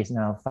she's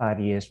now 5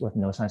 years with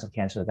no signs of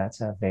cancer.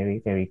 That's a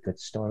very, very good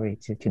story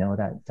to know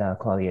that,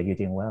 Claudia, you're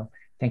doing well.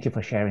 Thank you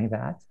for sharing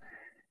that.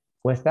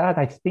 With that,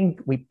 I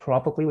think we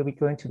probably will be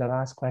going to the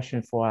last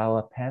question for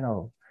our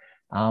panel.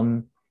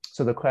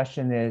 So the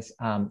question is,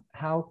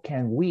 how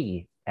can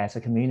we as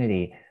a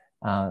community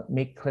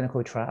make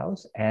clinical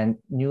trials and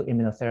new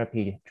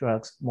immunotherapy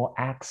drugs more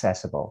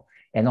accessible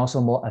and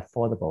also more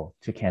affordable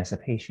to cancer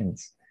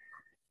patients?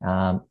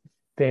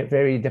 Very,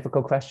 very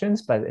difficult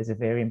questions, but it's a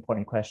very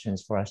important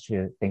questions for us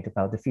to think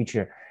about the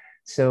future.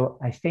 So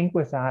I think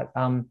with that,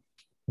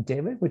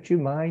 David, would you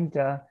mind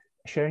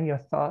sharing your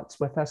thoughts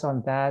with us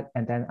on that?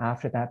 And then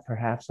after that,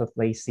 perhaps with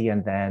Lacey,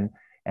 and then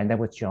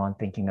with John,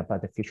 thinking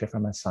about the future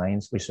from a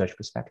science research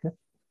perspective?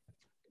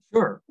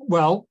 Sure.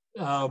 Well,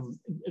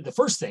 the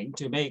first thing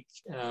to make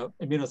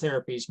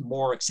immunotherapies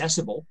more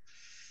accessible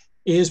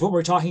is what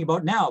we're talking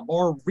about now,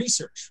 more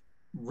research,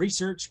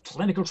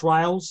 clinical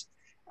trials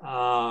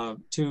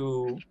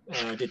to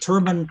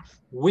determine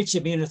which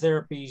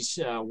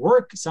immunotherapies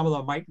work. Some of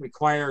them might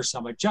require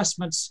some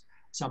adjustments,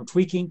 some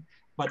tweaking,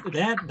 but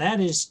that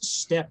is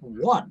step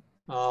one.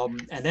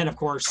 And then, of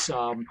course,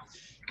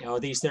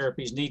 these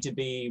therapies need to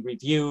be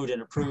reviewed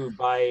and approved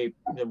by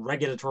the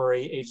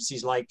regulatory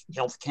agencies like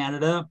Health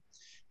Canada.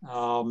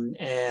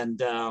 And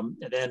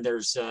then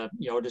there's,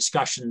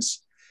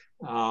 discussions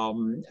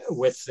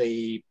with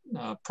the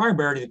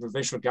primarily the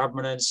provincial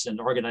governments and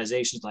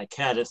organizations like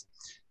CADIT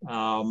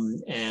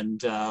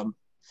and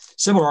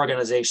similar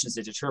organizations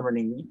that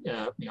determining,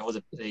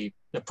 the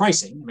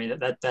pricing. I mean,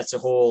 that's a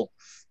whole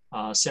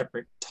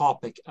separate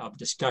topic of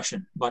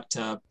discussion. But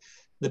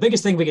the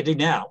biggest thing we can do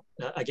now,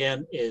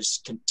 again,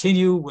 is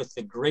continue with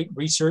the great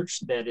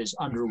research that is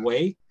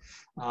underway.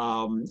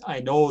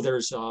 I know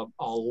there's a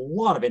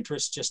lot of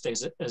interest. Just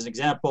as an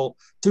example,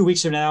 2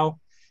 weeks from now,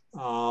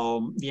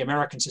 the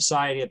American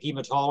Society of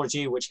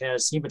Hematology, which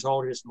has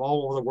hematologists from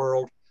all over the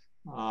world,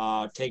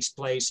 takes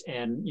place.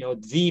 And,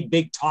 the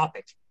big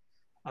topic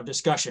of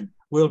discussion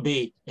will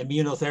be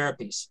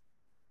immunotherapies.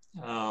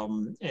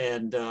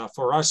 And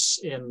for us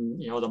in,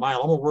 the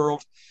myeloma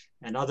world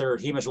and other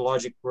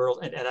hematologic world,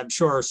 and I'm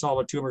sure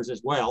solid tumors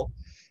as well,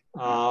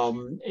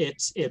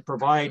 it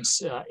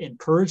provides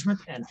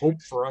encouragement and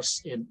hope for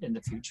us in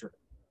the future.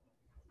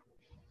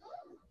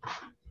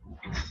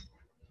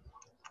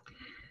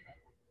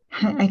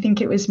 I think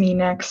it was me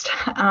next.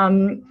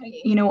 I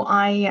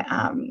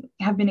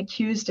have been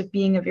accused of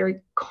being a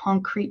very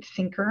concrete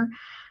thinker.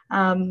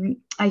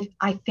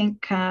 I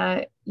think,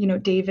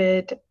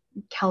 David,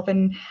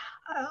 Kelvin,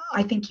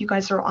 I think you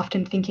guys are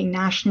often thinking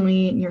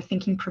nationally and you're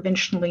thinking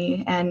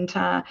provincially, and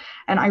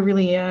I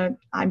really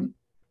I'm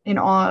in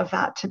awe of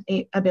that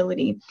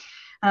ability.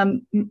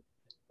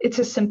 It's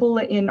as simple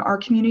in our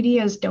community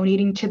as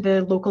donating to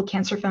the local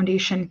cancer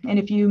foundation. And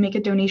if you make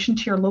a donation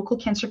to your local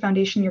cancer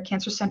foundation, your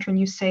cancer center, and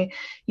you say,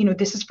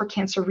 this is for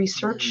cancer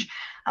research,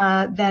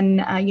 then,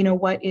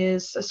 what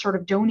is sort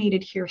of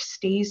donated here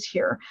stays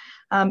here.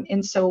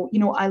 And so,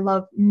 I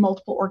love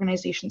multiple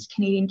organizations,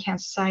 Canadian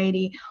Cancer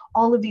Society,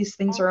 all of these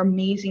things are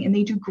amazing and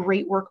they do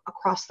great work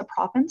across the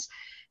province.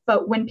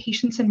 But when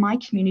patients in my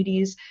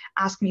communities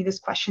ask me this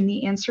question,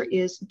 the answer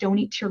is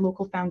donate to your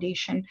local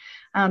foundation.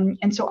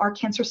 And so our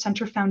Cancer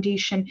Center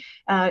Foundation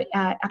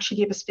actually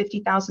gave us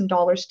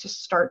 $50,000 to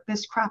start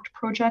this craft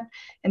project.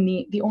 And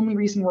the only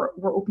reason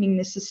we're opening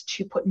this is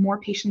to put more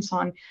patients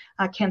on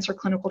cancer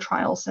clinical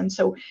trials. And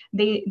so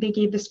they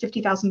gave this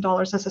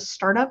 $50,000 as a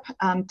startup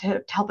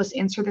to help us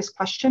answer this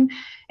question.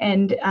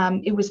 And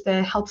it was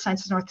the Health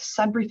Sciences North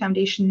Sudbury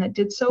Foundation that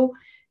did so,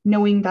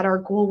 knowing that our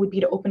goal would be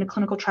to open a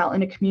clinical trial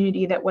in a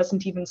community that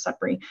wasn't even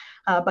Sudbury.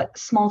 But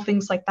small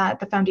things like that,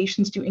 the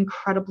foundations do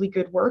incredibly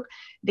good work.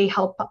 They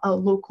help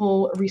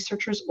local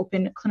researchers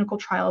open clinical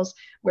trials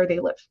where they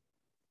live.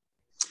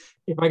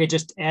 If I could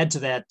just add to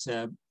that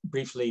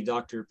briefly,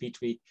 Dr.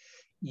 Pitre,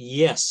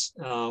 yes,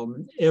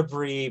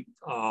 every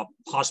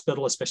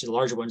hospital, especially the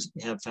larger ones,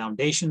 have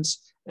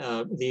foundations.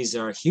 These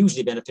are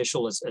hugely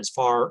beneficial as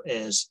far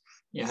as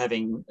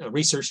having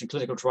research and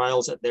clinical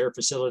trials at their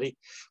facility.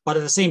 But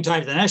at the same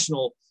time, the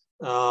national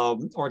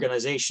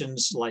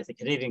organizations like the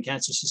Canadian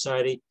Cancer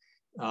Society,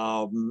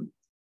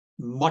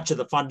 much of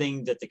the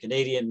funding that the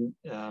Canadian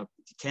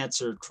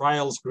Cancer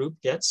Trials Group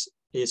gets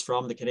is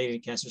from the Canadian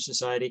Cancer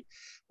Society.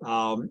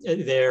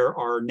 There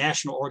are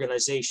national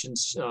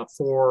organizations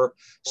for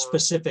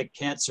specific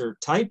cancer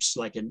types,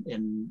 like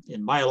in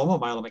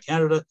Myeloma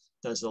Canada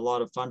does a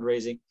lot of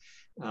fundraising.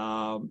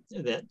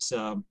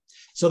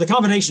 So the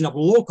combination of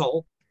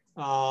local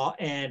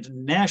and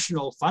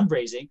national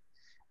fundraising,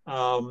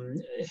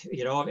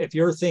 if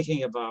you're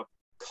thinking of a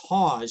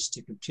cause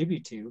to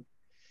contribute to,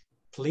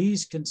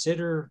 please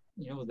consider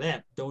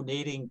that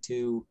donating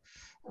to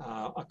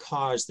a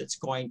cause that's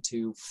going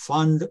to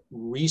fund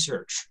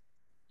research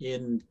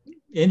in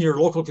your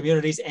local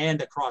communities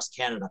and across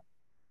Canada.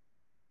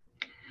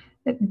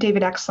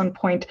 David, excellent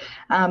point.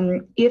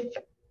 If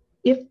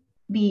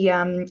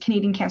the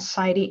Canadian Cancer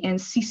Society and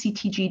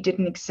CCTG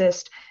didn't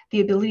exist,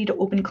 the ability to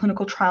open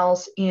clinical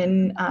trials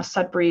in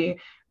Sudbury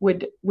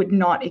would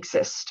not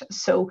exist.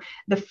 So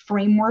the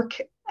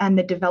framework and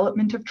the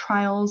development of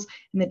trials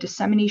and the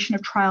dissemination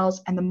of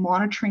trials and the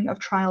monitoring of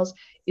trials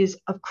is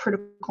of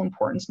critical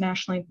importance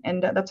nationally.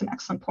 And that's an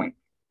excellent point.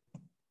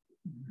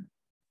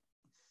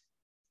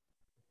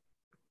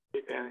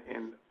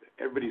 And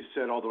everybody's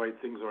said all the right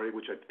things already,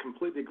 which I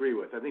completely agree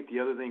with. I think the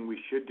other thing we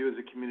should do as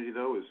a community,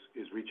 though,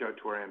 is reach out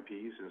to our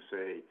MPs and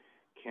say,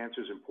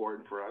 cancer is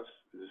important for us.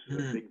 This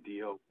is a big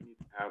deal. We need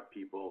to have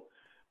people.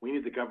 We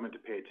need the government to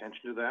pay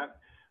attention to that.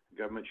 The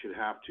government should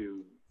have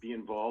to be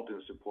involved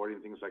in supporting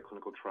things like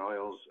clinical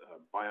trials,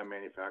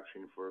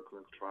 biomanufacturing for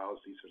clinical trials.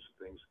 These sorts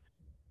of things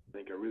I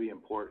think are really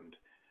important.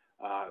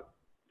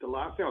 The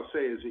last thing I'll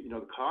say is that,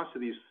 the cost of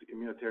these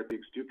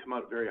immunotherapeutics do come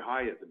out very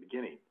high at the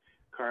beginning.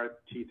 CAR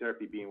T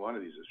therapy being one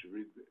of these is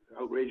really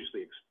outrageously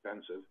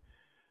expensive.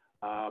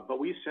 But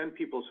we send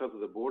people south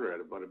of the border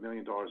at about $1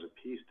 million a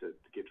piece to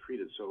get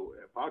treated. So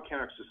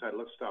BioCanRx decided,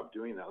 let's stop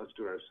doing that. Let's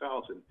do it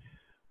ourselves. And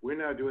we're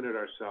now doing it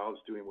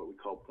ourselves, doing what we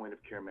call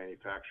point-of-care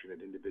manufacturing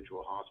at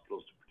individual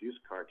hospitals to produce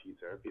CAR T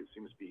therapy. It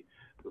seems to be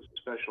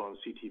special on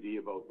CTV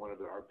about one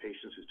of our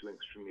patients who's doing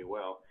extremely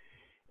well.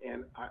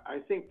 And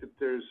I think that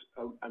there's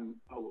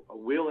a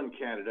will in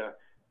Canada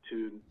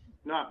to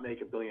not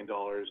make $1 billion,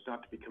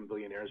 not to become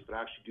billionaires, but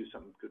actually do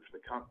something good for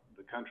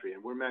the country.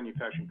 And we're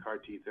manufacturing CAR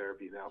T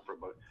therapy now for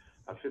about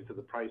a fifth of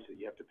the price that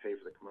you have to pay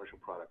for the commercial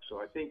product. So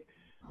I think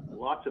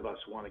lots of us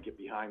want to get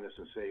behind this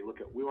and say,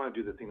 look, we want to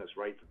do the thing that's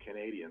right for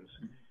Canadians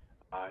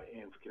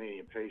and for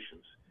Canadian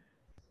patients.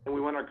 And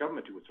we want our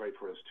government to do what's right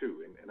for us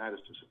too. And that is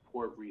to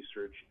support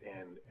research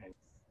and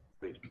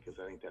because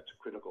I think that's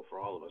critical for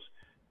all of us.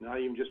 Not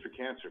even just for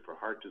cancer, for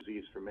heart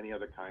disease, for many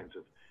other kinds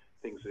of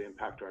things that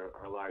impact our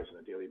lives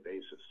on a daily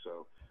basis.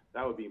 So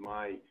that would be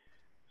my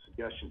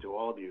suggestion to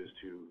all of you, is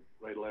to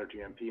write a letter to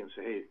your MP and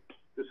say, hey,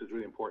 this is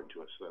really important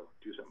to us, so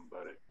do something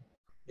about it.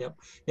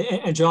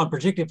 Yep. And John,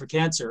 particularly for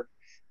cancer,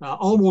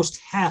 almost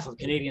half of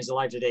Canadians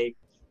alive today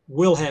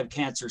will have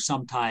cancer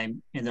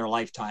sometime in their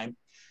lifetime.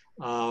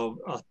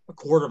 A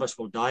quarter of us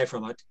will die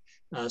from it.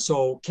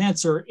 So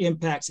cancer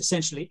impacts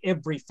essentially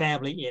every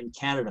family in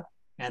Canada.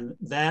 And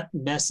that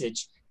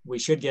message we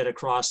should get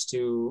across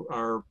to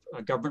our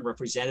government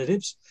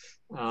representatives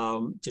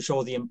to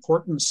show the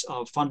importance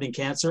of funding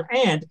cancer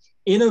and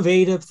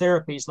innovative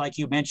therapies, like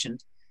you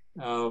mentioned,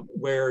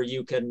 where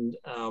you can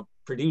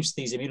produce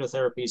these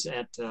immunotherapies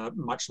at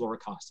much lower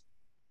cost.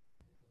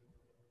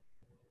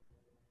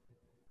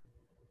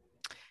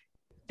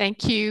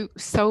 Thank you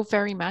so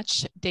very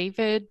much,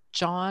 David,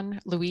 John,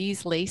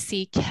 Louise,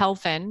 Lacey,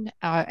 Kelvin,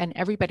 and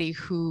everybody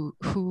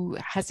who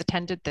has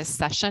attended this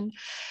session.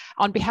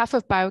 On behalf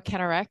of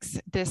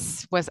BioCanRx,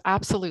 this was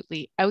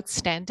absolutely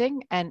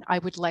outstanding, and I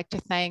would like to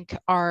thank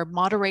our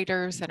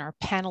moderators and our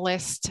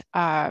panelists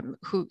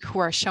who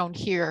are shown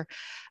here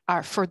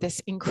for this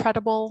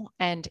incredible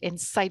and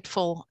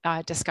insightful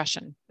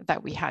discussion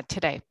that we had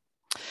today.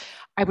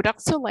 I would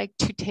also like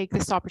to take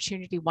this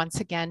opportunity once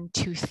again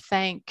to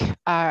thank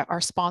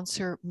our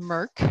sponsor,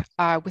 Merck,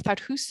 without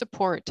whose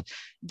support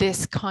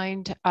this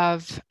kind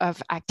of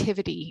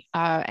activity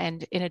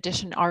and in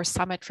addition, our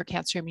Summit for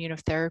Cancer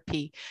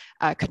Immunotherapy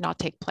could not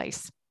take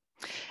place.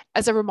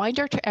 As a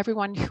reminder to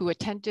everyone who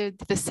attended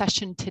the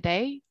session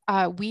today,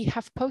 we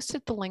have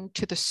posted the link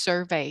to the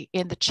survey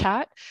in the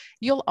chat.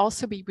 You'll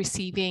also be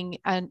receiving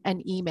an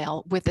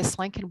email with this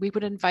link, and we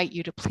would invite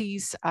you to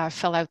please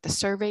fill out the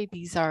survey.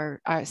 These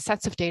are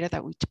sets of data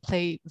that we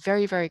pay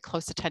very, very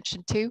close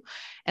attention to.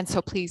 And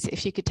so please,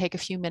 if you could take a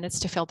few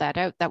minutes to fill that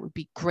out, that would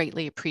be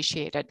greatly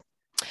appreciated.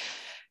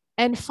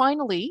 And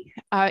finally,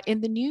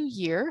 in the new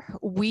year,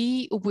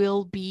 we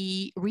will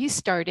be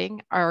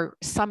restarting our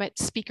Summit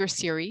speaker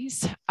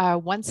series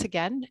once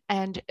again,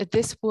 and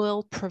this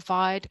will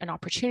provide an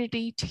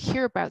opportunity to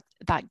hear about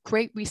that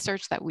great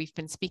research that we've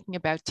been speaking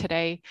about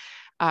today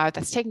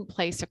that's taking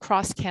place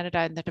across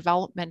Canada in the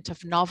development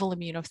of novel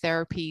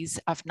immunotherapies,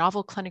 of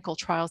novel clinical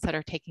trials that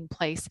are taking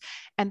place,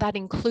 and that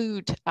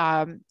include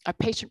a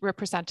patient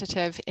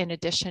representative in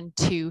addition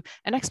to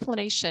an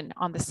explanation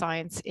on the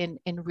science in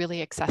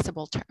really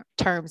accessible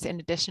terms, in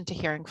addition to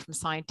hearing from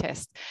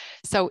scientists.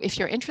 So if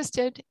you're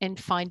interested in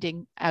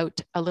finding out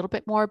a little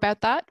bit more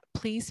about that,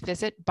 please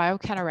visit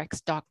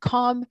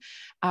biocanrx.com.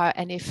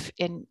 And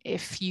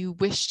if you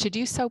wish to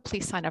do so,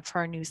 please sign up for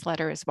our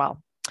newsletter as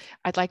well.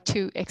 I'd like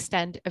to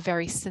extend a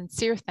very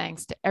sincere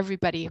thanks to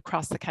everybody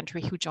across the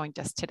country who joined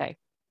us today.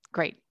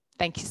 Great.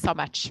 Thank you so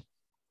much.